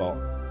that spot.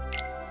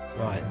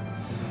 Right.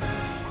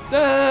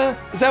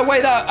 Is there a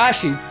way that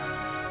actually?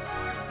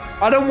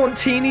 I don't want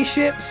teeny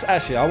ships.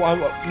 Actually,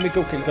 let me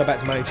go back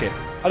to my own ship.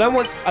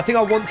 I think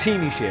I want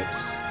teeny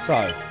ships.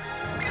 So,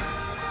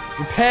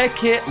 repair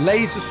kit,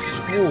 laser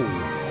squall.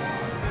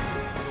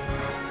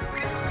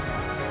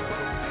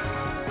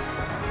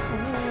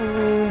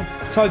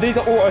 So these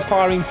are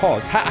auto-firing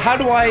pods. How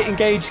do I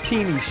engage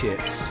teeny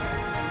ships?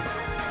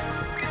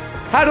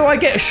 How do I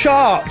get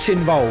sharks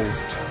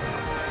involved?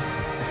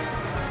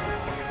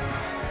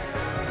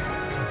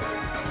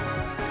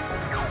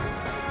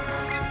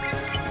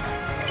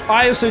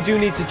 I also do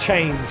need to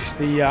change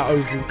the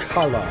overall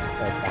colour of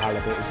the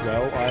halibut as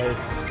well.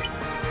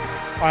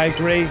 I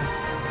agree.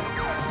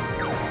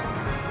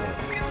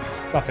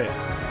 Stuff it.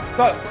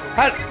 But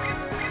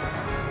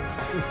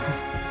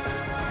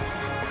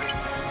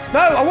No,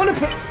 I want to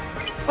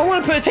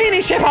put a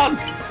teeny ship on.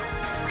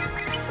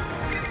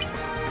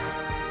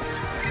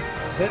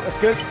 That's it. That's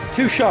good.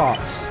 2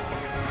 shots.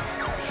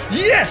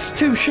 Yes,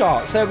 2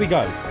 shots. There we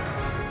go.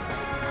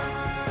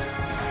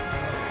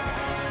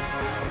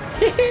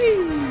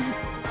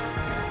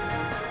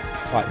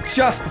 Right,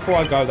 just before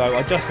I go though,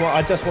 I just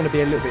want to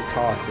be a little bit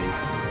tarty.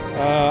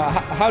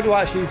 How do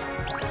I actually?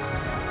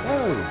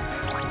 Oh,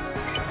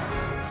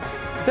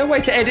 is there a way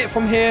to edit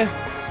from here?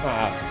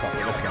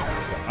 Sorry, let's go.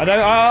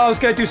 I was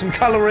going to do some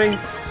colouring.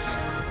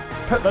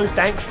 Put those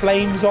dank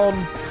flames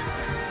on.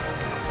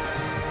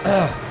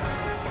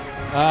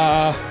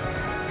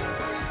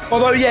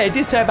 Although, yeah, it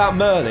did say about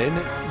Merlin.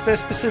 Is there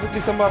specifically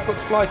somewhere I've got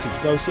to fly to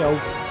go see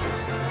old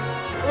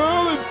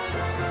Merlin?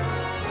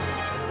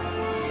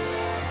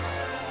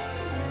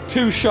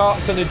 2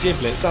 shots and a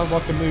giblet. Sounds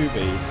like a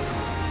movie.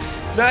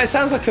 No, it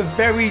sounds like a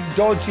very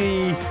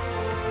dodgy,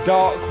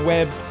 dark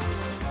web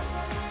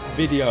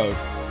video.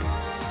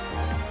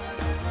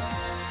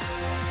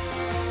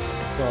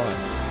 Right.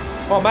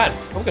 Oh man,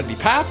 I'm going to be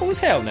powerful as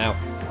hell now.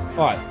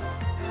 Alright.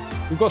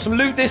 We've got some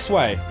loot this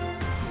way.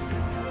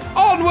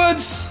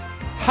 Onwards!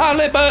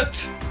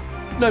 Halibut!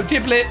 No,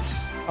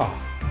 giblets. Oh.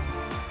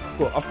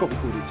 Well, I've got to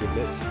call it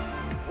giblets.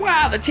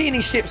 Wow, the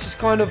teeny ships just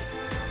kind of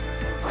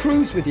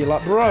cruise with you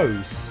like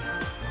bros.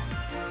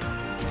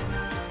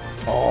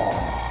 Oh.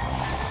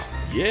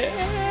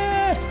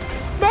 Yeah!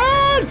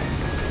 Man!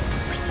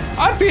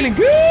 I'm feeling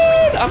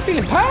good! I'm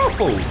feeling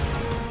powerful!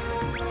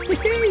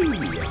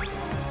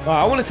 Right,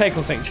 I want to take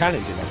on something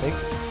challenging, I think.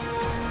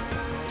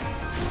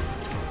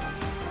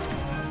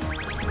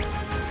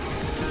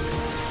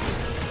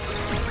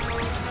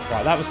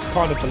 Right, that was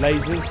kind of the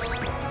lasers.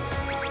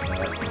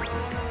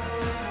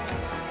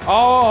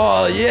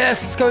 Oh,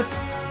 yes,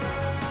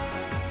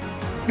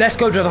 let's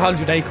go to the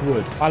 100-acre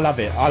wood. I love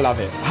it, I love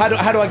it. How do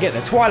I get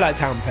there? Twilight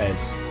Town,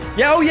 Pez.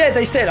 Yeah, oh yeah,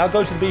 they said I'll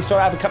go to the bistro,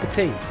 have a cup of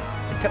tea.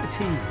 A cup of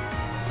tea.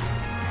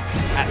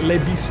 At Le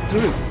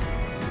Bistro.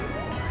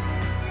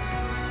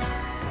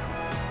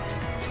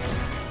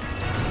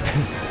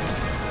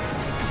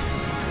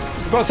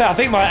 I've got to say, I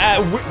think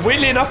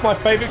weirdly enough, my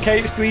favourite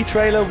KH3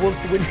 trailer was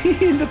the Winnie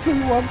in the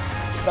Pooh one.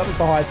 That was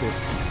the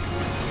hypest.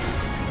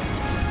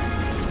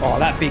 Oh,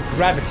 that big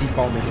gravity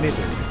bomb in the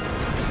middle.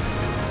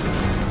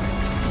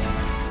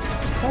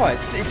 Oh,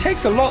 it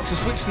takes a lot to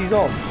switch these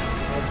on.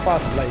 Let's fire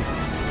some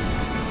lasers.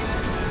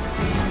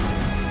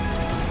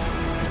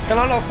 Can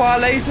I not fire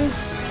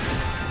lasers?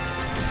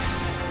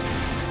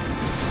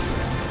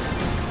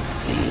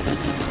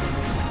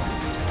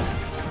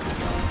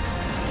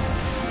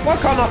 Why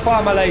can't I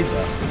fire my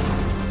laser?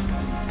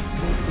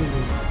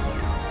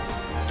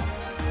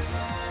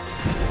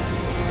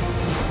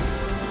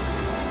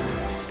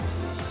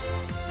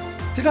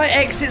 Did I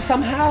exit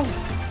somehow?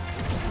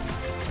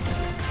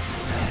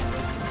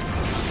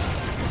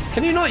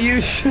 Can you not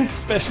use a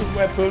special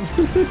weapon?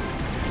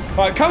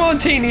 Right, come on,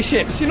 teeny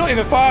ships. You're not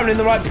even firing in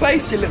the right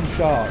place, you little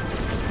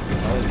sharks.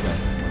 Oh, okay.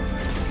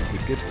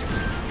 Good.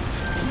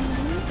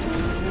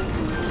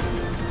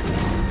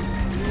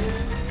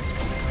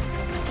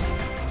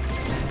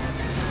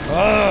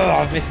 Oh,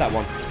 I've missed that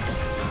one.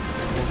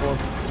 Come on,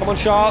 come on,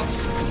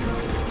 sharks.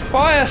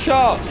 Fire,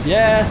 sharks.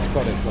 Yes,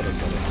 got it.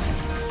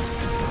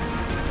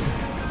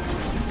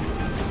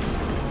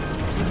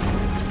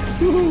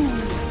 Woohoo.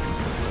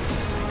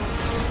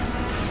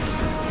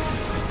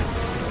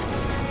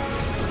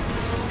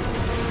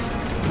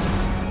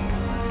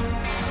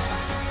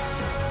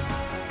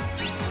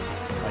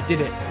 I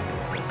did it.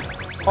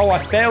 Oh, I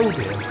failed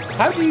it.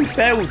 How do you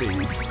fail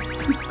these?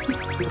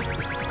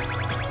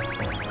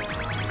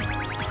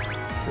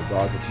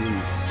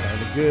 Jeez,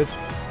 sounded good.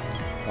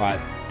 Right.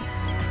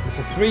 It's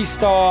a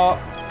 3-star.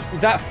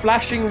 Is that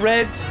flashing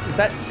red? Is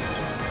that...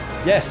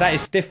 Yes, that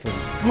is different.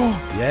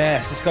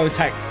 Yes, let's go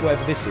attack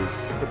whatever this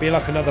is. It'll be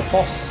like another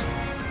boss.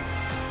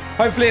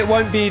 Hopefully it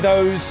won't be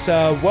those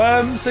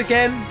worms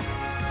again.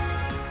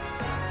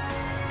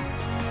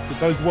 Because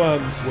those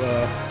worms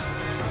were...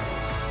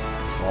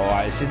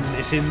 Alright,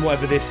 it's in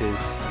whatever this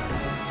is.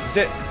 Is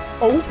it?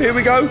 Oh, here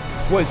we go.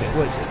 What is it?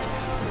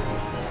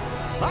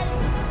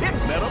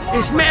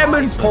 It's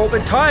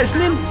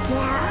metamorphizing.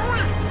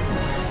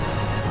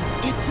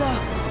 It's a...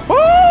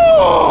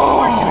 Oh!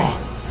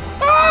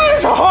 Ah,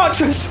 it's a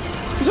fortress!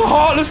 It's a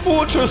heartless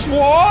fortress,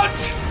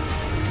 what?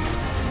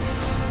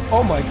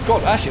 Oh my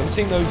god, actually, I'm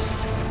seeing those...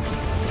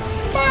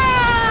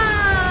 Wow!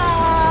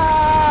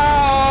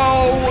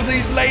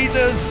 These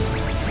lasers!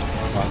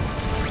 Right.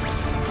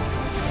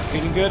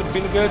 Feeling good, I'm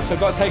feeling good. So I've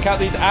got to take out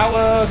these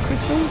outer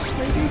crystals,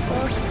 maybe,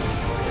 first?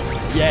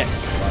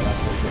 Yes. Right,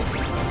 that's what good.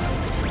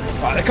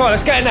 Right, come on,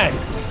 let's get in there.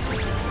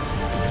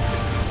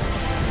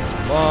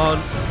 Come on.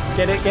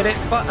 Get it.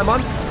 Come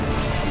on.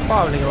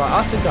 Firing like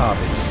utter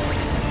garbage.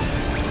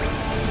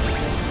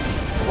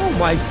 Oh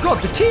my god,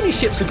 the teeny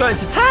ships are going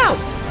to town.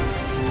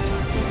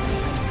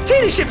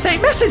 Teeny ships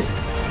ain't missing.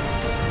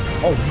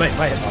 Oh mate,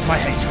 my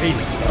HP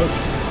is low.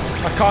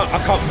 I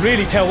can't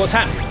really tell what's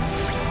happening.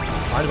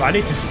 I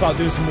need to start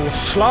doing some more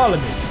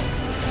slaloming.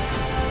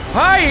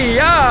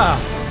 Hiya!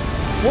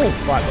 Oh,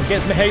 right, we'll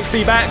get some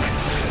HP back.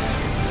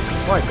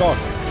 My God.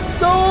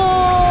 No!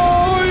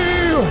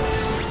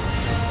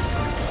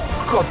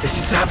 God, this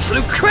is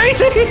absolute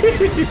crazy!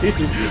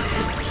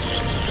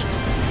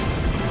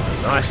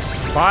 Nice.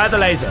 Fire the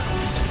laser.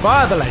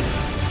 Fire the laser.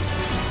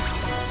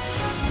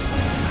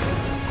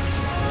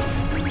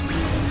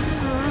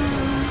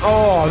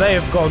 Oh, they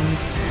have gone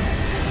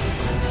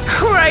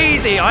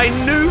crazy. I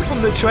knew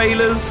from the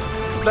trailers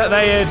that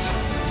they had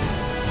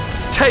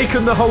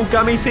taken the whole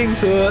gummy thing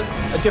to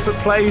a different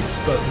place,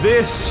 but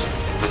this...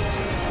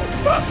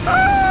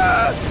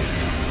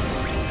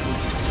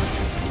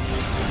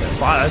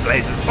 Fire those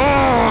lasers.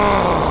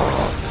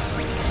 Oh!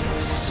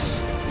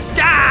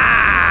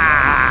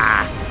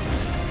 Ah!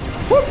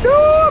 Whoop,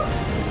 whoop!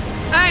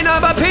 Ain't no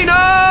but Pino!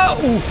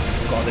 Oh,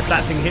 God, if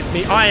that thing hits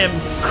me, I am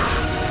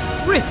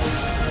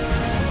crisp.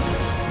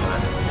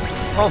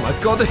 Oh my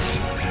God, there's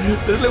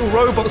little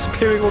robots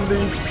appearing on the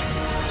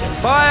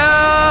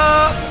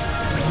fire.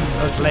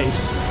 Those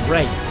lasers,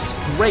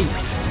 great.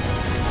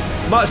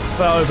 Much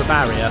prefer over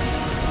barrier.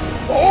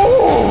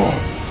 Oh!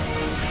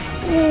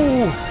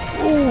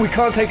 Ooh, we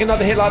can't take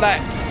another hit like that.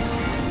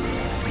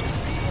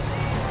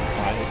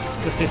 Right, it's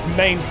just this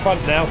main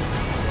front now.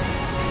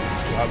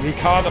 Right, we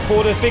can't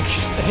afford a big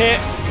hit.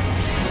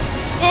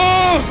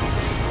 Oh!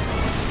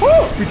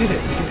 We did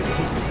it.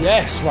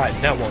 Yes, right,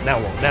 now what?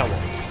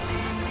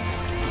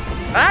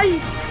 Hey!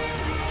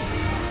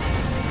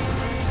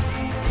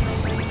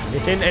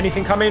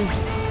 Anything coming?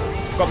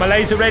 Got my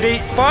laser ready.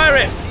 Fire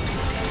it!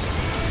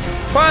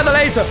 Fire the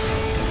laser!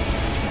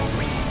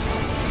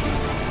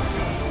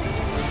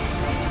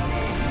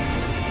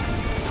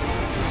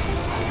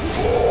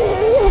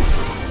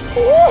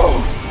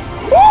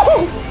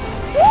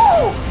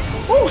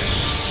 Oh,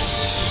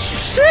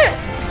 shit!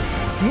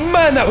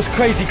 Man, that was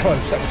crazy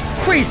close.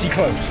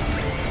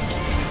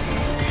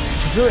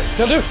 Do it.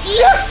 Don't do it.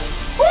 Yes!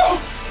 Oh!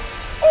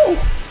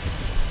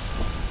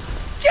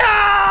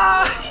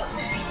 Yeah!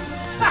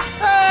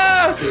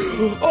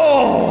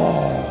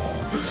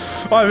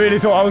 Oh! I really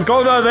thought I was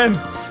goner then.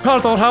 I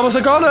thought I was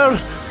a goner.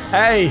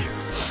 Hey.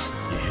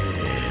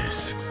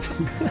 Yes.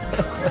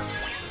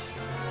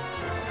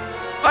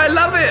 I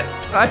love it.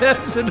 I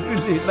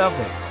absolutely love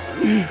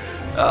it.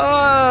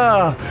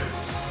 Ah.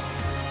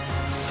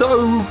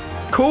 So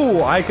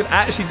cool. I could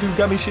actually do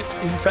gummy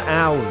shipping for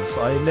hours.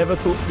 I never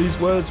thought these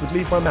words would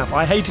leave my mouth.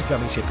 I hated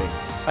gummy shipping.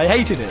 I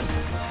hated it.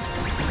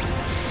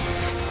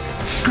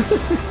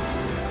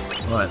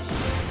 Right.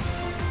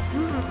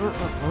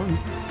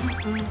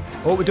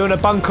 Oh, we're doing a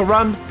bunker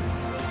run.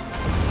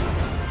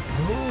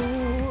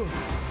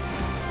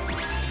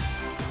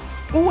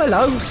 Oh,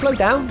 hello. Slow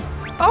down.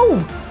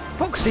 Oh,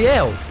 Boxy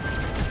L.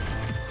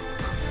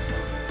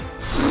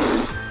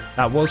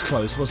 That was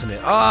close, wasn't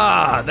it?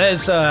 Ah,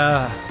 there's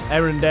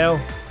Arendelle.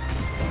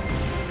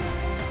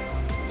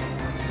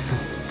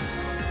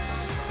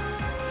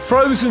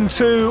 Frozen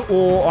 2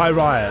 or I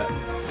Riot.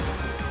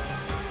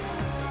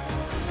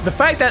 The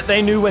fact that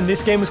they knew when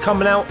this game was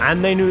coming out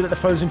and they knew that the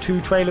Frozen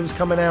 2 trailer was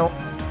coming out,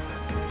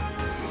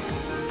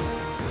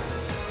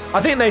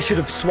 I think they should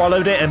have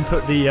swallowed it and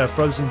put the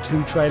Frozen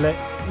 2 trailer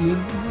in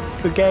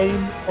the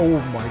game. Oh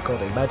my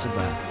God, imagine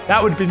that.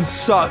 That would have been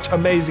such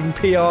amazing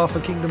PR for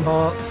Kingdom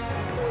Hearts.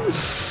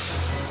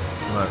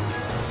 Right.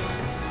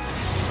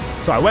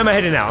 Sorry, where am I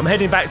heading now? I'm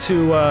heading back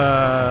to...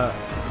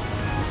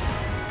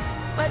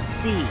 Let's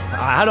see.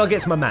 How do I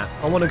get to my map?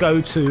 I want to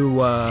go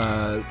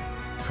to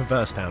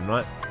Traverse Town,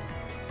 right?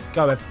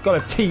 Go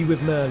have tea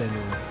with Merlin.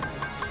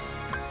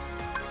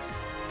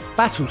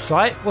 Battle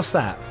site? What's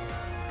that?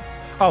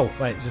 Oh,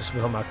 wait, is this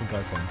where I can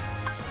go from?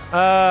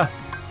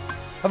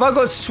 Have I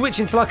got to switch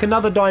into like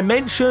another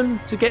dimension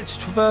to get to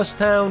Traverse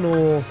Town,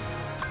 or...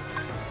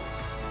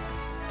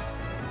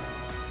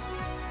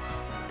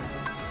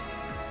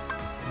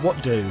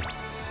 What do?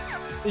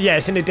 Yeah,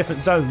 it's in a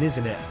different zone,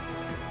 isn't it?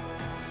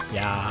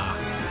 Yeah.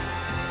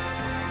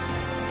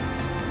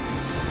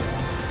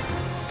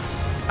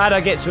 How do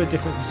I get to a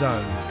different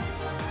zone?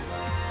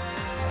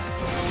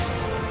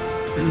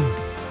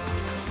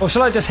 Or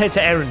shall I just head to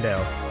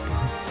Arendelle?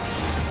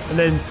 And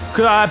then,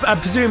 cause I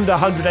presume the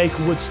 100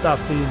 Acre Wood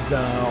stuff is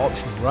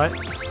optional, right?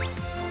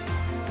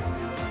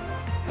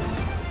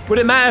 Would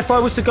it matter if I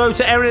was to go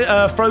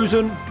to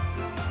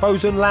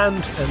Frozen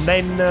Land and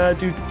then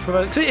do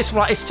Traverse? It's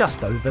right, it's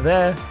just over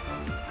there.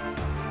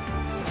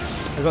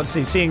 I've got to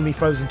see, seeing the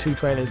Frozen 2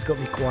 trailer has got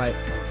me quite...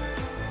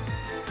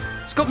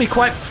 It's got me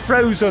quite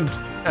frozen,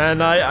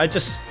 and I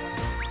just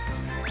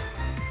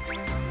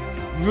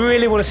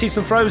really want to see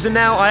some Frozen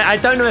now. I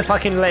don't know if I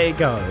can let it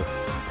go.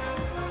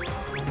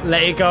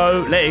 Let it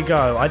go, let it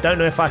go. I don't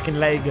know if I can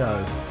let it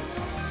go.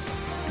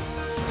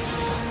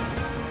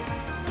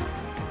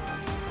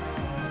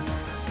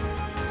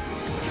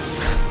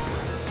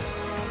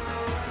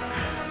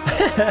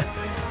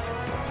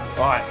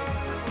 Right.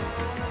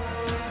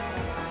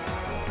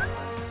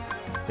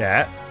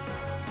 Yeah.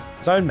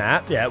 Zone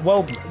map. Yeah.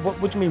 World. What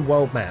do you mean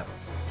world map?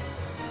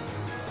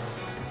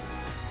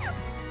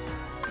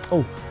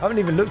 Oh, I haven't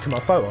even looked at my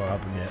photo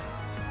album yet.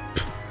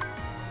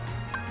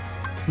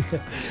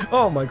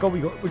 Oh my god,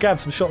 we can have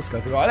some shots go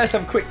through. Alright,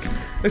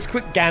 let's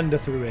quick gander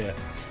through here.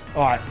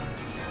 Alright.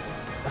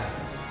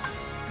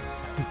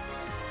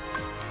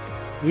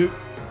 Yeet.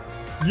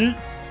 Yeet.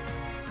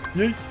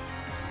 Yeet.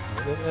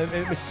 Let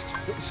me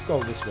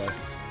scroll this way.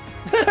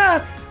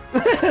 I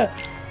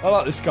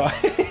like this guy.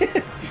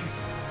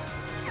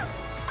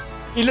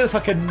 He looks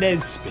like a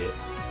Nesbit.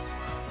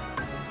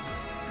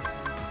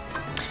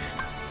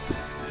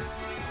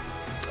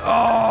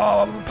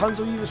 Oh,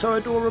 Rapunzel, you were so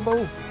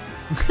adorable.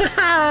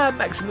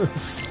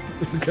 Maximus,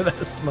 look at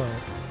that smile.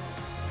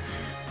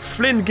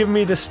 Flynn giving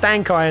me the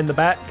stank eye in the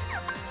back.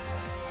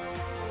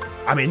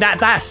 I mean,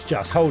 that's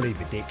just wholly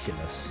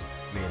ridiculous,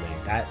 really.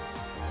 That's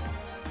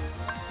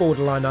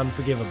borderline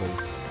unforgivable.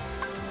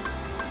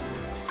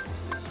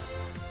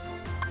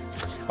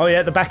 Oh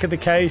yeah, the back of the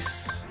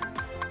case.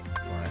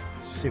 Right,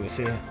 let's see what's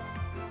here.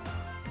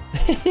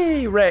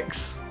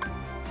 Rex.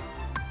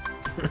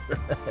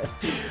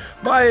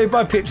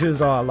 my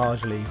pictures are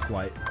largely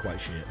quite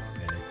shit,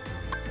 really.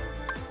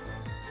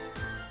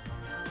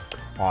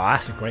 Oh,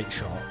 that's a great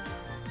shot.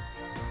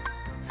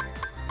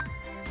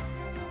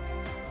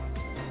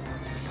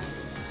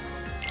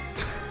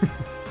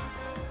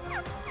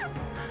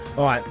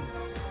 All right.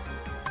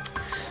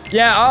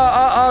 Yeah,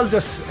 I'll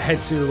just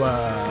head to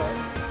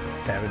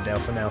Terrendale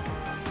for now.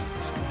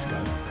 Let's go.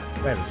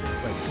 Where is it?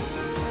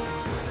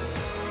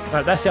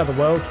 Right, that's the other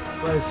world.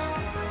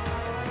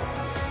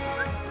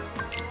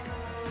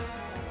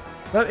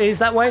 No, it is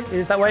that way. It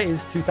is that way. It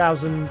is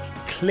 2,000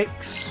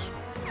 clicks.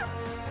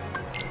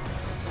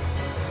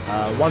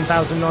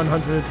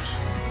 1,900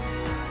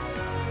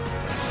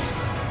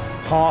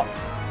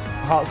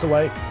 hearts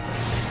away.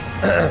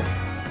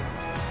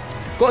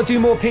 Got to do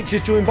more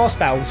pictures during boss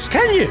battles.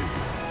 Can you?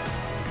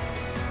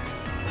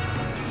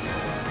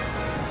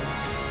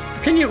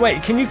 Can you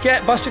wait? Can you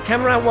bust your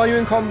camera out while you're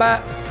in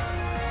combat?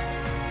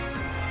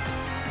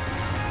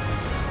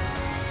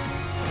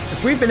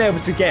 If we've been able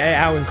to get it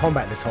out in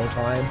combat this whole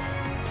time,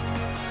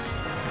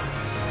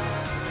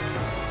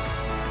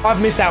 I've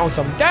missed out on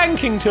some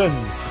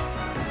Dankingtons.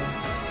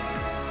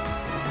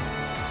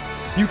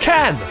 You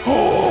can.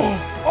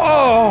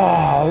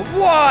 Oh,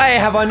 why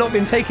have I not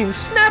been taking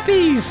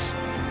snappies?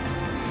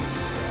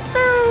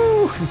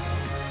 No.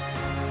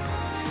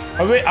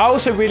 I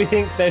also really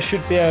think there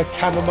should be a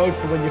camera mode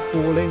for when you're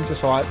falling,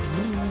 just like.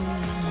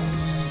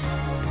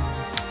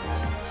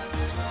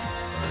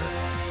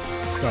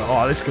 Let's go.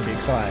 Oh, this could be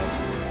exciting.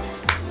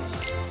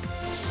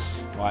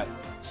 Right.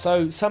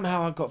 So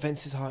somehow I got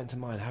Ventus's heart into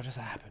mine. How does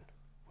that happen?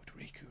 Would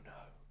Riku know?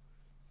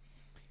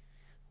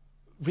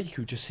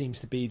 Riku just seems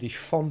to be the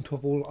font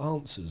of all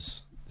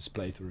answers this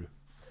playthrough.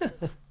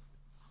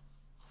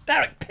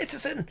 Derek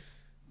Peterson.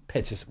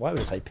 Why would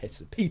I say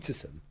Peterson?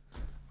 Peterson.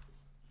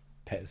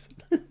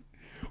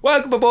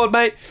 Welcome aboard,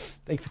 mate.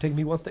 Thank you for taking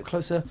me one step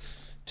closer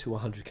to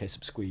 100k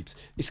subscribes.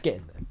 It's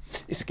getting there.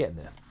 It's getting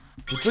there.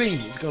 The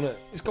dream is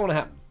gonna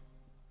happen.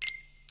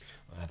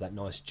 I have that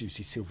nice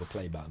juicy silver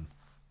play button.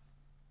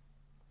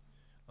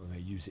 I'm gonna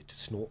use it to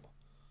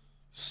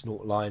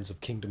snort lines of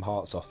Kingdom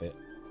Hearts off it.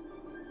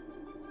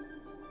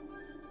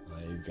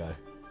 There you go.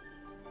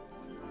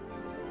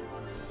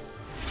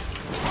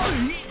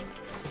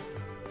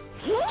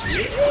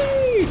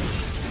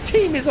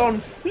 Team is on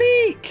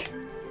fleek.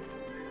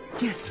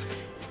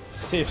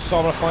 See if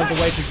Sora finds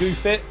a way to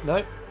goof it.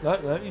 No,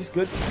 he's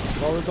good.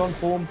 Sora's on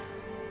form.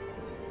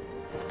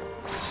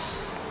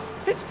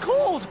 It's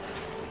cold.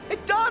 Hey,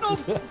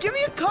 Donald, give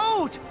me a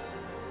coat.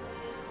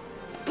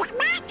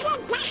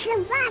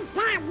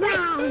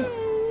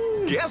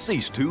 Guess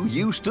he's too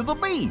used to the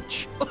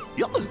beach.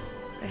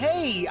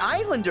 Hey,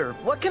 Islander,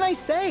 what can I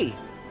say?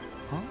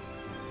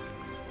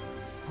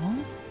 Huh?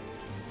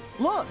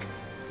 Look,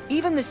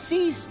 even the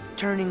sea's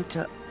turning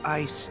to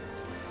ice.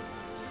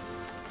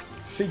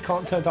 Sea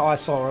can't turn to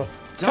ice, Sora.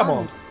 Come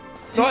on.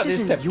 This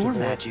isn't your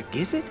magic,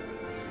 is it?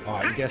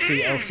 Alright, you can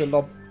see Elsa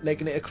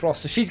legging it across.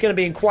 So she's going to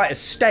be in quite a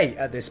state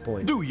at this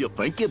point. Do you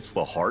think it's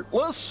the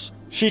Heartless?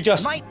 She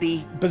just might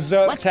be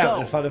berserked out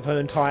in front of her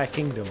entire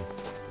kingdom.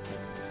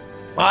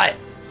 Alright,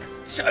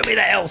 show me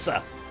that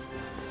Elsa.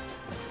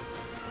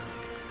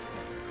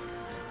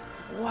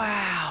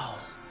 Wow.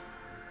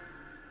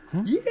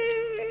 Yeah.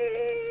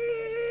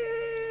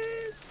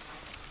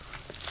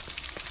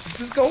 This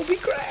is going to be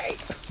great.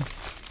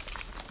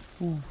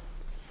 Ooh.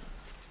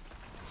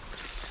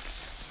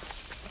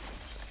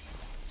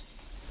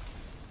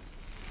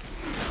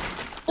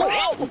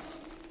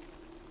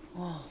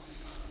 Oh.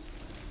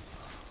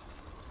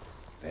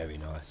 Very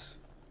nice.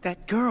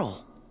 That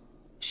girl,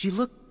 she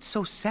looked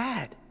so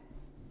sad.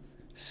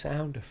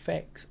 Sound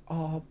effects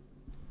are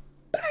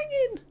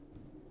banging.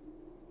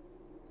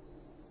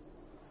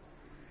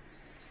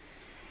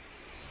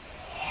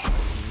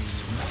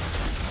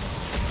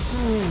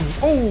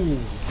 Oh,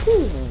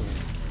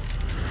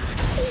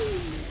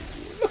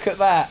 look at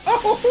that.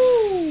 Oh,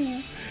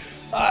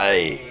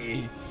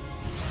 hey.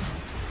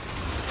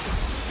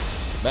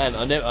 Man,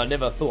 I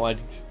never thought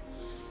I'd...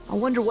 I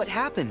wonder what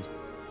happened.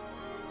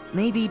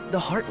 Maybe the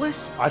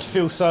Heartless? I'd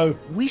feel so...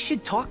 We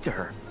should talk to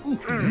her.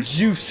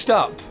 Juiced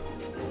up.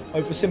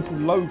 over simple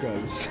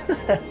logos.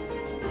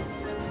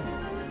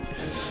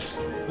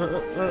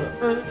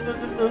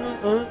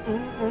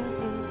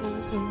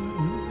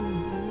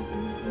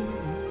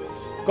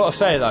 Gotta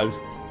say though,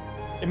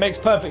 it makes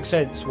perfect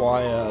sense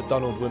why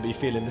Donald wouldn't be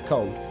feeling the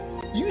cold.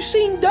 You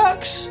seen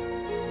ducks?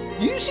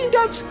 You seen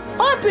ducks?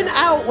 I've been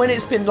out when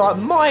it's been like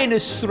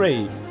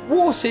 -3.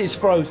 Water is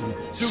frozen.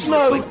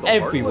 Snow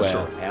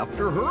everywhere.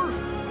 After her?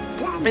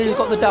 And you've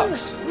got the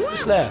ducks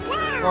just there.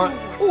 Right.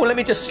 Oh, let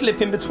me just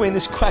slip in between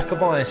this crack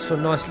of ice for a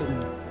nice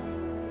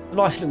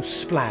little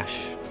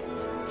splash.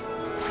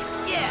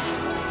 Yeah.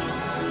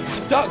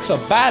 Ducks are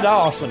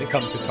badass when it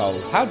comes to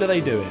cold. How do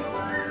they do it?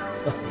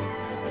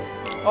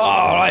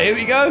 Alright, here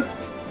we go.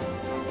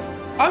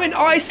 I'm in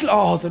Iceland.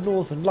 Oh, the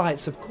Northern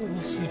Lights, of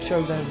course. You'd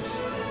show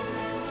those.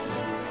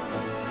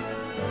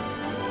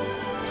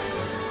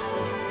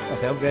 I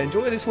think I'm going to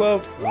enjoy this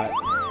world. Right.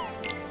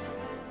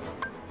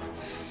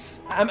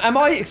 Am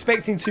I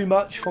expecting too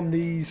much from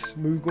these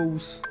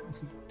Moogles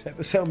to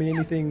ever sell me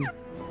anything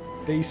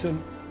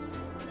decent?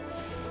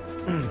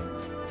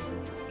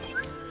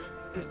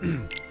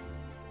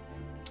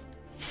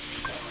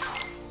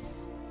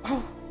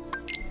 Oh,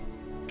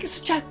 kiss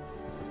a chat.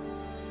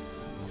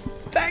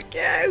 Thank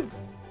you.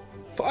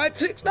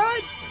 569.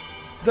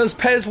 Does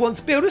Pez want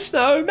to build a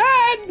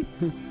snowman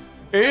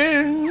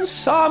in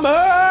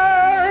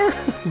summer?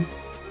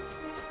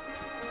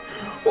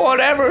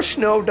 Whatever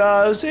snow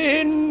does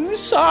in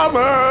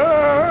summer.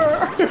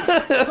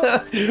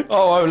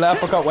 Oh,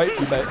 Olaf, I can't wait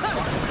for you, mate.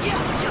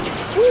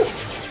 Woo.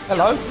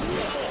 Hello.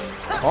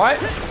 Alright.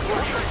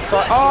 So,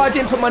 oh, I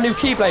didn't put my new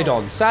Keyblade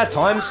on. Sad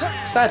times.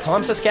 Sad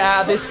times. Let's get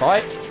out of this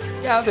fight.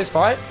 Get out of this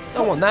fight.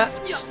 Don't want that.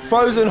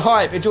 Frozen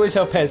hype. Enjoy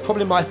yourself, Pez.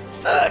 Probably my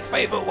 3rd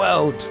favourite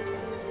world.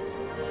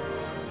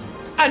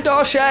 And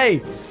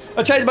Darshay.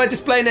 I changed my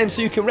display name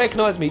so you can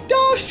recognise me.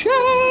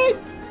 Darshay.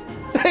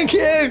 Thank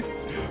you.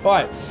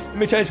 Right, let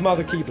me change my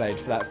other Keyblade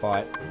for that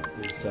fight.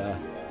 It's, oh,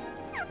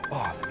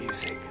 the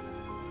music.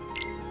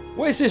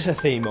 What is this a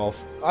theme of?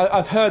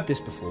 I've heard this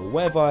before.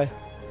 Where have I...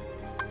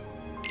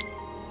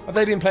 Have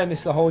they been playing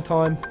this the whole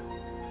time?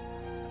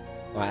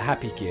 Right,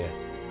 Happy Gear.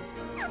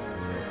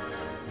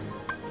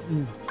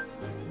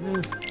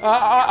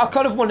 I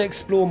kind of want to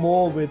explore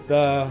more with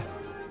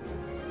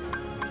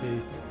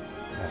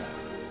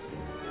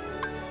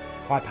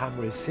Pipe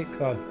Hammer is sick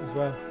though as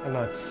well. I don't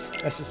know.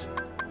 Let's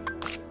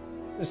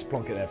just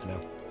plonk it there for now.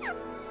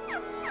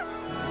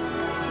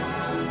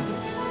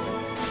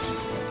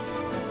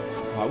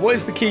 Right, what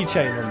is the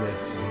keychain on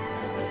this?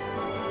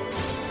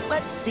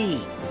 Let's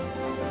see.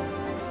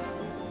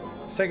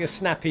 Let's take a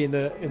snappy in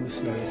the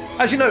snow.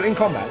 As you know, in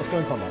combat. Let's go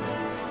in combat.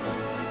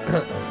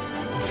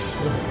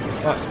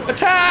 Right.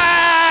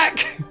 Attack!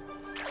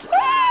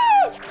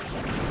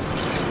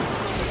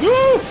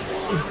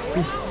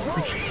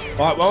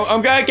 Right, well,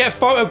 I'm going to get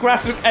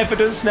photographic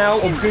evidence now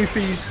of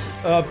Goofy's,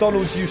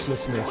 Donald's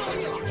uselessness.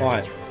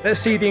 Right, let's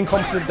see the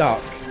incompetent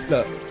duck.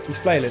 Look, he's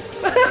flailing.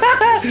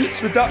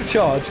 The duck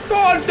charge. Go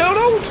on,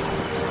 Donald!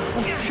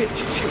 Oh, shit.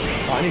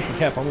 Right, I need to be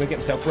careful. I'm going to get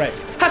myself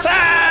wrecked.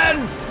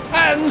 Hassan!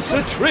 And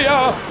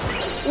Satria!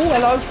 Oh,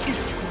 hello.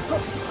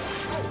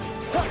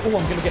 Oh,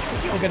 I'm going to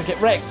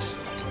get wrecked.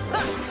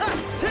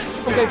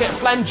 I'm going to get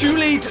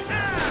flanjulied.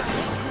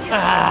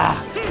 Ah!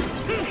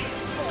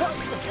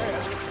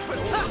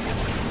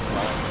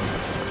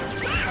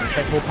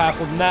 Take more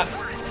powerful than that.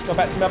 Go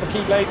back to my other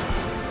Keyblade.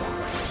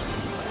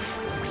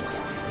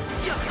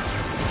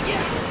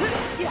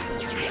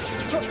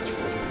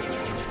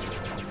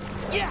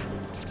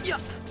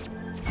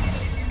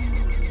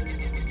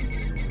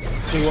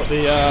 See what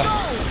the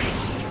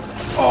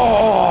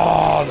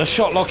oh, the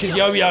shot lock is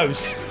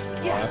yo-yos.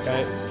 Right,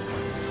 okay.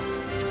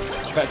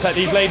 Better take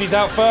these ladies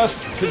out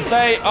first, because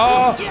they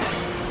are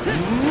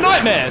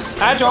nightmares.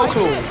 Agile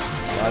claws.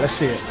 Right, let's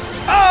see it.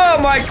 Oh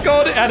my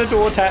god, it had a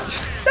door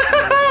attached.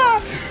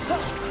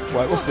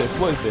 Wait, what's this?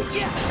 What is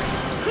this?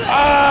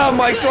 Oh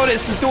my god,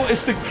 it's the door.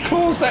 It's the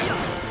claws that.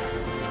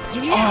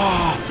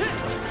 Oh.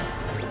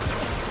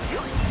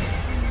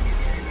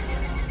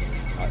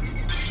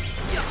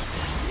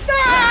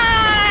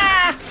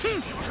 Ah!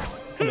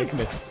 Come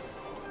here.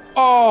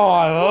 Oh,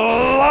 I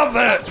love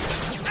it.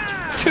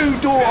 2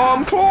 door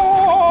arm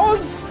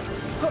claws.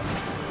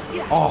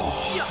 Oh,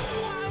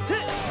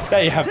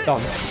 they have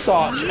done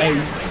such a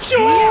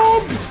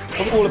job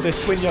of all of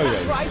this twin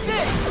yo-yos.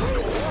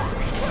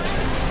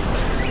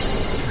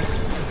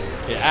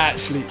 It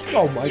actually...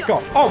 Oh my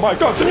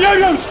god, some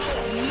yo-yos!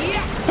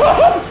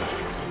 Oh,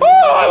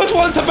 I was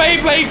once a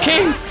Beyblade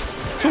king!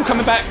 It's all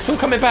coming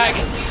back,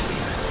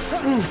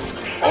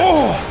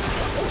 Oh!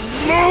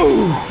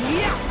 No!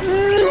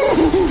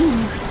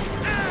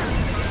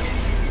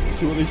 Let's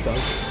see what this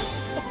does.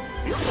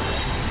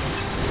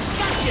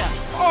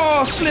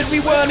 Oh, slithery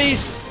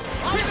wormies!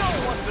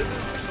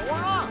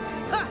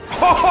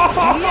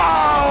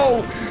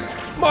 Oh,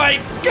 my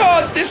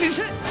god, this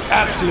is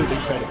absolutely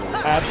incredible.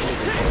 Absolutely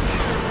incredible.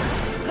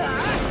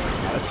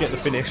 Right, let's get the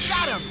finish.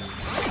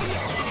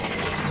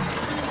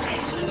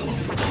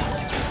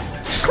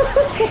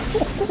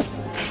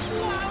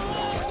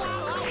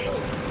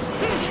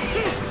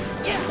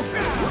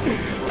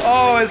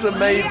 Oh, it's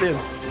amazing.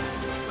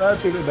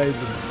 Absolutely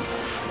amazing.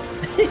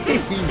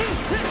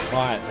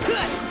 Right.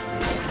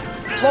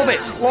 Love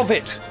it. Love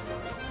it.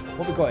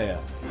 What we got here?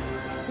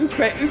 Who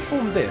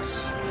formed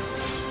this?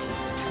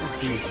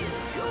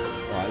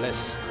 Right,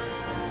 let's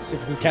see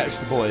if we can catch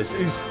the boys.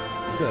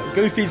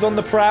 Goofy's on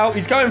the prowl.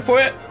 He's going for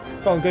it.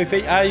 Come on,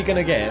 Goofy. How are you going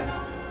to get it?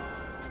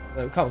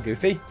 Oh, come on,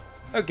 Goofy.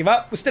 Don't give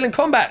up. We're still in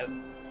combat.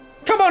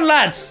 Come on,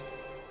 lads.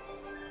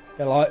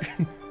 They're like...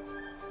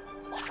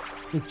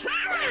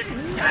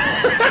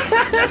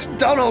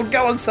 Donald,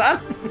 go on, son.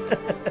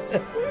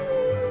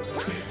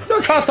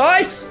 Don't cast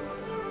ice.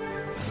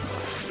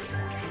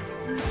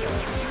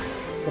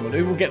 Come on,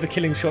 who will get the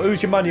killing shot?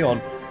 Who's your money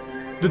on?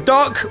 The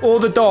duck or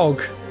the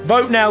dog?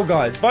 Vote now,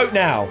 guys. Vote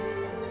now.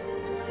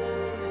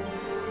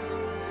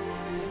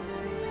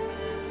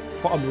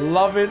 But I'm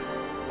loving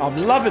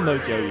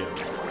those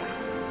yo-yos.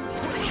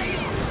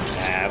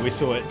 Yeah, we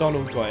saw it.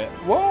 Donald got it.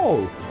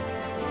 Whoa.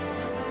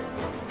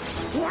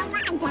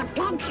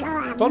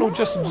 Donald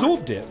just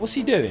absorbed it. What's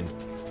he doing?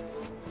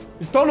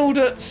 Is Donald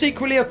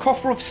secretly a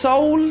coffer of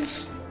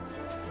souls?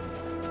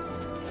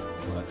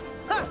 Right.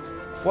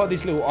 What are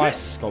these little ice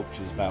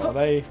sculptures about? Are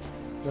they...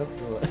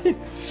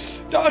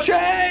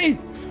 Dashi!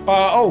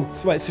 Oh,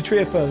 so wait,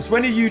 Satria firms.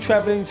 When are you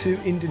travelling to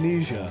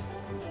Indonesia?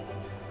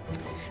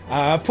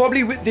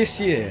 Probably with this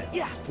year.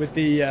 With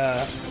the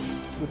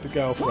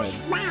girlfriend.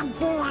 This might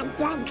be a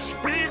good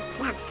spot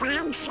to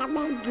find some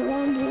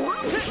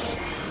ingredients.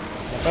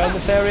 Burn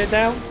this area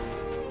down.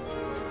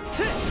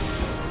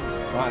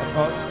 Right, I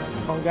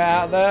can't get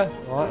out there.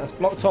 Right, that's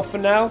blocked off for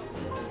now.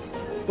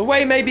 The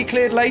way may be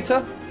cleared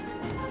later.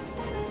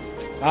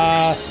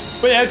 But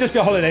yeah, it'll just be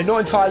a holiday. Not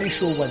entirely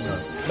sure when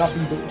though.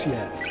 Nothing booked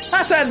yet.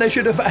 That's it. They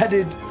should have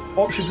added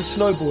option to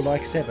snowball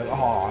like 7.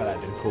 Oh,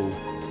 that'd been cool.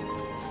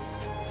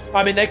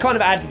 I mean, they kind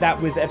of added that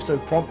with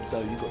episode prompt, so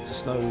you got to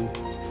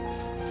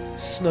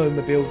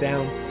snowmobile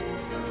down.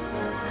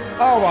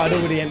 Oh right, I'd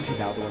already emptied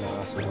that one out.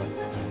 That's fine.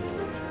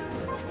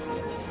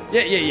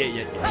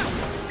 Yeah.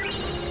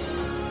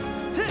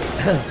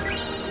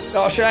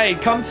 Oh, Shay,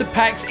 come to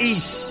PAX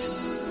East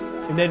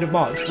in the end of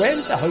March.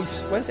 Where's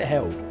it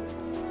held?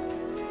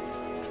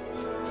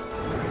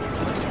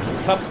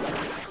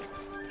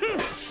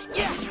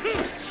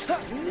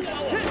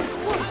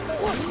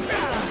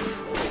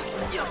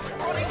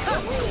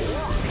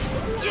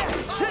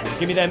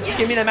 Give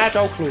me them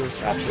agile claws.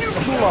 That's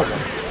all I want.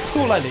 That's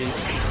all I need.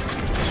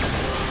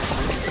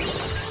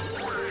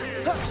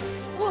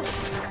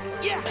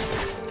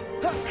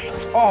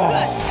 Oh,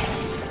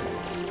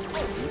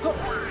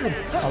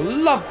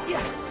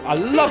 I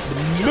love the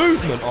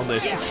movement on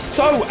this. It's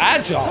so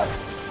agile.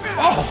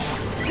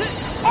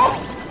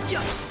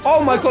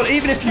 Oh my god!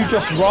 Even if you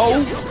just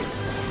roll,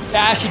 it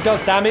actually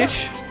does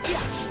damage.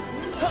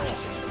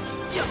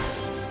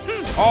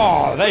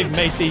 Oh, they've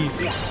made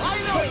these.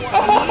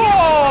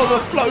 Oh, the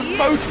float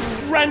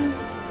motion ran.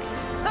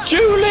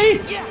 Julie.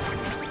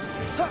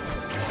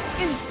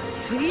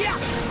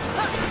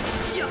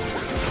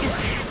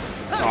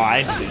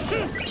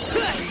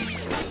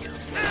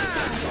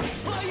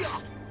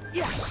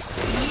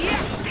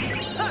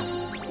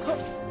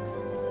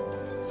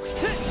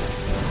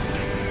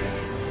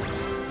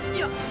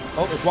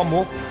 Oh, there's one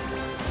more.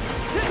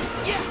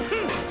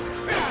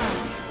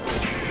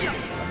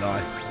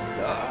 Nice.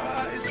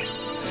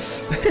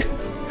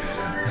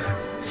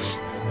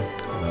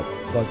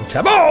 Where's my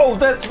chap? Oh,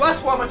 that's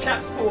why my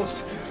chap's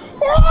paused.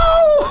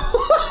 Oh!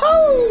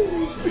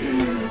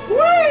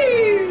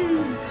 Whee!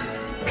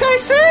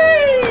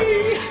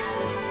 Casey!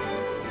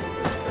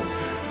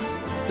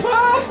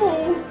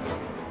 Purple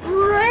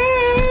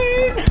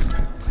rain!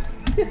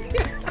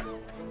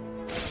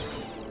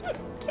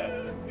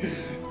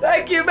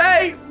 Thank you,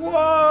 mate!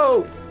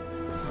 Whoa!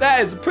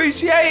 That is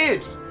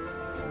appreciated!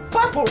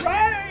 Purple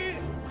rain!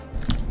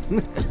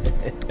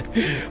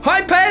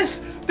 Hi,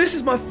 Pez! This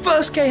is my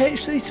first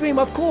KHC stream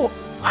I've caught.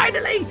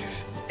 Finally!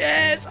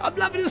 Yes, I'm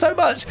loving it so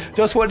much.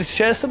 Just wanted to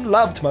share some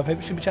love to my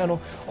favourite streamer channel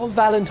on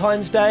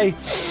Valentine's Day.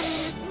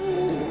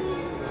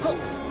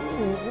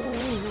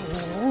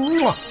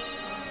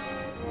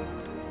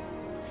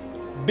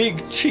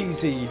 Big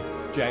cheesy,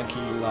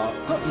 janky,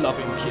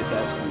 loving kiss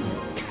out.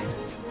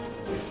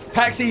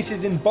 PAX East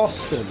is in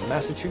Boston,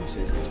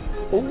 Massachusetts.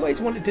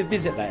 Always wanted to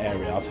visit that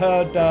area. I've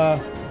heard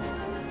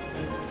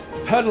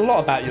a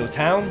lot about your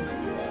town.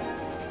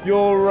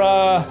 You're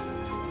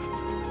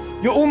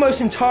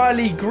almost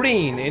entirely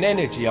green in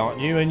energy,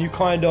 aren't you? And you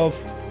kind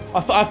of...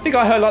 I think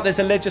I heard like there's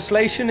a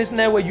legislation, isn't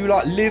there, where you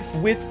like live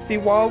with the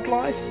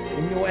wildlife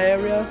in your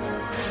area?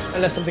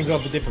 Unless I'm thinking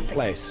of a different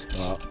place.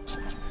 But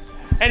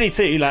any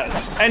city,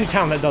 any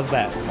town that does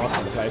that is my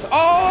kind of place.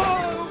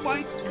 Oh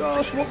my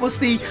gosh, what was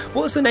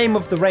the name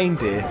of the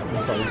reindeer in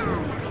Frozen?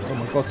 Oh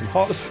my god, some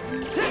heartless...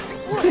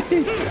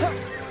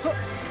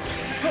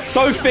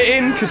 So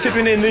fitting,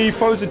 considering in the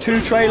Frozen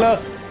 2 trailer,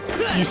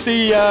 you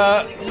see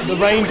the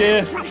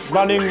reindeer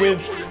running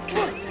with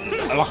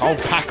like a whole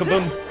pack of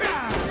them.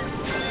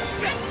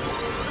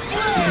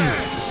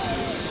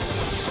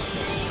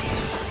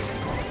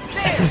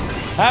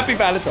 Happy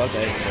Valentine's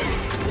Day.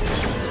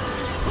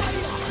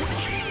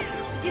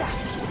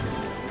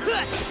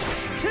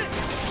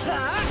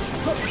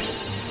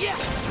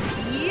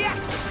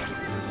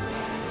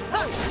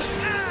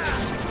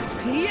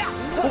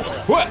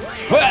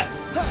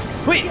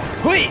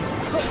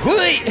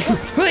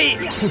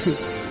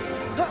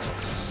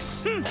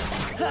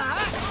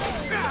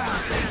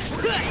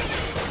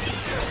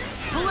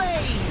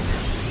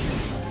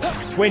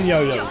 Twin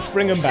yo-yos,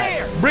 bring them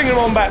back. Bring them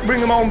on back,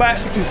 bring them on back.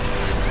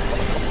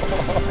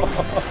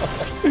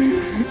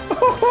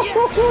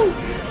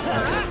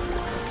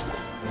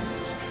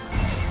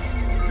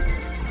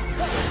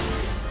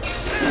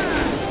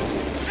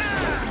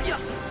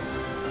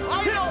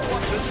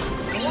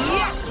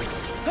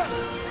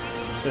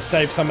 Let's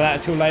save some of that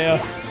until later.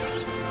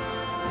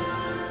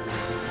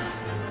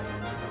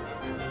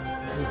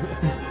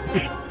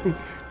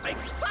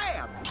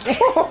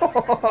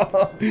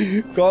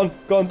 Go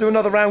on, do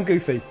another round,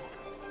 Goofy.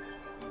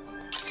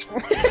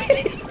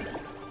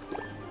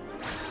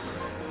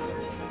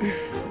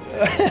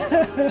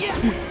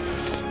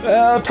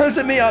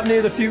 Peasant meetup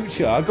near the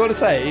future. I've got to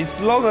say, it's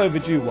long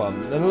overdue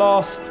one. The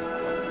last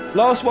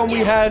one we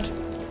had,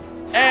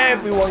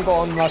 everyone got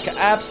on like an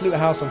absolute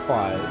house on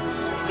fire.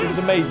 It was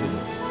amazing.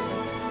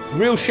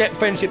 Real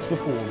friendships were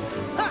formed.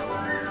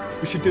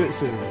 We should do it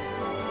soon.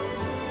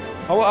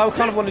 I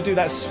kind of want to do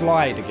that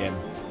slide again.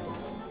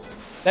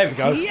 There we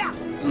go.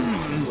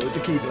 With the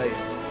keyblade.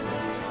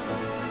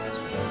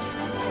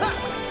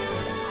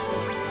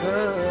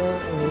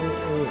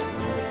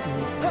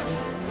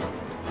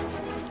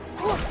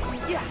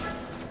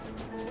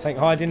 This ain't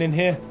hiding in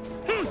here.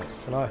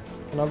 Can I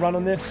run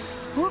on this?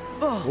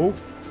 Oh.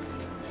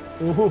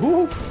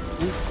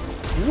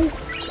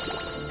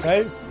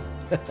 Okay.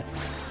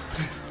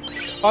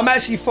 I'm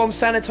actually from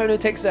San Antonio,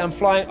 Texas. I'm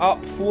flying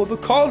up for the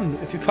con.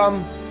 If you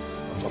come,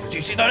 I'll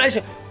produce a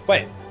donation.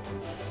 Wait.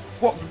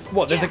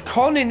 What? There's a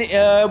con in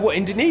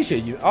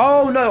Indonesia?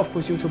 Oh no! Of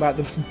course you're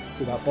talking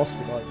about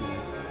Boston, aren't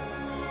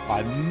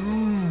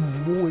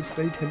you? It's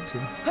very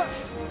tempting.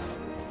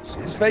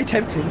 It's very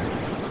tempting.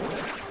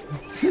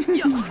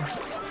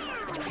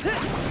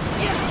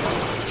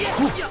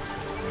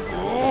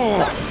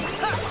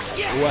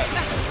 What?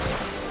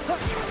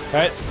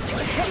 Right.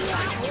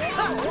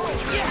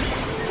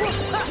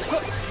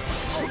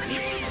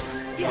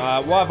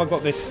 Why have I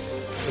got this?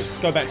 Let's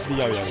go back to the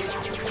yo-yos.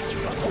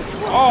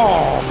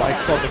 Oh my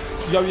god,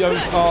 the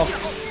yo-yos are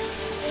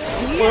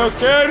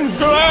working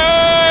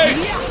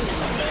great!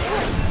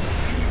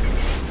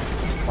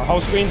 My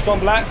whole screen's gone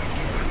black.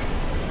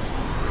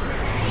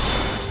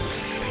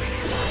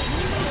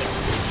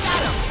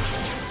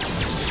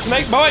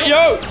 Snake bite,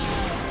 yo!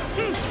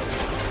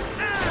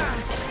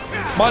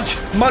 Munch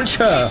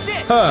her!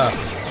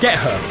 Get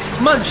her!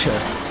 Munch her!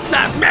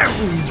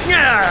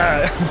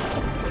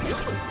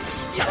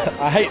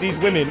 I hate these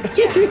women.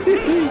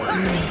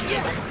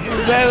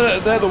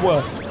 they're the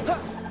worst.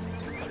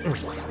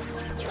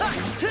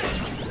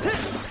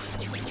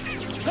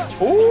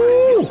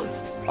 Ooh!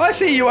 I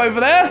see you over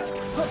there!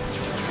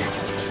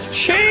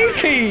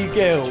 Cheeky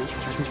girls!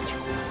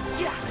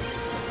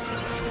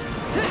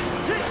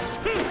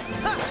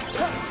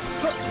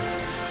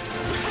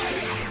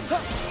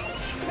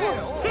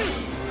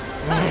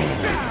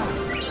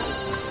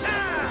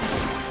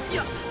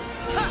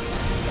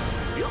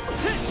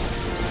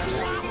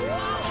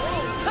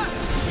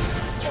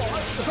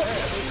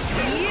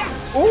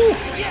 Ooh.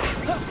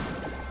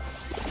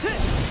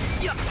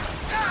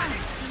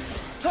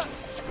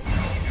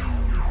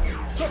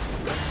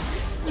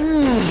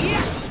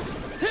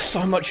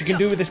 So much you can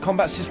do with this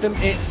combat system.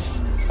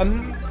 It's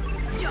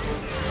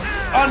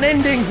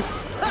unending.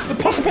 The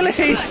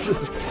possibilities. So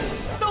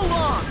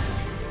long.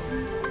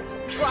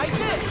 Try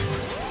this.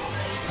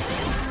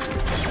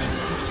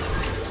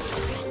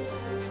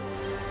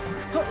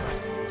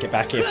 Get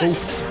back here, fool.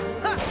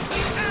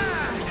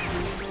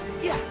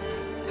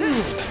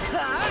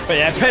 But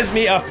yeah, Pez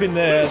meet up in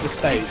the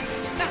States.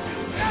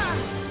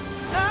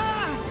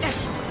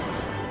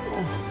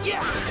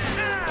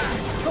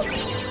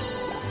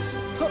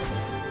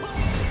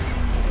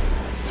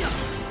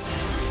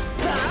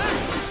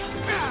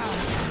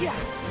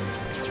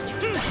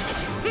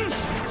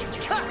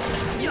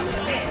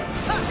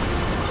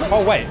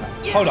 Oh wait,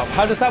 hold up,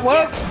 how does that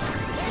work?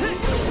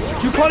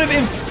 You kind of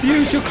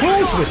infuse your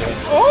claws with it.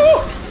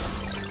 Oh!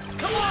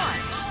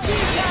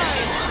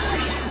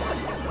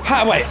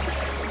 How, wait.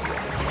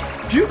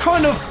 Do you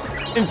kind of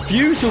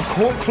infuse your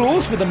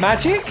claws with the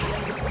magic?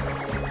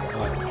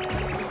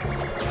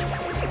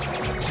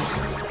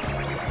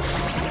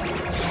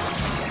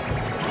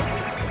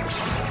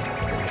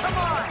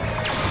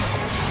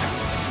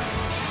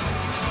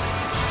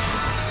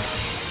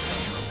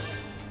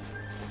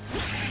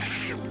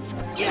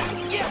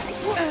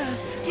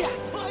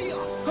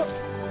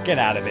 Get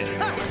out of it.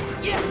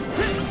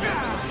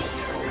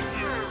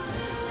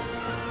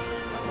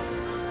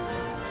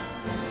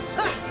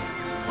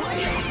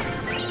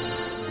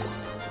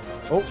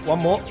 Oh, one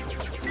more.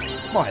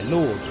 My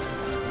lord.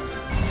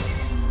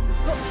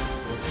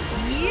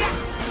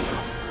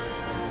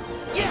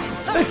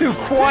 They feel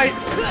quite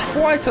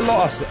a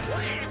lot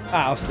at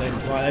us then.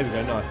 Right, there we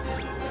go, nice.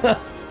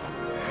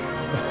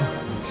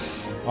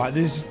 Alright,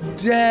 there's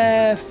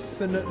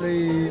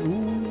definitely...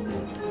 Ooh.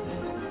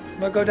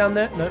 Can I go down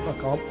there? No, I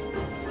can't.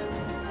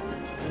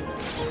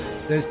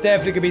 There's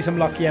definitely going to be some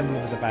lucky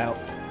emblems about.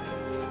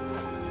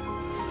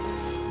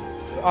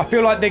 I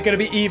feel like they're going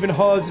to be even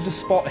harder to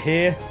spot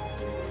here.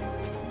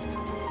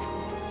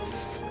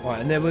 Right,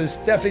 and there was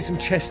definitely some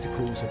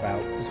chesticles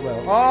about as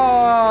well.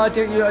 Ah, I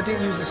didn't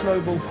use the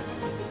snowball.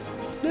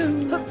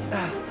 No.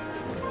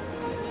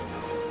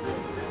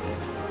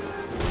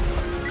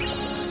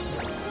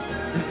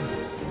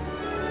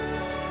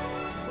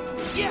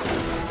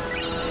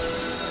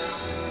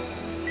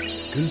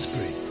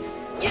 Gooseberry.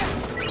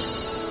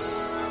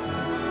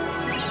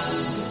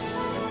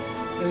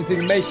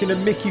 Anything making a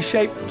Mickey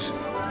shaped?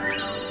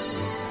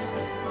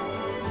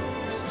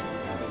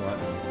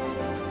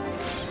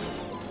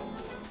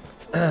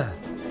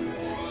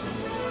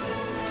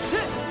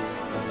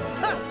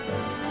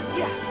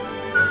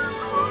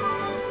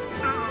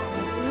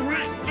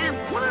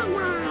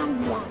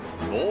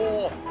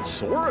 Oh,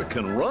 Sora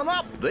can run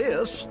up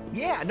this.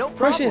 Yeah, no problem.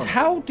 Question is,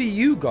 how do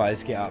you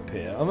guys get up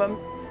here?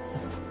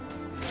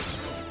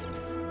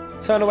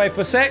 Turn away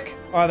for a sec.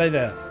 Are they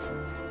there?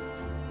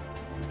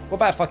 What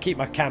about if I keep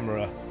my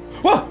camera?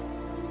 What?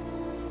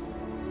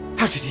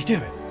 How did he do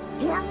it?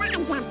 You want a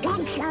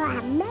picture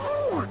of me?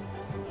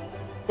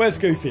 Where's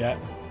Goofy at?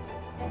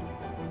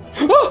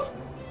 Oh!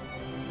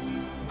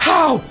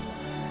 How?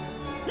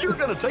 You're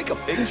gonna take a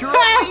picture of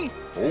me?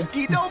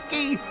 Okie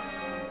dokie.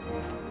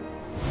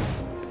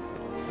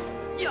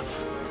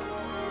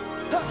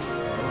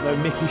 There's no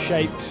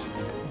Mickey-shaped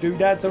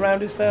doodads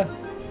around, is there?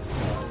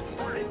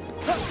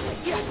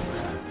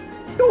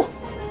 Oh!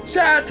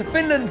 Shout out to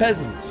Finland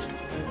peasants.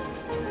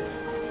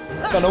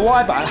 Don't know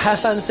why, but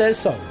Hassan says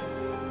so.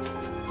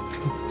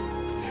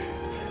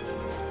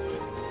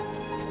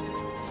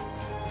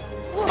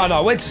 I know,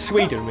 I went to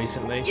Sweden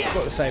recently. I've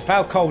got to say, for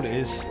how cold it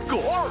is,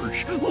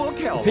 Gosh, look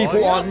how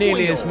people aren't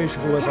nearly we as are.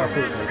 miserable as I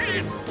thought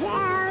they'd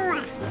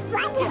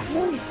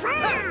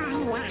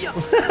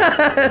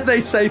be.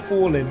 They say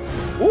falling.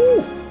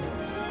 Ooh!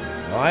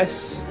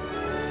 Nice.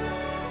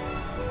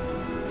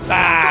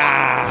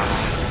 Ah!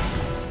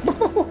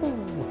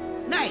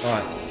 Nice.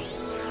 Right.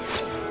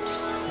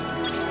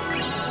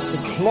 The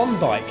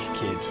Klondike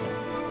Kid.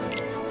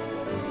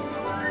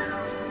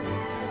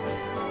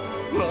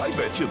 I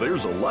bet you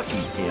there's a lucky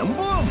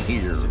emblem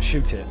here.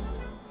 Shoot it.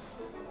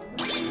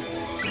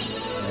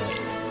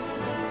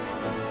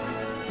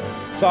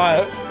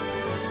 So,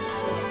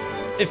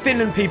 if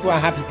Finland people are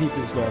happy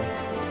people as well,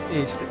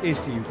 is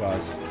to you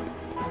guys,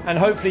 and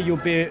hopefully your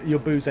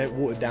booze ain't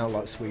watered down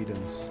like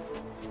Sweden's.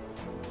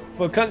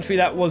 For a country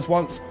that was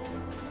once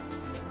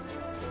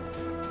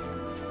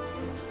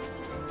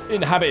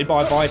inhabited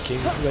by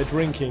Vikings, their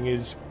drinking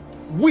is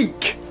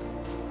weak.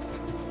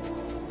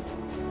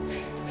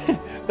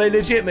 They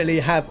legitimately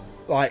have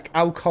like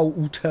alcohol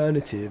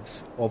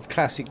alternatives of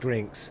classic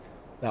drinks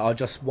that are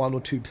just 1 or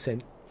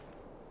 2%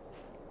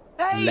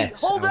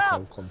 less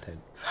alcohol content.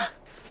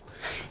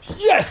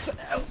 Yes!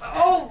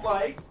 Oh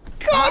my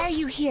god! Why are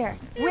you here?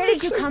 Where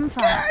did you come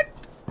from?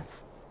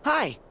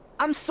 Hi,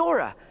 I'm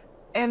Sora,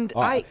 and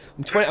I'm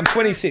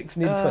 26,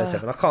 nearly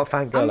 27. I can't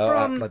fangirl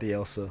out that bloody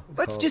Elsa.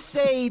 Let's just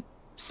say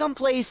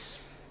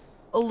someplace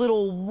a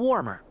little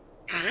warmer.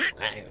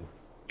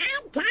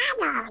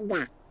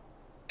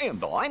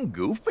 And I'm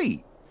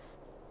Goofy.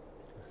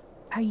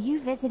 Are you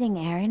visiting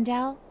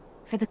Arendelle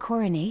for the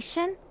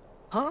coronation?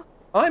 Huh?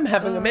 I'm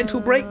having a mental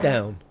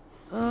breakdown.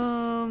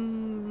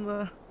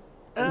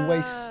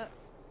 Always.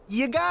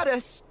 You got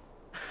us.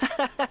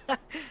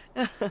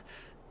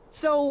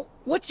 So,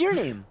 what's your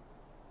name?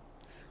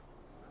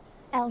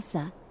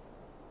 Elsa.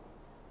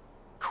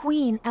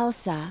 Queen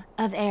Elsa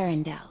of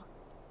Arendelle.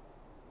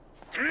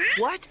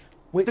 What?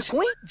 Which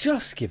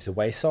just gives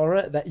away,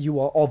 Sora, that you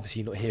are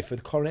obviously not here for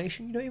the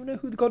coronation. You don't even know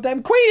who the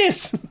goddamn queen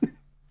is.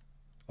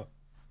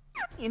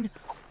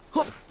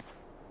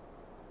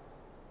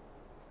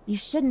 You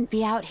shouldn't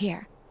be out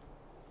here.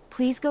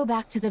 Please go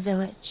back to the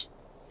village.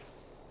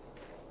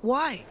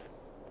 Why?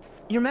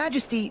 Your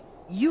Majesty,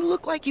 you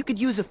look like you could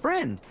use a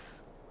friend.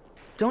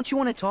 Don't you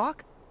want to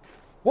talk?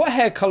 What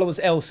hair colour was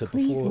Elsa before?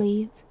 Please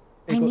leave.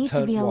 it I got need to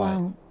turned be white?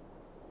 alone.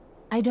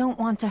 I don't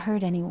want to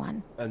hurt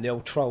anyone. And the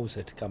old trolls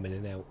had to come in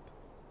and help.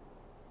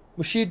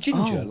 Was she a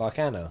ginger like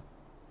Anna?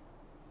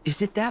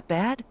 Is it that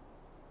bad?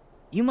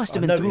 You must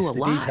have I been through a noticed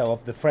the lot. detail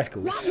of the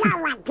freckles. We know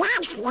what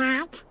that's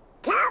like,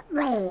 don't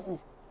we?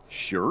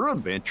 Sure,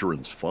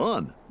 adventuring's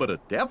fun, but it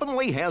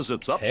definitely has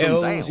its ups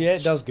Hells and downs. yeah,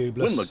 it does, Goobless.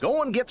 When the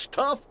going gets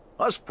tough,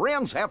 us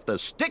friends have to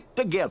stick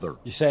together.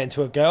 You're saying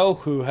to a girl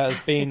who has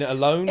been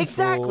alone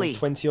Exactly. for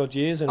 20 odd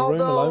years in a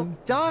room Although, alone?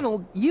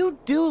 Donald, you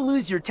do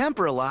lose your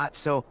temper a lot,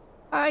 so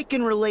I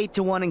can relate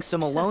to wanting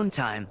some alone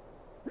time.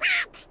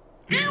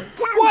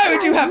 Why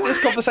would you have this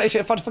conversation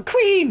in front of a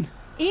queen?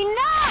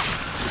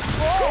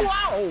 Enough!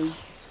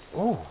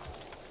 Oh.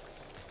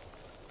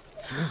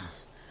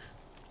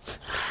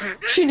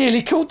 She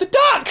nearly killed the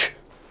duck!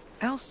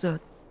 Elsa,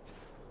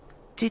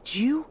 did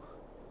you?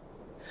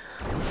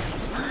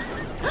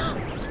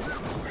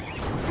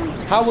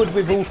 How would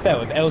we've all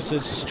felt if Elsa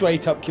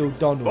straight up killed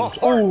Donald?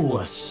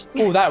 Oh,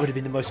 that would have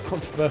been the most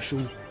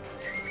controversial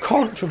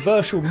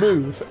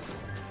move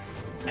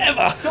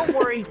ever. Don't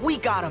worry, we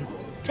got him.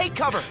 Take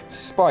cover.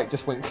 Spike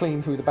just went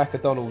clean through the back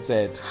of Donald's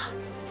head.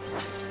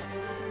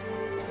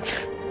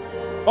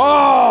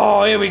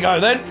 Oh, here we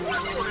go then.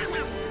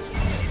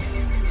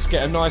 Let's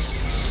get a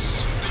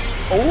nice...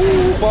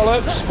 Oh,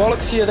 bollocks.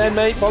 Bollocks here then,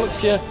 mate.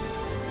 Bollocks here.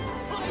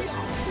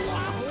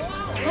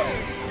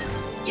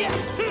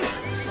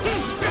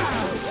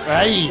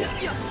 Hey.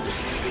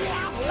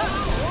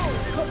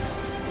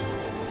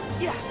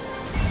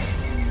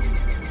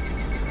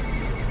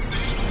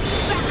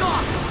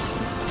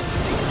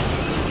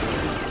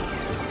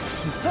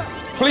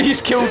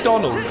 Please kill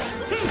Donald.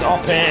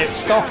 Stop it.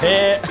 Stop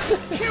it.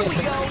 Here we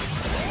go.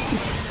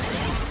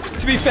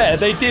 To be fair,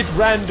 they did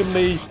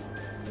randomly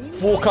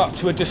walk up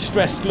to a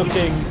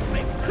distressed-looking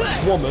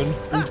woman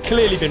who'd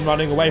clearly been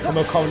running away from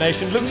her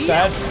coronation, looked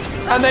sad,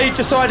 and they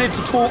decided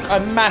to talk a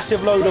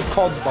massive load of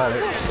cod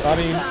bollocks. I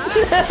mean,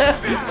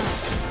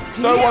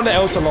 no wonder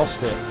Elsa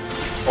lost it.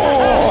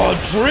 Oh,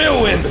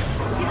 drill him!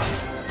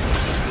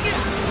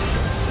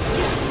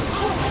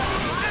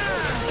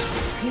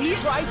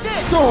 He's right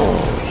there. Oh.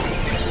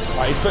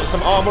 Right, he's put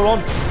some armor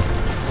on.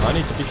 I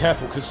need to be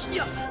careful because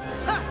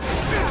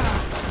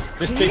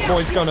this big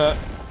boy's gonna...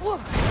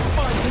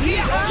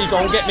 He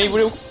gonna get me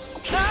real...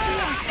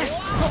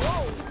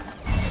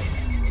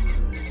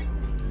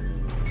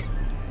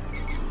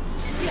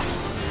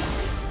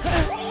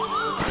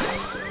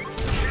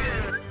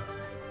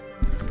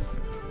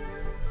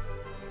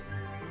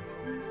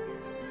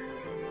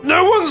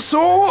 No one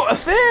saw a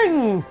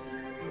thing!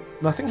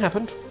 Nothing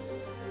happened.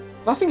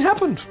 Nothing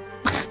happened.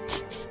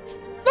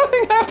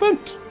 Nothing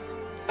happened.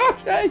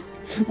 Okay.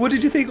 What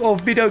did you think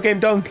of Video Game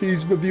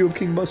Donkey's review of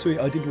King Musui?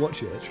 I did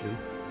watch it actually.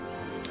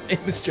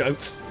 It was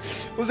jokes.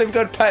 Also, we've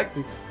got a pack.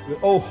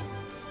 Oh.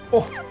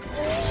 Oh.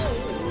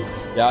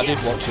 Yeah, I did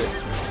watch it.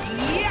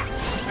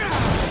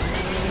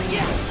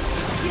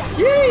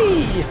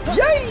 Yay!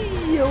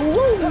 Yay!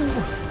 Woo!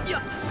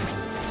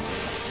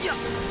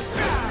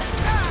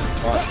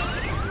 Right.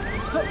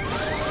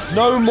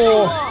 No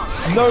more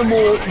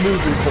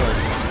movie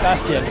points.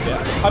 That's the end of it.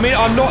 I mean,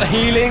 I'm not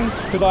healing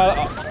because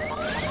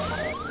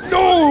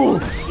no!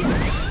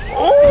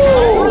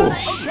 Oh!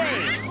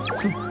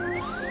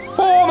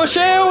 Form a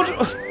shield!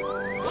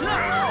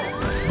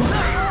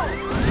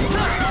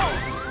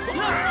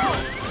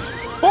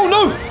 Oh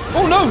no!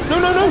 Oh no! No,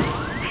 no, no!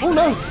 Oh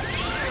no!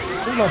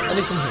 Oh no! I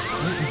need some heals. I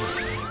need some heals.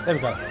 There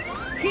we go.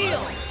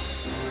 Heal.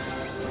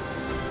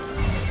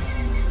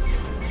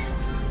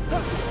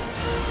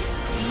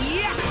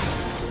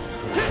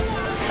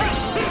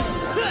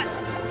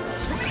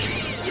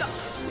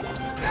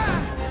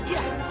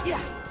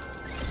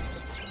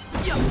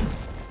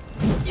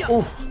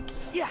 Oh.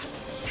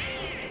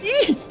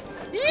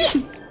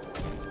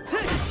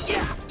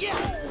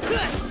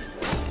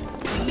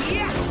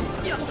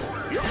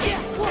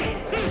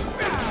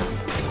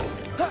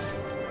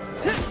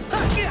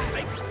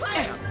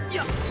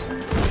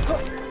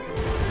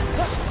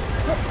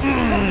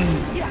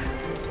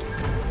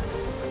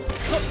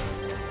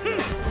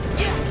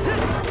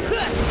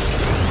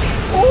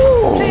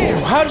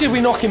 Oh, how did we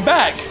knock him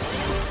back?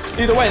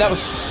 Either way, that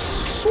was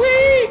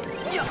sweet.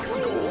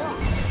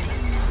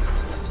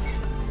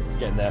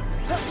 Getting there.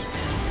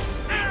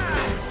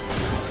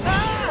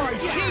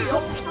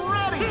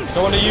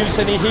 Don't want to use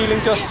any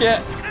healing just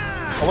yet.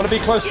 I want to be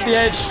close to the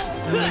edge.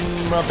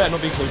 I better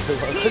not be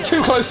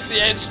too close to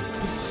the edge.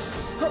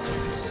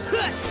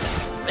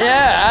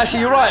 Yeah,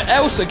 actually, you're right.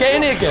 Elsa, get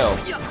in here, girl.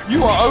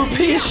 You are OP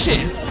as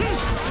shit.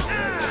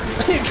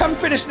 Come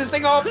finish this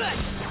thing off.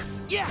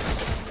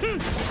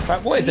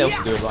 Right, what is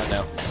Elsa doing right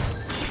now?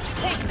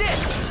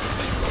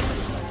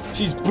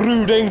 She's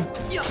brooding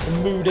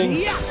and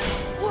mooding.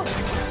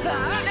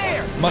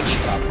 Munch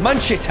it up.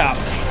 Munch it up.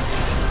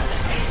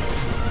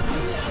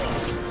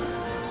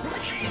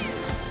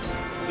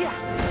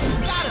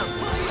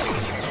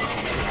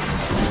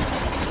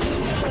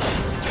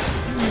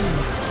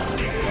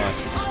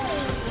 Nice.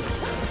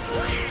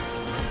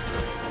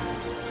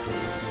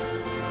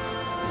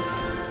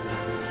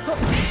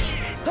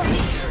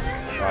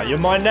 Right, you're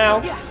mine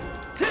now.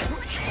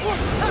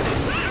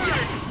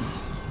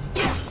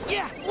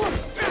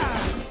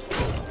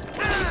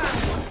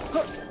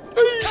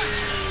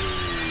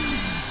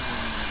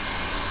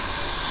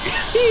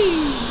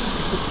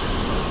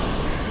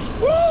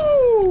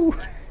 Woo!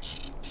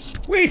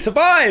 We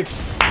survived!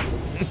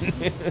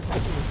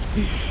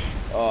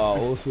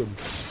 Oh, awesome.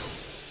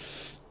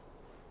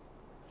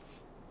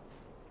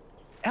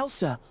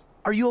 Elsa,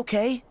 are you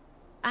okay?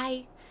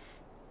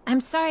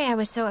 I'm sorry I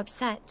was so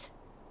upset.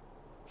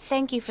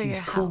 Thank you for your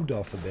help. She's cooled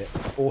off a bit.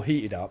 Or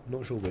heated up,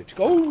 not sure which.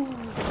 Oh!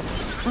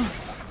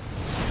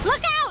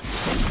 Look out!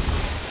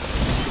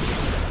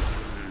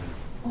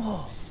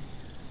 Oh.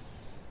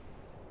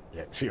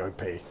 Yeah, she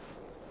OP.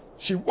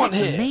 She won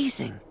That's here.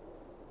 amazing.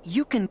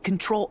 You can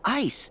control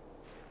ice.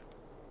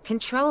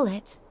 Control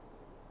it?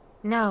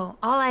 No,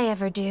 all I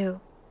ever do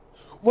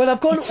Well,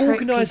 I've got He's an hurt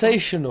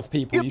organisation of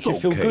people. You It's can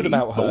feel okay. good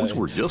about her. Those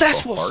were just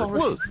That's the what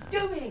heartless- Sora's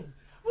doing.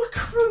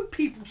 Recruit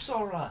people,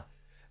 Sora.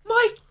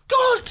 My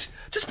God!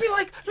 Just be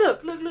like,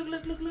 look.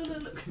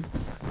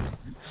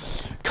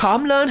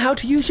 Come learn how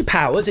to use your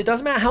powers. It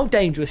doesn't matter how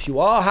dangerous you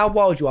are, how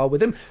wild you are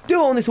with them.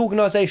 Do it on this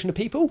organisation of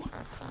people.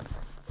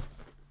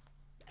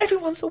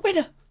 Everyone's a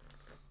winner.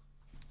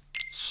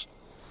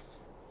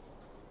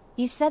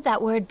 You said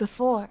that word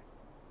before.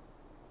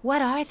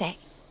 What are they?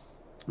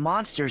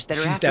 Monsters that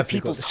are She's after definitely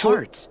got people's the short-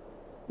 hearts.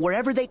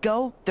 Wherever they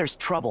go, there's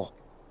trouble.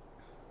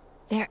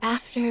 They're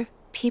after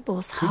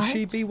people's Could hearts?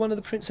 she be one of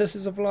the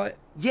princesses of light?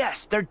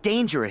 Yes, they're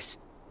dangerous.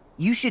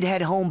 You should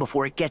head home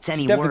before it gets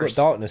any She's definitely worse.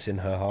 got darkness in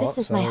her heart. This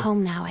is my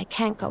home now. I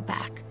can't go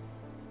back.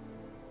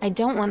 I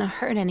don't want to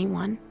hurt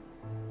anyone.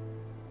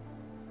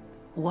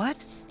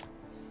 What?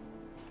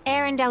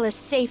 Arendelle is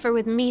safer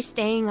with me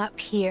staying up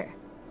here.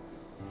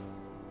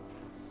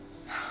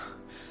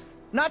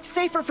 Not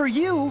safer for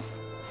you.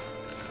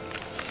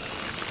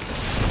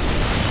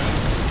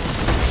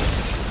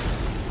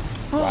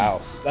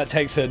 Wow, that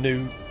takes a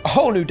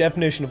whole new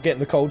definition of getting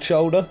the cold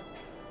shoulder.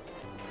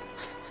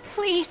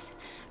 Please,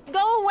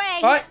 go away.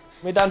 Right,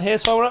 we're done here,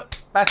 Sora.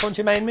 Back onto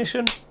your main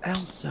mission.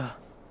 Elsa.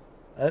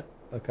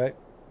 Okay.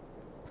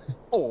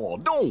 Oh,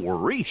 don't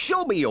worry.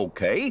 She'll be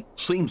okay.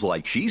 Seems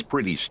like she's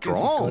pretty Goofy's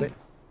strong. got it.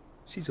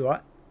 She's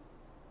alright.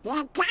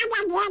 You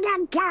gotta let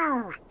her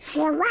go. She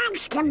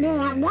wants to be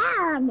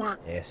alone.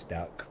 Yes,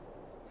 Duck.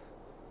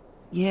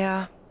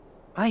 Yeah,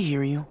 I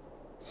hear you.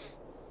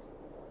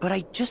 But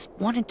I just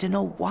wanted to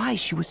know why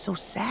she was so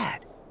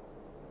sad.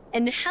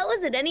 And how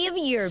is it any of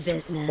your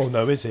business? Oh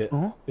no, is it?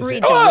 Huh? Is Read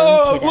it? the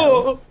room,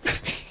 kiddo.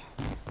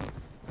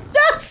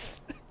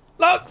 Yes!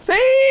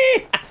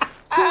 Luxie!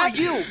 Who are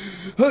you?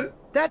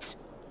 That's...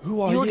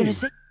 Who are you were you? gonna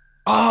say...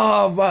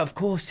 Oh, right, of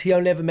course. He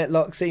only ever met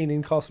Luxine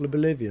in Castle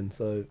Oblivion,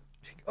 so...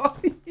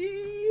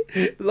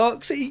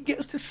 Luxie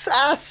gets to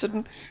sass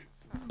and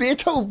be a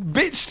total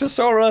bitch to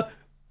Sora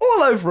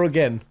all over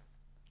again.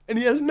 And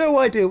he has no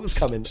idea what's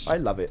coming. I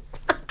love it.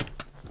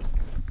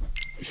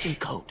 Mission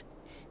code.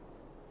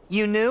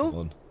 You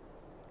knew?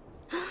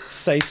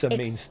 Say some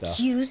mean stuff.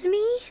 Excuse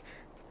me?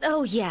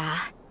 Oh yeah,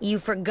 you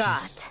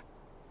forgot.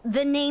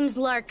 The name's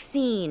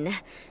Larkseen.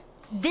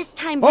 This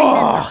time bring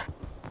them...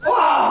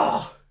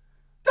 Oh!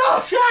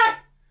 Dolce!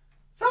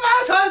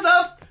 Samantha's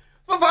off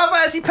for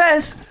Fantasy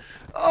Pez!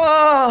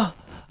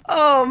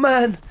 Oh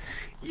man.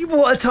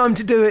 What a time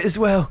to do it as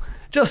well.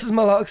 Just as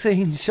my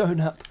Larxine's shown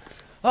up.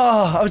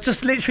 Oh, I was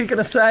just literally going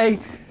to say,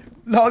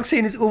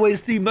 Larxene is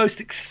always the most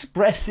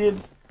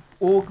expressive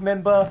org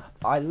member.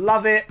 I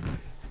love it.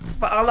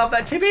 But I love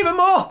that tip even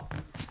more.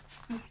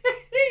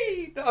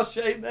 Not a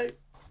shame, mate.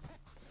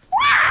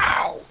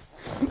 Wow!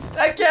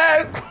 Thank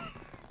you!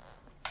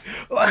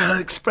 Well,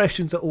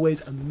 expressions are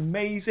always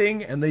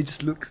amazing and they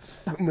just look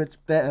so much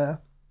better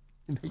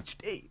in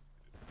HD.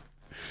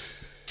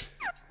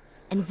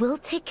 And we'll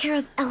take care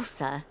of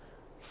Elsa,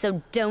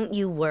 so don't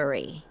you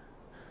worry.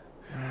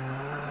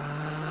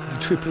 The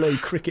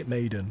AAA cricket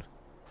maiden.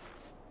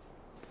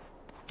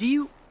 Do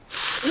you...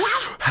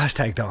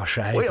 Hashtag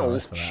Darshay. Well,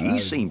 she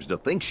seems to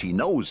think she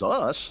knows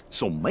us,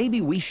 so maybe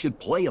we should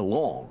play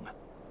along.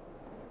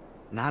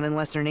 Not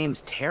unless her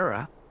name's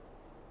Tara.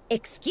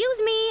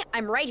 Excuse me,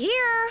 I'm right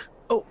here.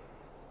 Oh,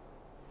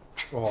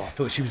 I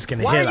thought she was going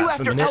to Why hear are you that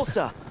for a after minute.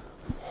 Elsa?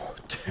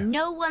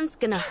 No one's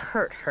gonna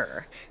hurt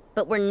her,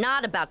 but we're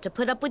not about to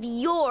put up with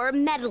your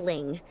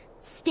meddling.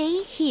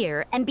 Stay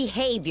here and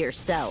behave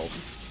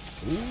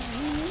yourselves.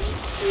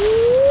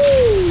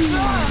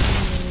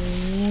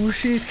 Ooh,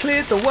 she's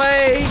cleared the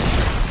way.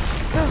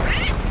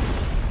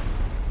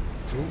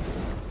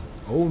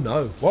 Oh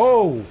no.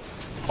 Whoa.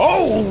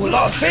 Oh,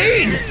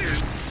 Larxene!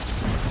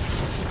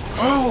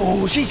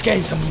 Oh, she's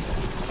gained some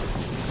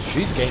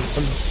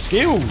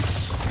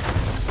skills.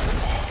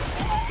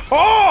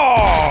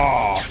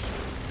 Oh!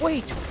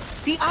 Wait,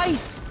 the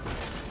ice!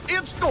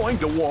 It's going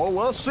to wall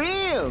us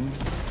in.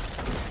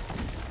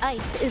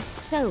 Ice is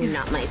so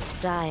not my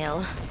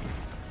style.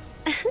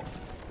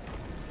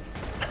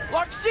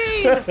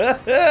 Larxene!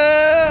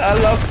 I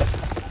love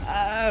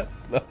that.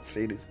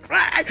 Larxene is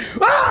great.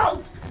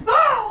 Whoa!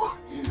 Whoa!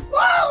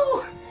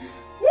 Whoa!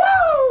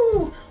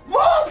 Whoa!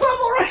 More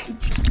purple rain!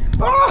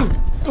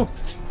 Oh!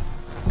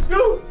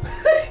 No!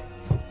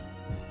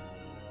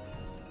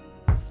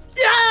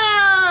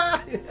 Yeah!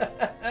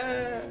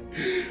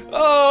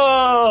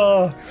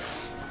 Oh!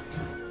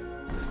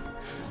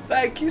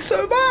 Thank you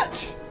so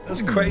much.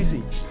 That's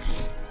crazy.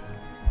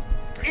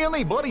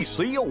 Anybody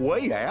see a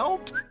way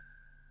out?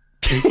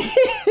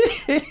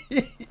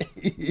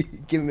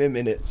 Give me a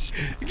minute.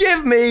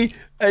 Give me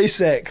a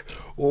sec.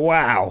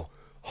 Wow.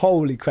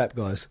 Holy crap,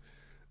 guys.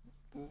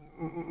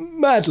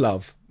 Mad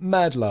love.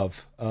 Mad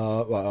love. Right,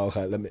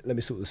 okay, let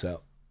me sort this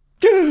out.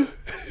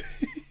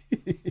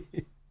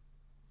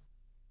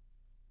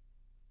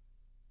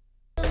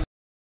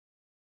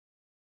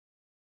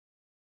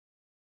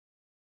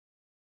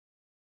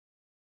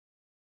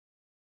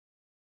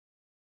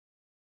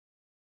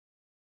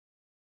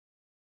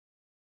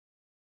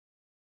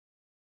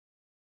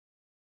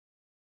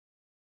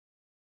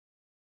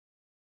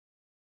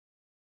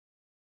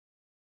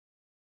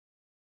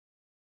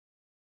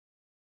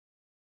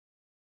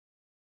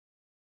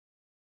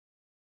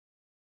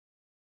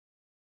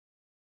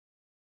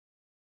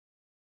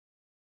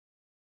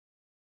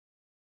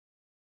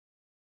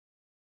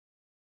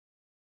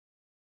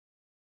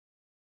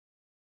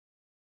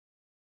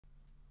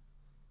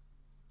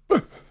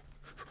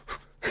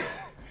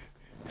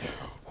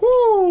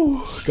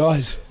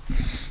 Guys.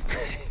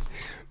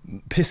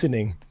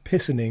 Pissoning.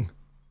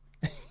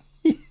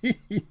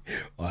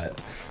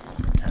 Alright,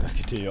 let's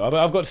continue.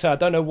 I've got to say, I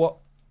don't know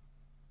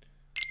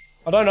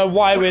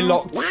why we're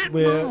locked.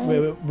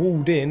 We're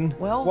walled in.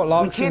 Well, what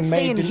Larkson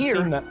made didn't here.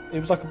 seem that. It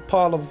was like a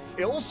pile of.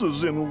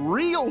 Elsa's in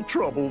real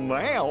trouble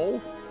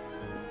now.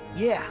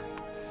 Yeah.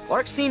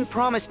 Larkson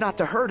promised not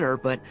to hurt her,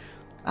 but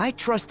I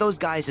trust those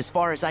guys as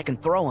far as I can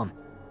throw them.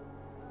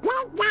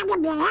 You're gonna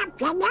be up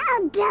to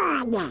no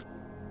good.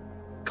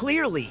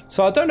 Clearly.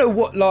 So I don't know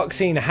what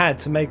Larkson had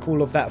to make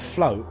all of that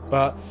float,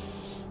 but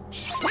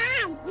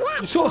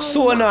you sort of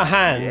saw in her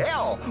hands.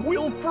 Yeah,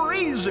 we'll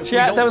freeze if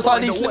There was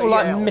like these find a little way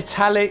like out.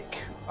 metallic,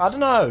 I don't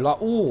know, like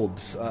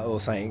orbs or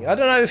something. I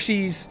don't know if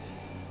she's.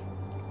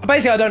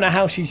 Basically, I don't know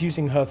how she's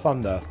using her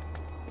thunder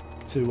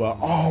to.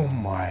 Oh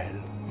my.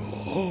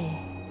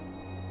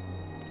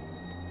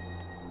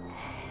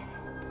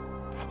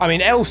 I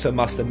mean, Elsa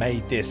must have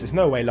made this. There's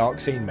no way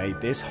Larkson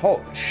made this. Hot.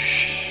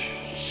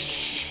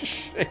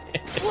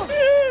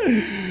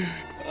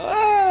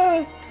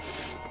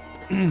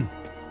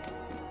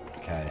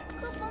 Okay.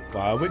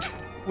 Right,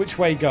 which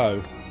way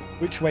go?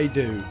 Which way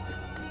do?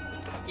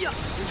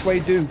 Which way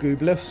do,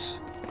 Goobless?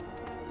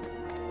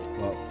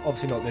 Well,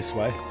 obviously not this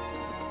way.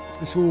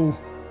 This will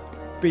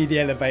be the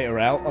elevator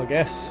out, I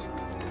guess.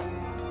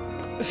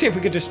 Let's see if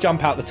we could just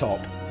jump out the top.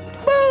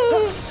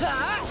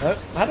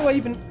 How do I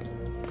even...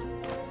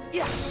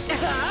 Yay!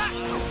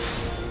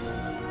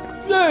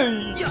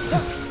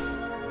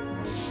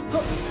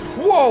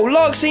 Whoa,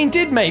 Larkson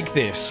did make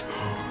this!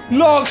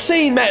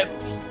 Larkson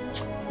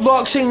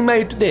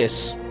made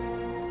this.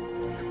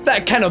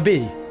 That cannot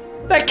be.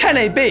 That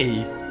cannot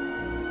be.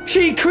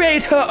 She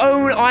created her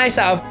own ice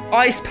out of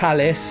Ice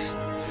Palace.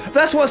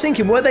 That's what I was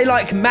thinking. Were they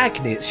like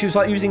magnets? She was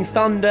like using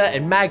thunder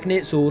and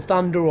magnets, or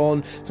thunder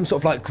on some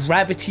sort of like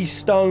gravity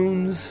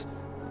stones.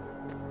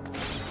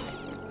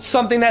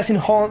 Something that's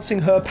enhancing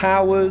her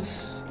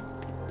powers.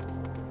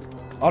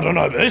 I don't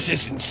know, but this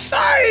is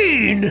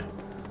insane!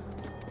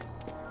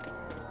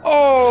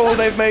 Oh,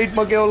 they've made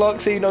my girl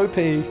Larkson OP.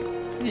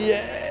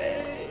 Yay!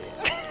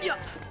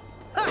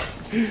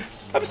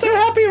 I'm so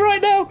happy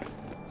right now!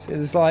 So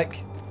there's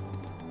like...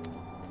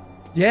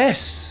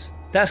 Yes!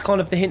 That's kind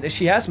of the hint that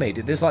she has made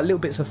it. There's like little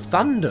bits of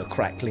thunder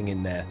crackling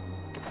in there.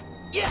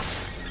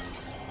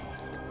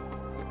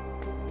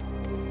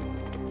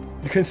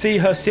 You can see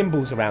her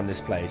symbols around this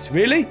place.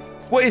 Really?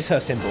 What is her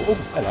symbol? Oh,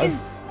 hello.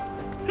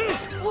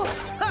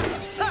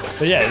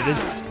 But yeah,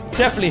 there's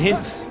definitely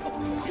hints.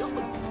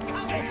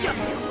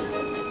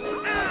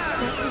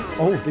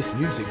 Oh, this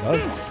music though.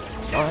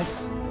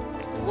 Nice.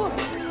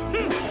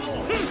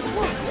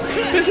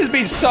 This has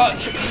been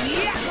such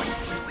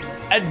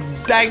a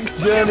dank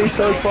journey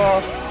so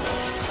far.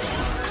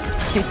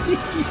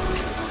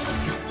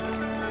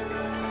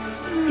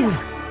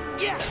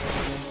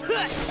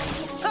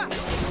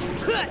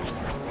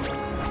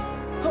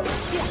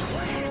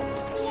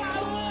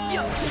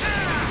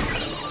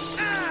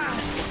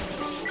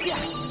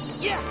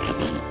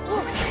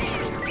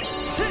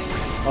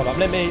 Hold up,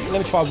 let me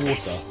try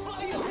water.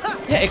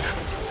 Yeah, it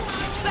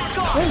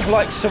kind of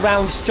like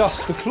surrounds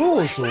just the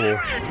claws, or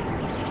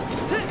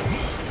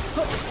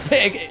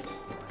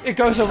it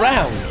goes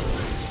around.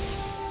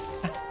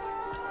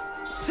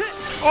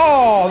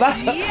 Oh,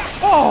 that's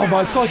oh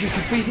my god! You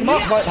can freeze them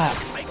up like that.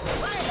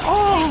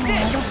 Oh,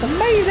 that's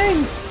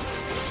amazing.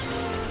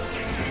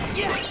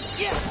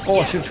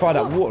 Oh, I should try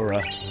that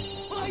water.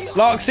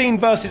 Larkson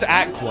versus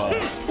Aqua.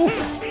 Ooh.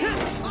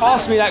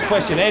 Ask me that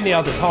question any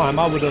other time,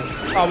 I would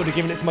have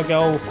given it to my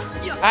girl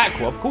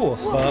Aqua, of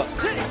course, but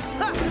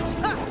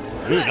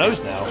who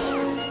knows now?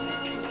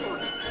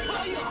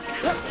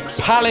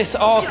 Palace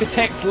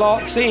Architect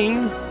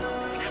Larkson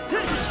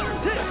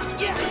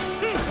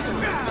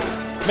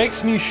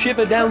makes me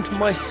shiver down to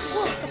my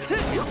spleen.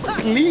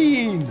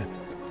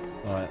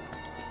 Right.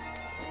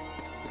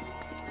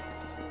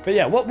 But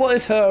yeah, what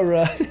is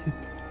her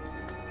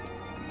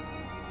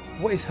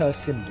what is her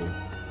symbol?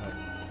 Right.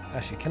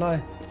 Actually, can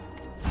I?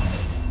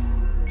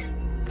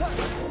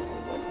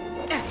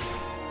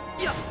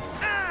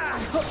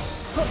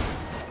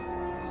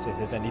 See if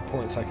there's any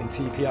points I can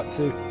TP up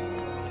to.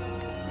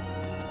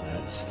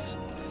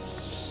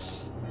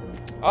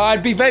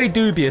 I'd be very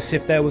dubious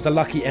if there was a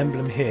lucky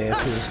emblem here,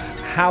 because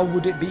how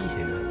would it be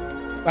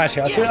here?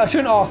 Actually, I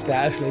shouldn't ask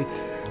that, actually.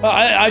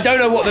 I don't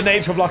know what the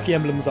nature of lucky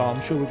emblems are.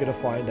 I'm sure we're going to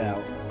find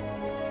out.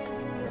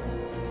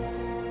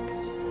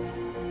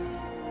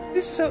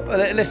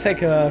 Let's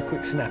take a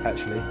quick snap,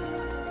 actually,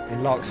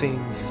 in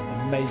Larkson's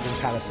amazing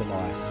Palace of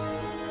Ice.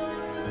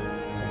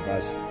 Come on,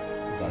 guys,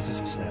 this is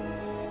for snap.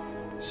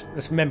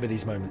 Let's remember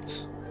these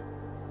moments.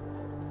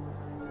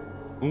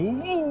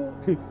 Ooh.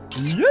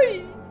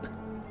 Yay!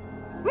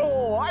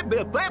 Oh, I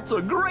bet that's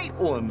a great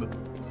one.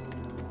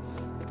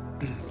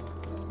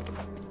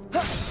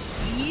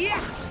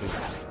 Yeah.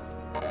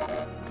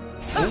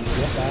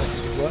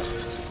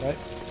 Right.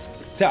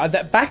 So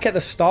back at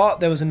the start,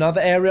 there was another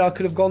area I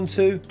could have gone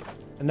to,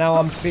 and now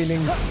I'm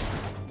feeling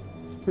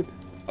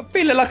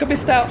like I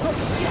missed out.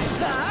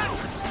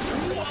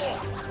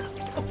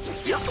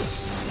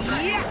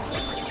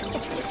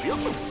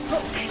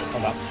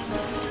 Hold up.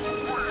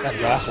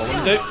 That's what I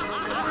want to do.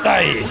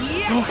 Hey!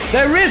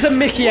 There is a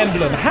Mickey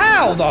emblem.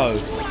 How, though?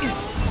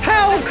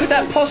 How could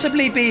that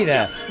possibly be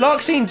there?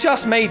 Larkseen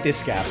just made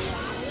this gap.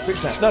 Quick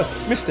snap. No,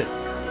 missed it.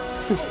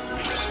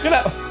 Get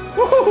out.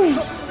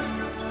 Woohoo!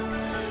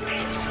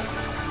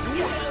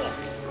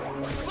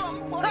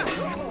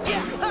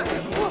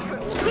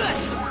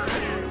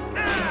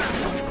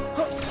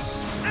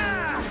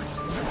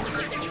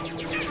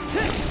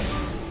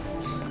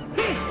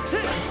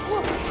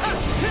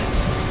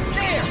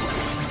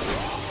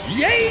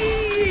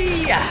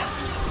 Yay!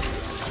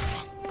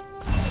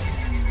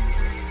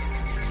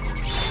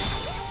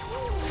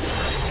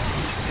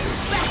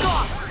 Back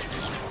off!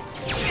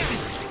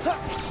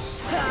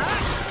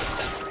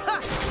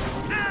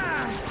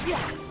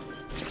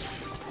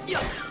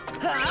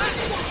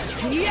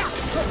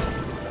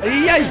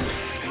 Yay!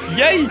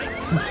 Yay!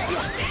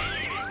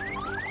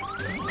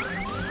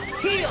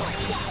 Heal!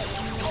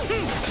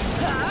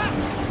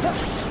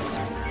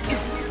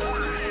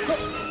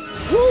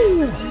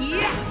 Woo!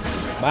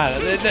 Man,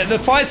 the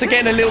fights are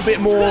getting a little bit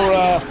more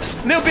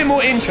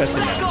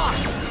interesting now.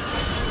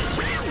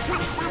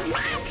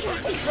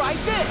 Try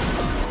this!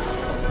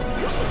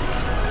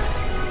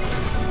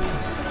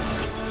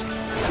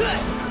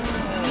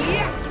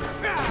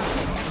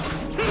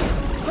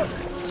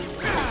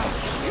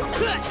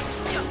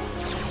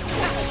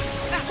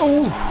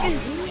 Oh!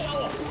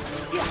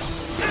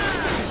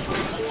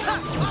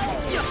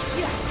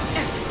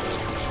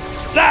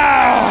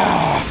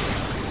 Ah!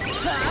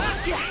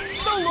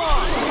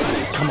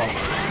 Come on.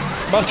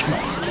 Munch him up.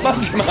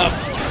 Munch him up.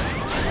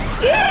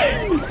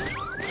 Yay!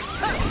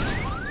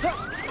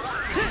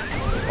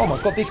 Oh my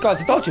god, these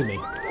guys are dodging me.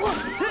 Oh,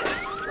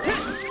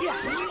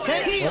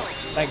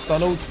 thanks,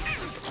 Donald.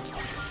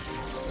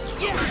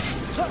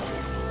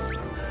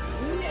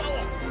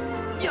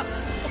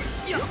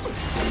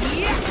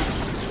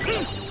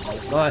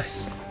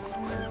 Nice.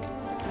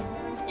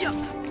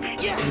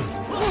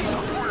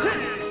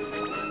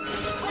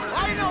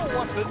 I know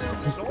what to do,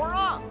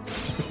 Sora!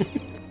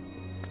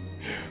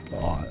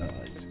 Oh,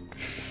 nice.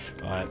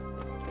 Alright.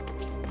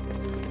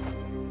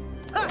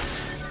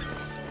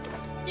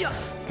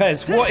 Pez,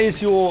 what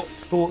is your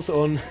thoughts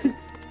on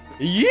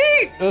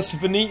YEETus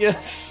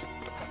Vanitas?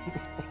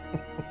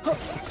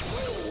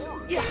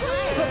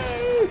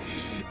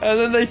 And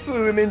then they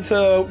threw him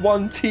into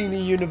one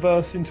teeny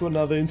universe, into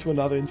another, into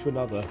another, into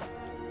another.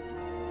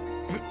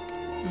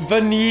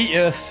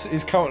 Vanitas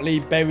is currently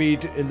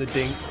buried in the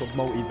dink of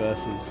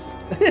multiverses.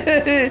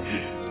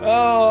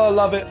 Oh, I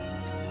love it.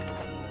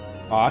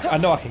 Oh, I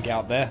know I can get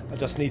up there. I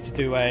just need to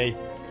do a...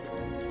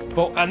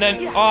 But, and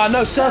then... Oh,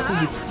 no, circle,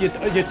 you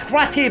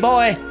twatty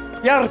boy.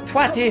 You're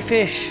twatty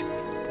fish.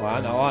 Oh,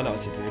 I know what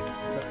to do.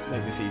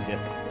 Make this easier.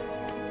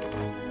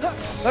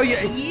 Oh,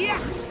 yeah.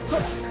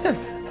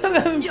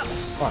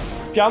 Right,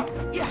 jump.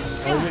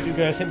 And what you're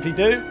going to simply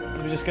do,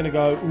 you're just going to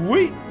go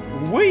wee,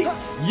 wee,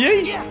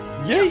 yee,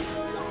 yee,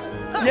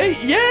 yee,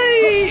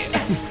 yee.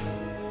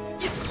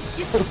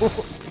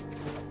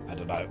 I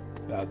don't know.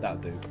 That'll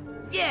do.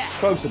 Yeah.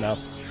 Close enough.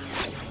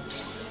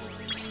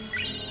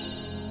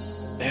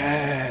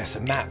 Yes,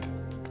 a map.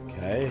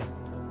 Okay.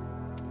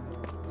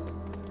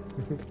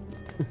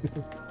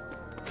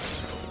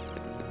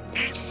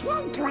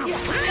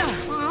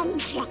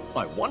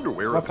 I wonder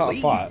where I can't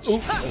fire.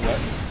 Ooh,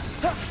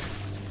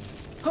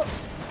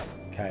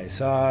 okay,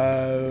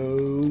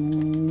 so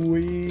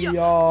we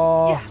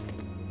are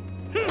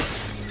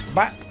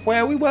back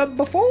where we were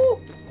before?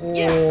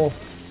 Or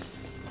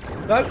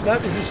no,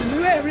 is this a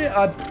new area?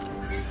 I'll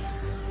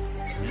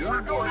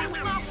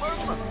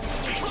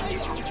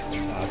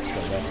just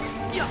go there.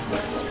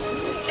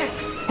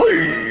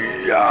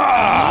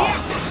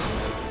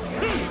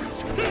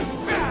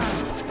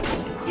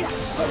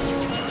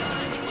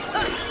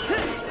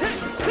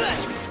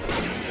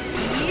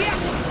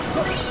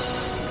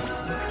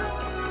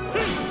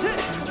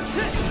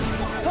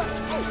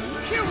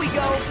 Here we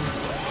go.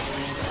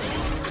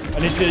 I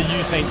need to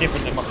use something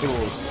different than my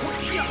claws.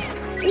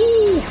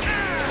 Ooh.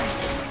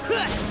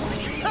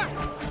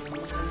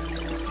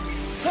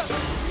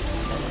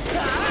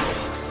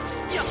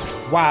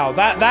 Wow,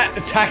 that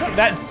attack,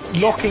 that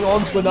locking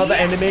onto another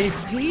enemy.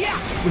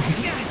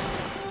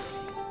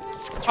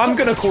 I'm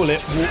gonna call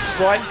it Warp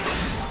Strike.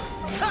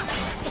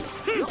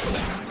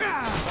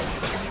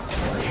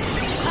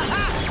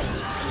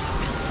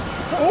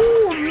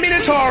 Oh,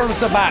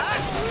 Minotaurs are back!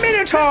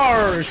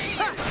 Minotaurs!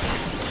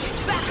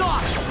 Back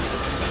off!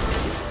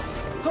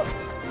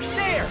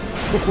 There!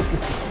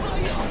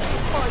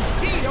 My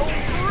Dino's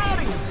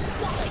ready!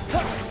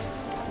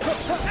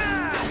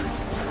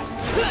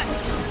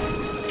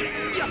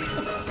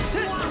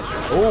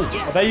 Oh,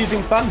 are they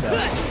using thunder?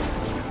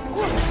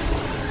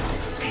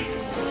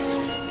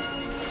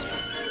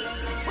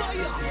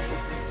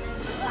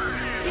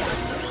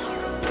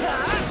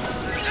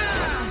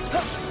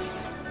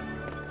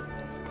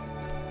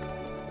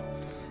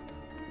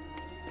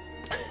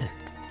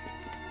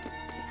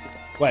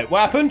 Wait,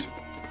 what happened?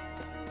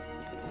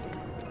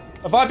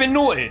 Have I been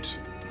naughted?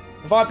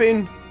 Have I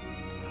been...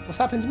 What's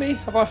happened to me?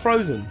 Have I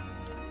frozen?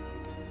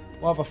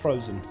 Why have I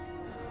frozen?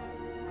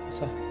 What's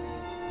that?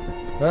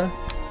 Huh?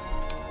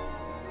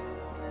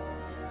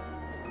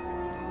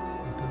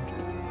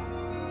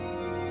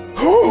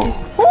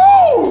 Oh!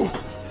 Oh!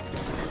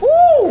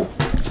 Oh!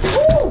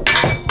 Oh!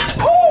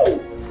 Oh!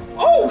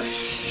 Oh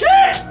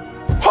shit!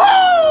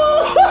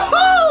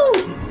 Oh!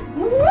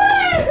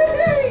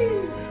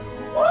 Whee!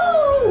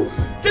 Oh!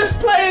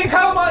 Displaying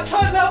how much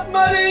I love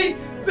money.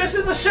 This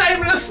is a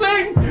shameless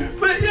thing,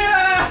 but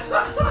yeah.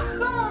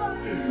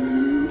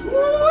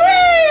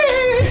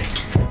 Whee!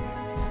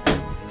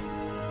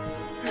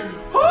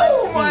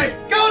 Oh my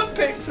God,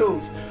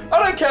 Pixels!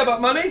 I don't care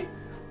about money.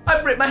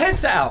 I've ripped my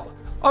headset out.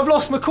 I've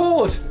lost my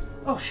cord.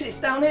 Oh shit, it's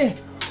down here.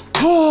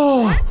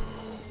 Oh,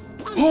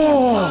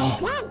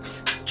 oh,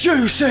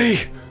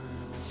 juicy.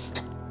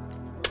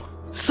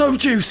 So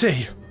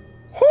juicy.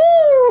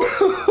 Woo!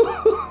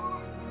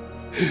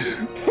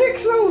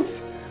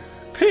 Pixels.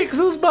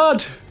 Pixels,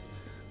 bud.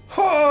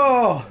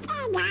 Oh,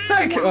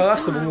 thank you. Oh,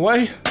 that's the wrong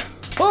way.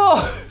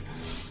 Oh,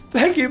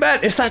 thank you, man.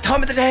 It's that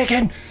time of the day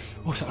again.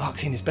 Also, I like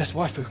seeing his best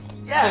waifu.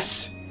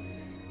 Yes.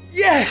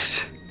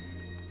 Yes.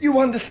 You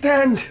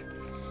understand.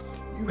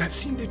 You have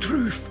seen the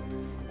truth.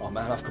 Oh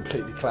man, I've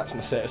completely collapsed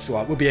my set.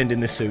 So we'll be ending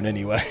this soon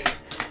anyway.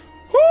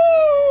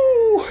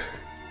 Woo!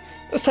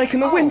 That's taking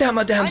the wind out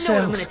my damn sails. I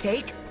know what I'm gonna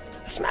take.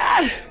 That's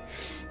mad.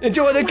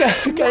 Enjoy the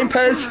game,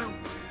 Pez.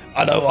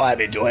 I know what I'm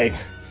enjoying.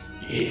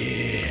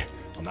 Yeah.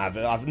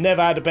 I've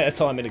never had a better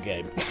time in a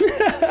game.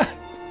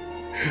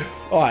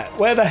 Alright,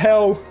 where the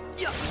hell...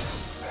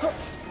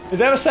 Is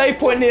there a save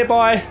point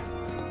nearby?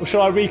 Or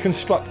shall I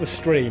reconstruct the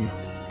stream?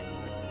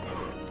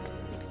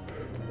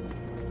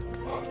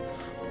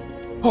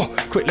 Oh,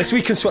 quick, let's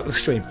reconstruct the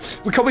stream.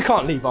 We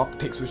can't leave after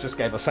Pixels just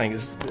gave us saying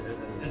as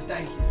danky as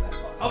that.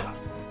 Oh, no.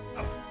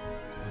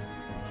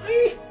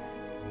 Oi!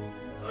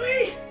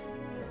 Oi!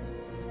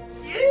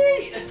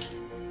 Yee!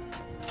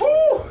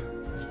 Woo!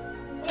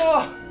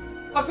 Oh,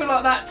 I feel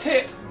like that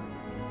tip.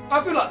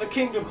 I feel like the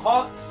Kingdom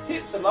Hearts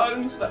tips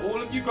alone that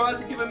all of you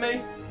guys are giving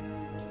me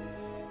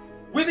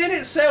within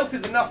itself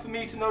is enough for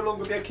me to no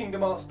longer be a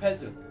Kingdom Hearts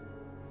peasant.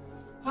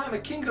 I am a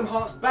Kingdom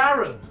Hearts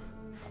baron.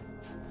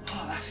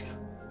 Oh, that's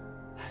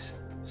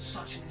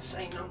such an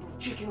insane number of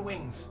chicken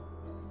wings.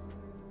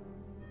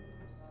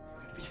 I'm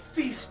going to be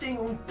feasting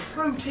on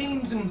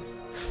proteins and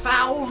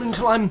fowl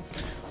until I'm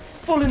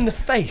full in the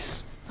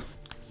face,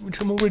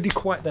 which I'm already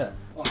quite there.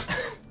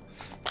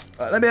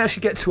 Right, let me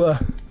actually get to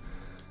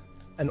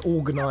an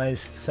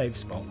organised save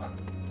spot. Right.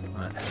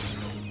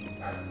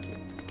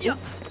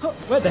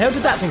 Where the hell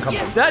did that thing come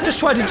from? Did that just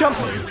try to jump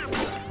me?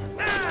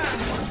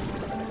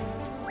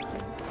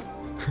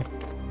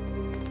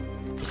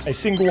 A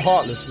single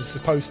Heartless was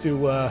supposed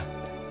to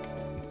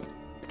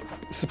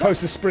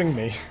spring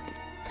me.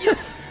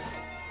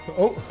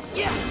 Oh.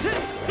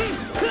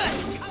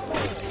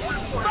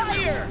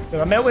 Fire!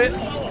 Did I melt it?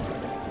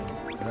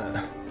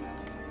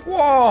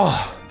 Whoa!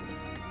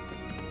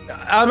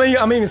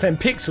 I'm even saying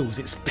pixels.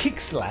 It's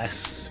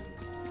pixelas.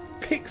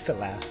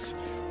 Pixelas.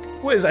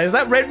 What is that? Is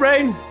that red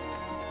rain?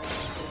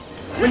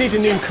 We need a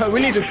new color.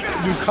 We need a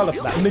new color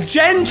for that.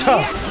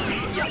 Magenta.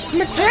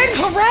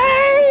 Magenta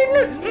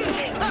rain.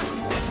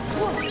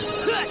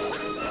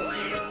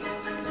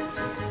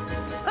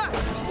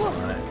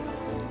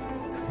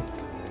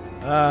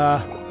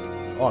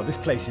 Oh, this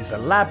place is a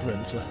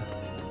labyrinth.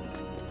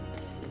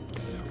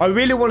 I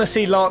really want to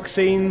see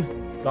Larxene,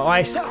 the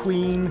Ice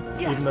Queen,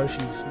 even though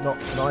she's not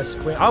an Ice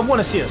Queen. I want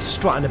to see her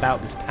strutting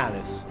about this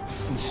palace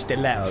in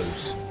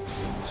stilettos,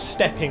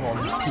 stepping on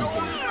people.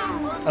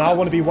 And I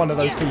want to be one of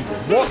those people.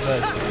 What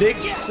the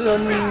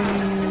Dixon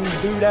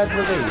doodads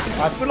are these?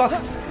 I feel like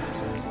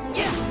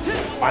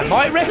I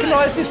might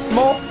recognise this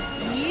mob.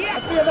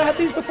 Have we ever had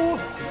these before?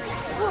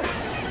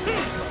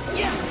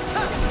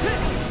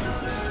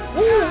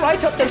 Ooh,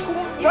 right up the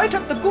goom, right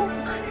up the goom,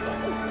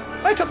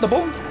 right up the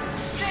bum.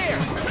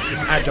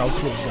 Agile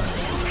claws there.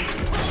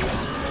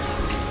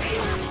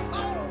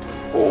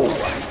 Oh,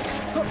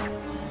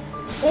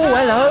 oh,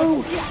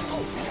 hello.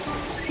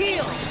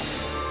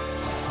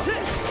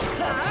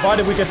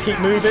 Provided we just keep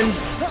moving.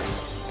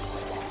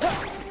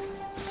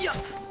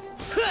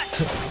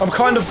 I'm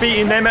kind of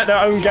beating them at their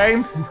own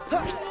game.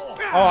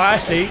 Oh, I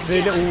see.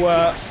 The little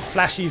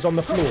flashies on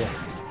the floor.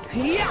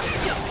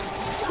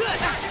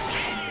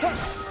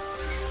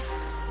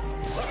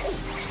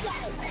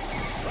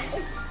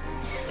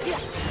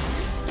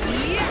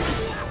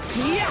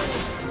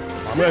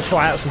 I'm going to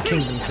try out some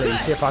Kingdom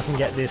Trees, see if I can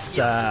get this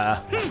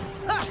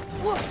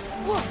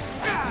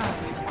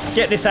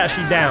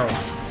actually down.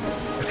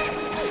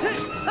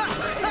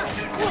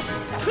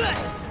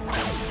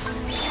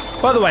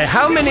 By the way,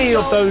 how many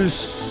of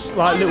those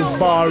like little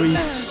barry,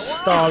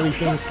 starry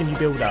things can you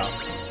build up?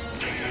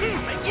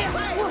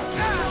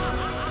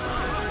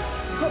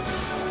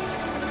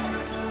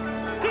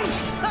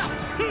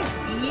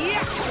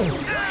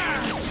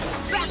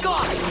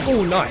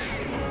 Oh, nice.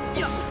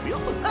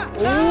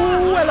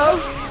 Oh, hello.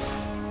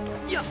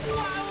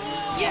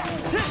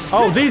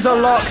 Oh, these are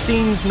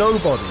Larxene's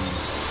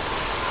nobodies.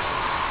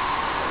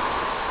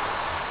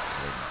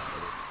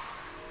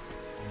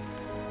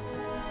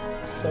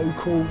 So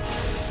cool.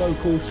 So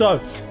cool. So,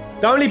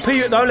 the only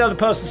other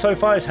person so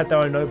far who's had their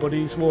own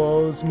nobodies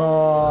was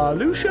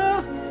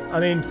Marluxia. I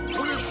mean,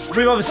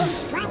 we've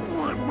obviously...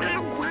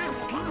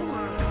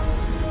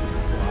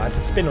 I had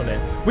to spin on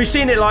it. We've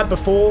seen it like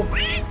before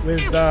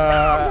with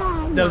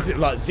there's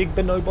like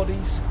Zigba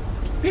nobodies.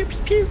 Pew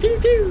pew pew pew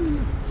pew.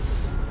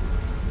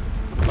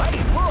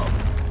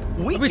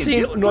 We've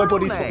seen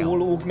nobodies for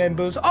all org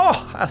members. Oh,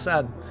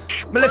 Hassan.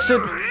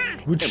 Maleficent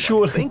would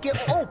surely... I think it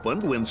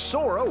opened when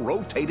Sora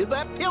rotated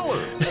that pillar.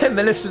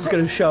 Maleficent's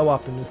going to show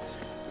up and...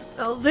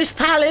 Oh, this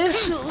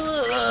palace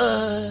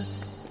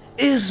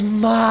is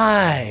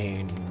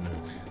mine.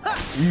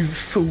 You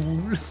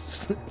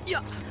fools.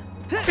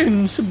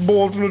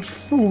 Insubordinate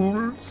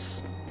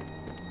fools.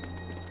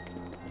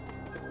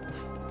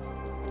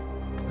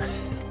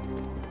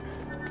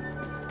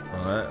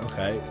 Alright,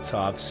 okay. So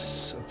I've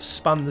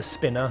spun the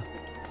spinner.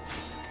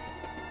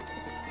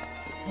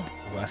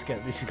 Well,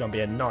 this is going to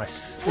be a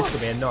nice. This is going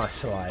to be a nice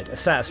slide, a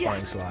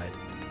satisfying slide.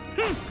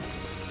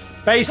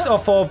 Based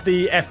off of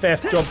the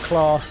FF job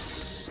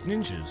class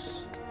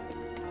ninjas.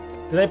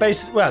 Do they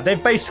base? Well,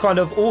 they've based kind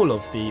of all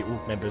of the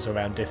org members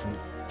around different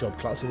job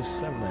classes,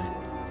 haven't they?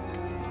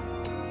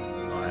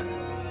 Right.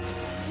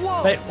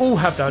 Whoa. They all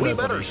have their own. We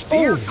better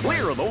steer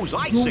clear of those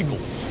icicles.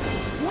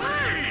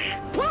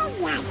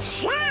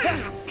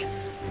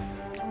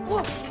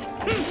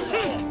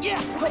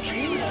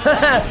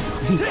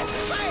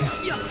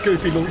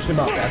 Goofy launched him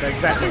up there,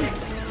 exactly.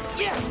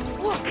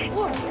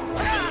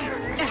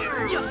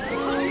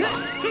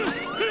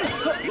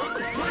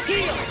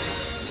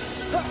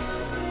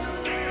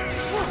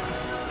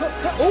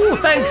 Oh,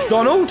 thanks,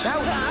 Donald.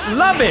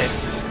 Love it.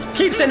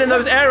 Keep sending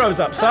those arrows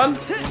up, son.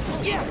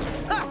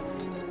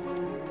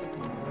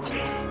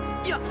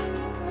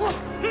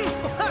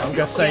 I'm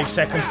gonna save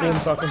second form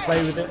so I can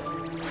play with it.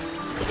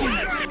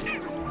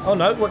 Oh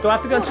no, what, do I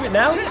have to go into it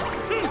now?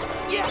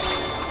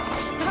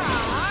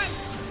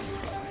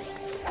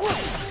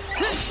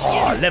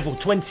 Oh, level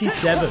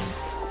 27.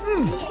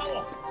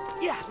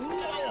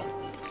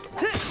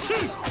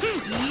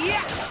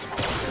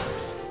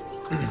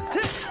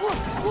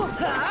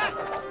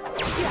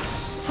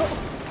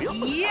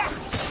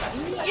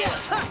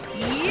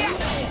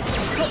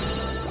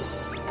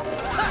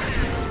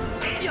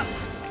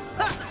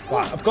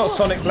 Right, I've got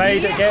Sonic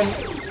Blade again.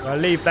 I'll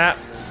leave that.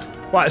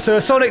 Right, so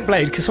a Sonic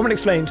Blade, can someone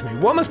explain to me,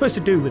 what am I supposed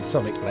to do with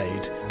Sonic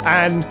Blade?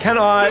 And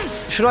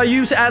should I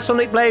use it as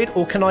Sonic Blade,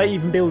 or can I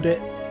even build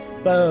it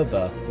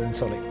further than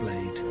Sonic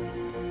Blade?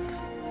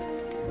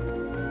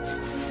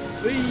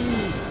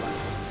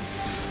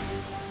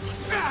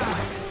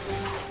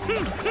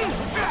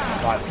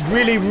 Right,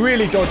 really,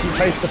 really dodgy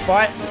place to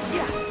fight.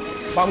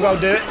 But I'm going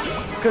to do it,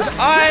 because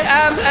I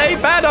am a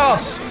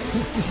badass!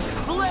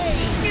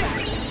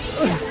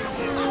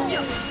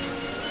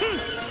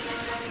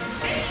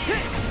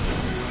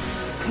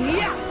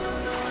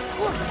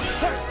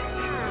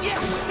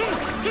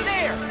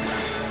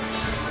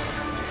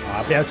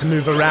 I'll be able to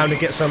move around and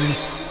get some...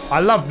 I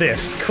love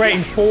this.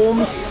 Creating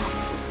forms.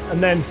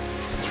 And then...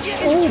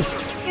 Ooh.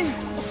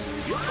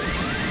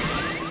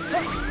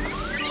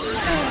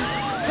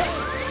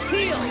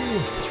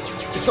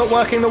 It's not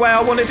working the way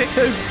I wanted it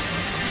to.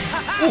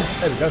 Ooh,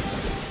 there we go.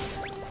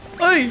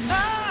 Hey.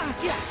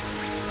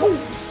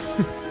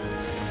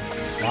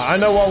 Right, I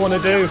know what I want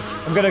to do.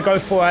 I'm going to go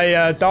for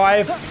a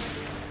dive.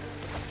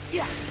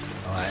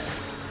 Alright.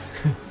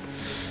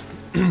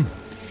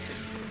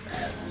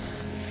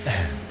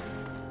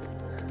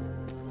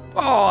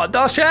 Oh,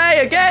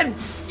 Dashay again!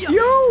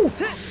 Yo!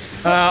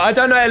 I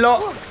don't know a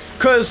lot,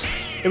 because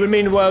it would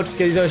mean the world to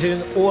get these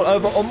versions all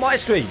over on my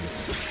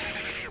streams.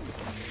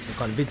 What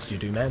kind of vids do you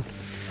do, man?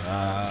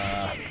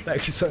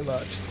 Thank you so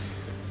much.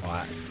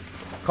 Alright.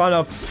 Kind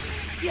of...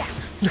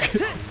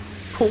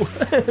 Poor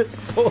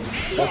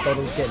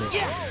Donald's getting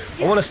it.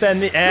 I want to stay in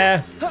the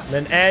air, and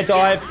then air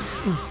dive.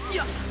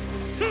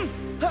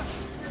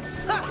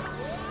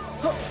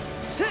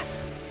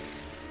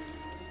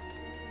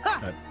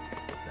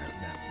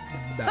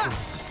 That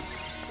was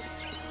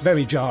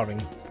very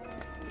jarring.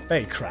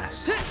 Very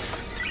crass.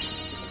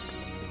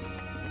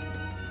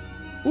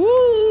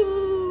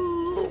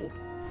 Woo!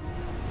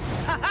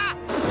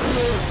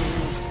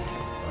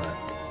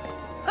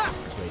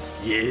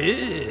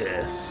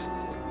 Yes!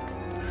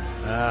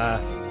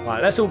 Right,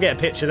 let's all get a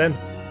picture then.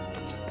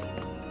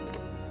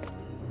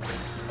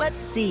 Let's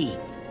see.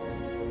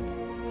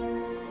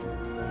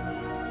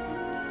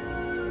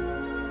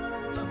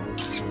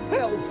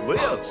 Hell's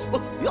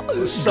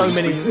this?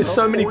 There's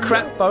so many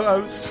crap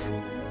photos.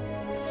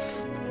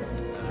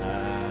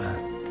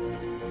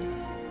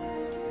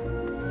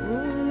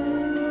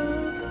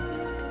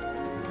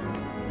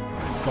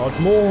 God,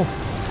 more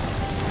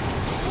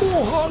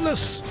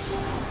Heartless.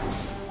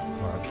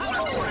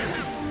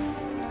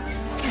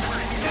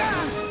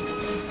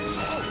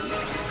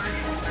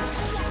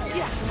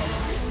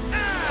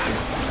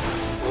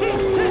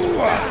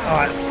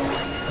 Alright.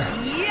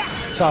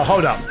 So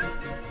hold up.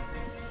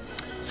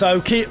 So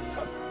keep.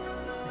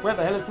 Where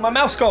the hell is my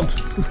mouse gone?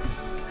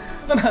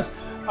 My mouse.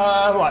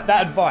 Right,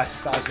 that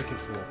advice that I was looking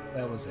for.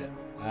 Where was it?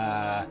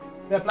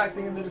 Is there a black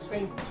thing in the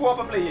screen?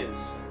 Probably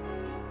is.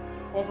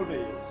 Probably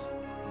is.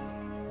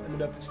 Let me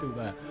know if it's still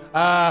there.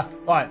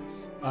 Right.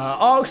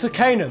 Arcs of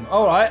Canaan.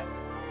 Alright.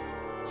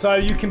 So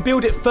you can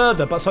build it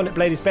further, but Sonic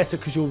Blade is better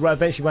because you'll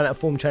eventually run out of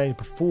form change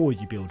before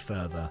you build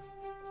further.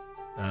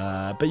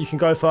 But you can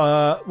go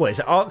for, what is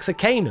it, Arcs of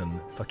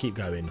Canaan, if I keep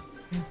going.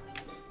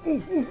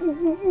 Together.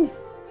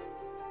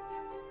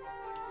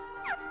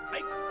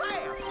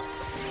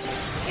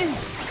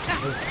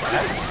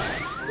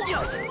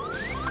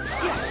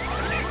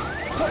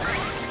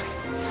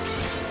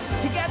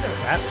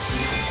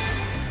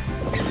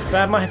 Do I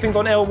have my thing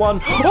on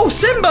L1? Oh,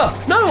 Simba!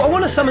 No, I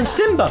want to summon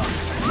Simba!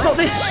 Not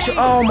this.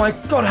 Oh my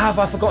god, have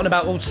I forgotten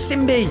about old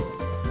Simbi?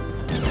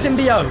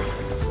 Symbio.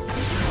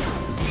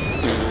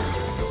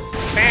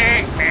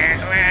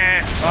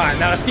 Alright,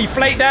 now it's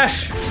deflate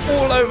dash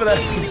all over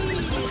there.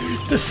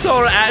 Does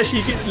Sora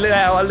actually let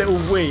out a little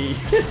wee?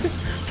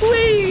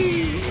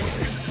 Wee!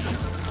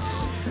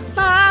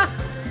 Blah,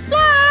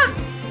 blah,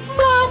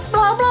 blah,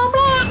 blah, blah,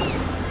 blah.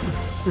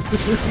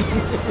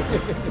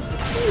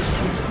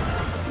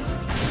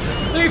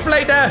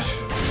 Deflate dash!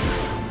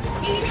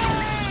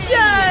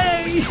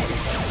 Yay!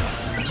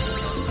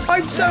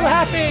 I'm so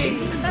happy!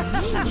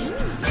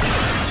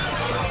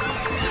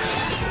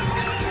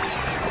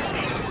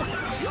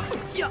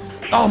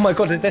 Oh my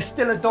god, there's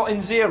still a dot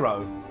in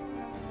zero.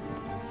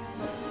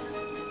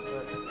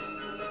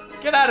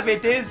 Get out of here,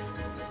 Diz.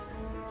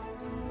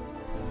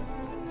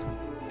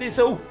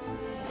 Dizzle.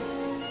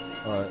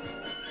 Alright.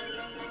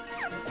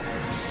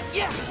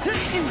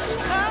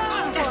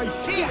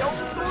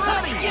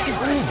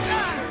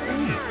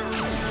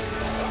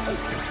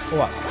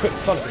 Alright, quick,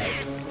 Sonic.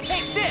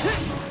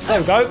 There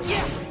we go.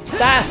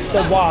 That's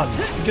the one.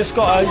 You just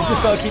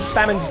gotta keep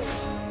spamming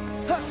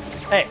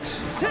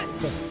X.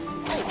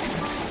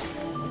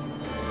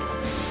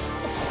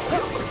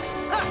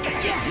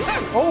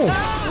 Oh,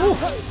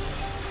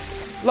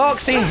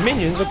 Larksine's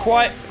minions are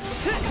quite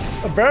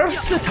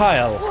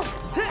versatile.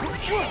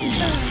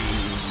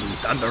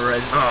 Thunder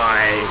is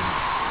high.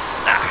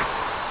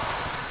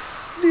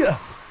 Yeah.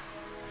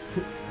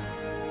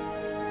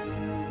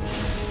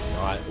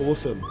 Alright,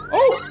 awesome.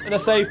 Oh, and a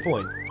save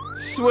point.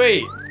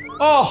 Sweet.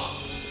 Oh.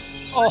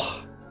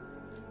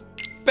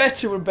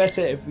 Better and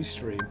better every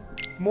stream.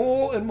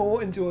 More and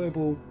more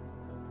enjoyable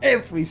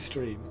every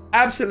stream.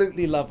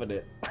 Absolutely loving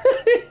it.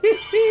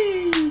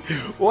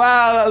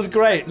 Wow, that was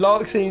great.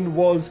 Larksine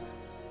was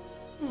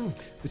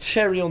the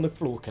cherry on the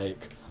floor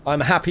cake. I'm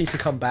happy to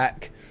come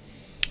back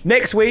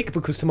next week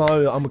because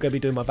tomorrow I'm going to be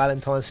doing my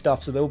Valentine's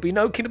stuff, so there will be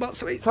no Kingdom Hearts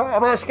Sweetheart.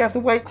 I'm actually going to have to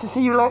wait to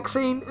see you,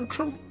 Larksine,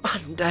 until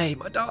Monday,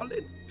 my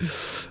darling.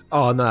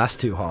 Oh no, that's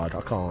too hard.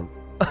 I can't.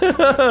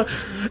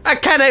 I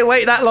cannot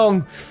wait that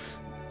long.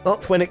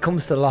 Not when it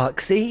comes to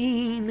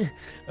Larksine.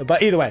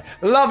 But either way,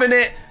 loving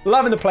it,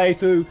 loving the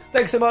playthrough.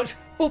 Thanks so much.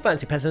 All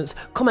Fancy Peasants,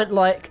 comment,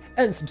 like,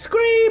 and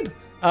subscribe.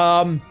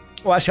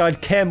 Well, actually,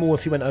 I'd care more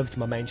if you went over to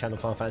my main channel,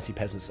 Final Fantasy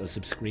Peasants, and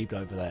subscribed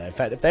over there. In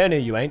fact, if they only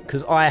you ain't,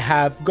 because I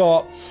have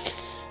got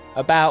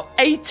about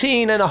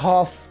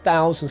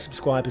 18,500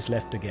 subscribers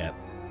left to get.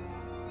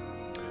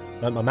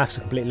 No, my maths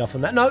are completely off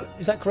on that. No,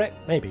 is that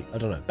correct? Maybe. I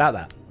don't know. About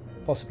that.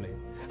 Possibly.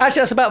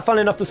 Actually, that's about fun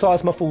enough the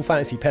size of my Full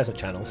Fantasy Peasant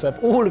channel. So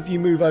if all of you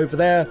move over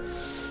there,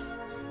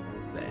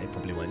 it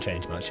probably won't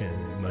change much.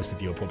 Most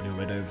of you are probably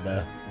already over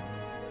there.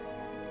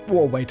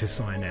 What a way to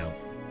sign out.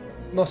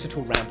 Not at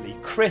all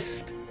rambly.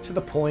 Crisp, to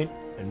the point,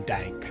 and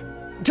dank.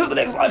 Until the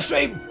next live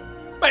stream,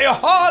 may your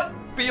heart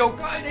be your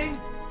guiding.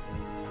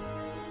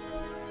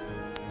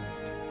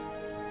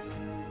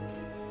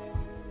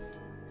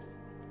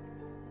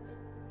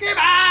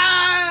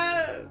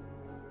 Goodbye!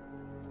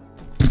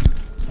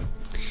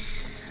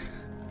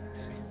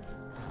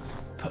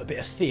 Put a bit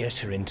of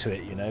theatre into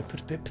it, you know.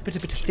 Put a bit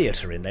of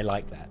theatre in. They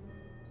like that.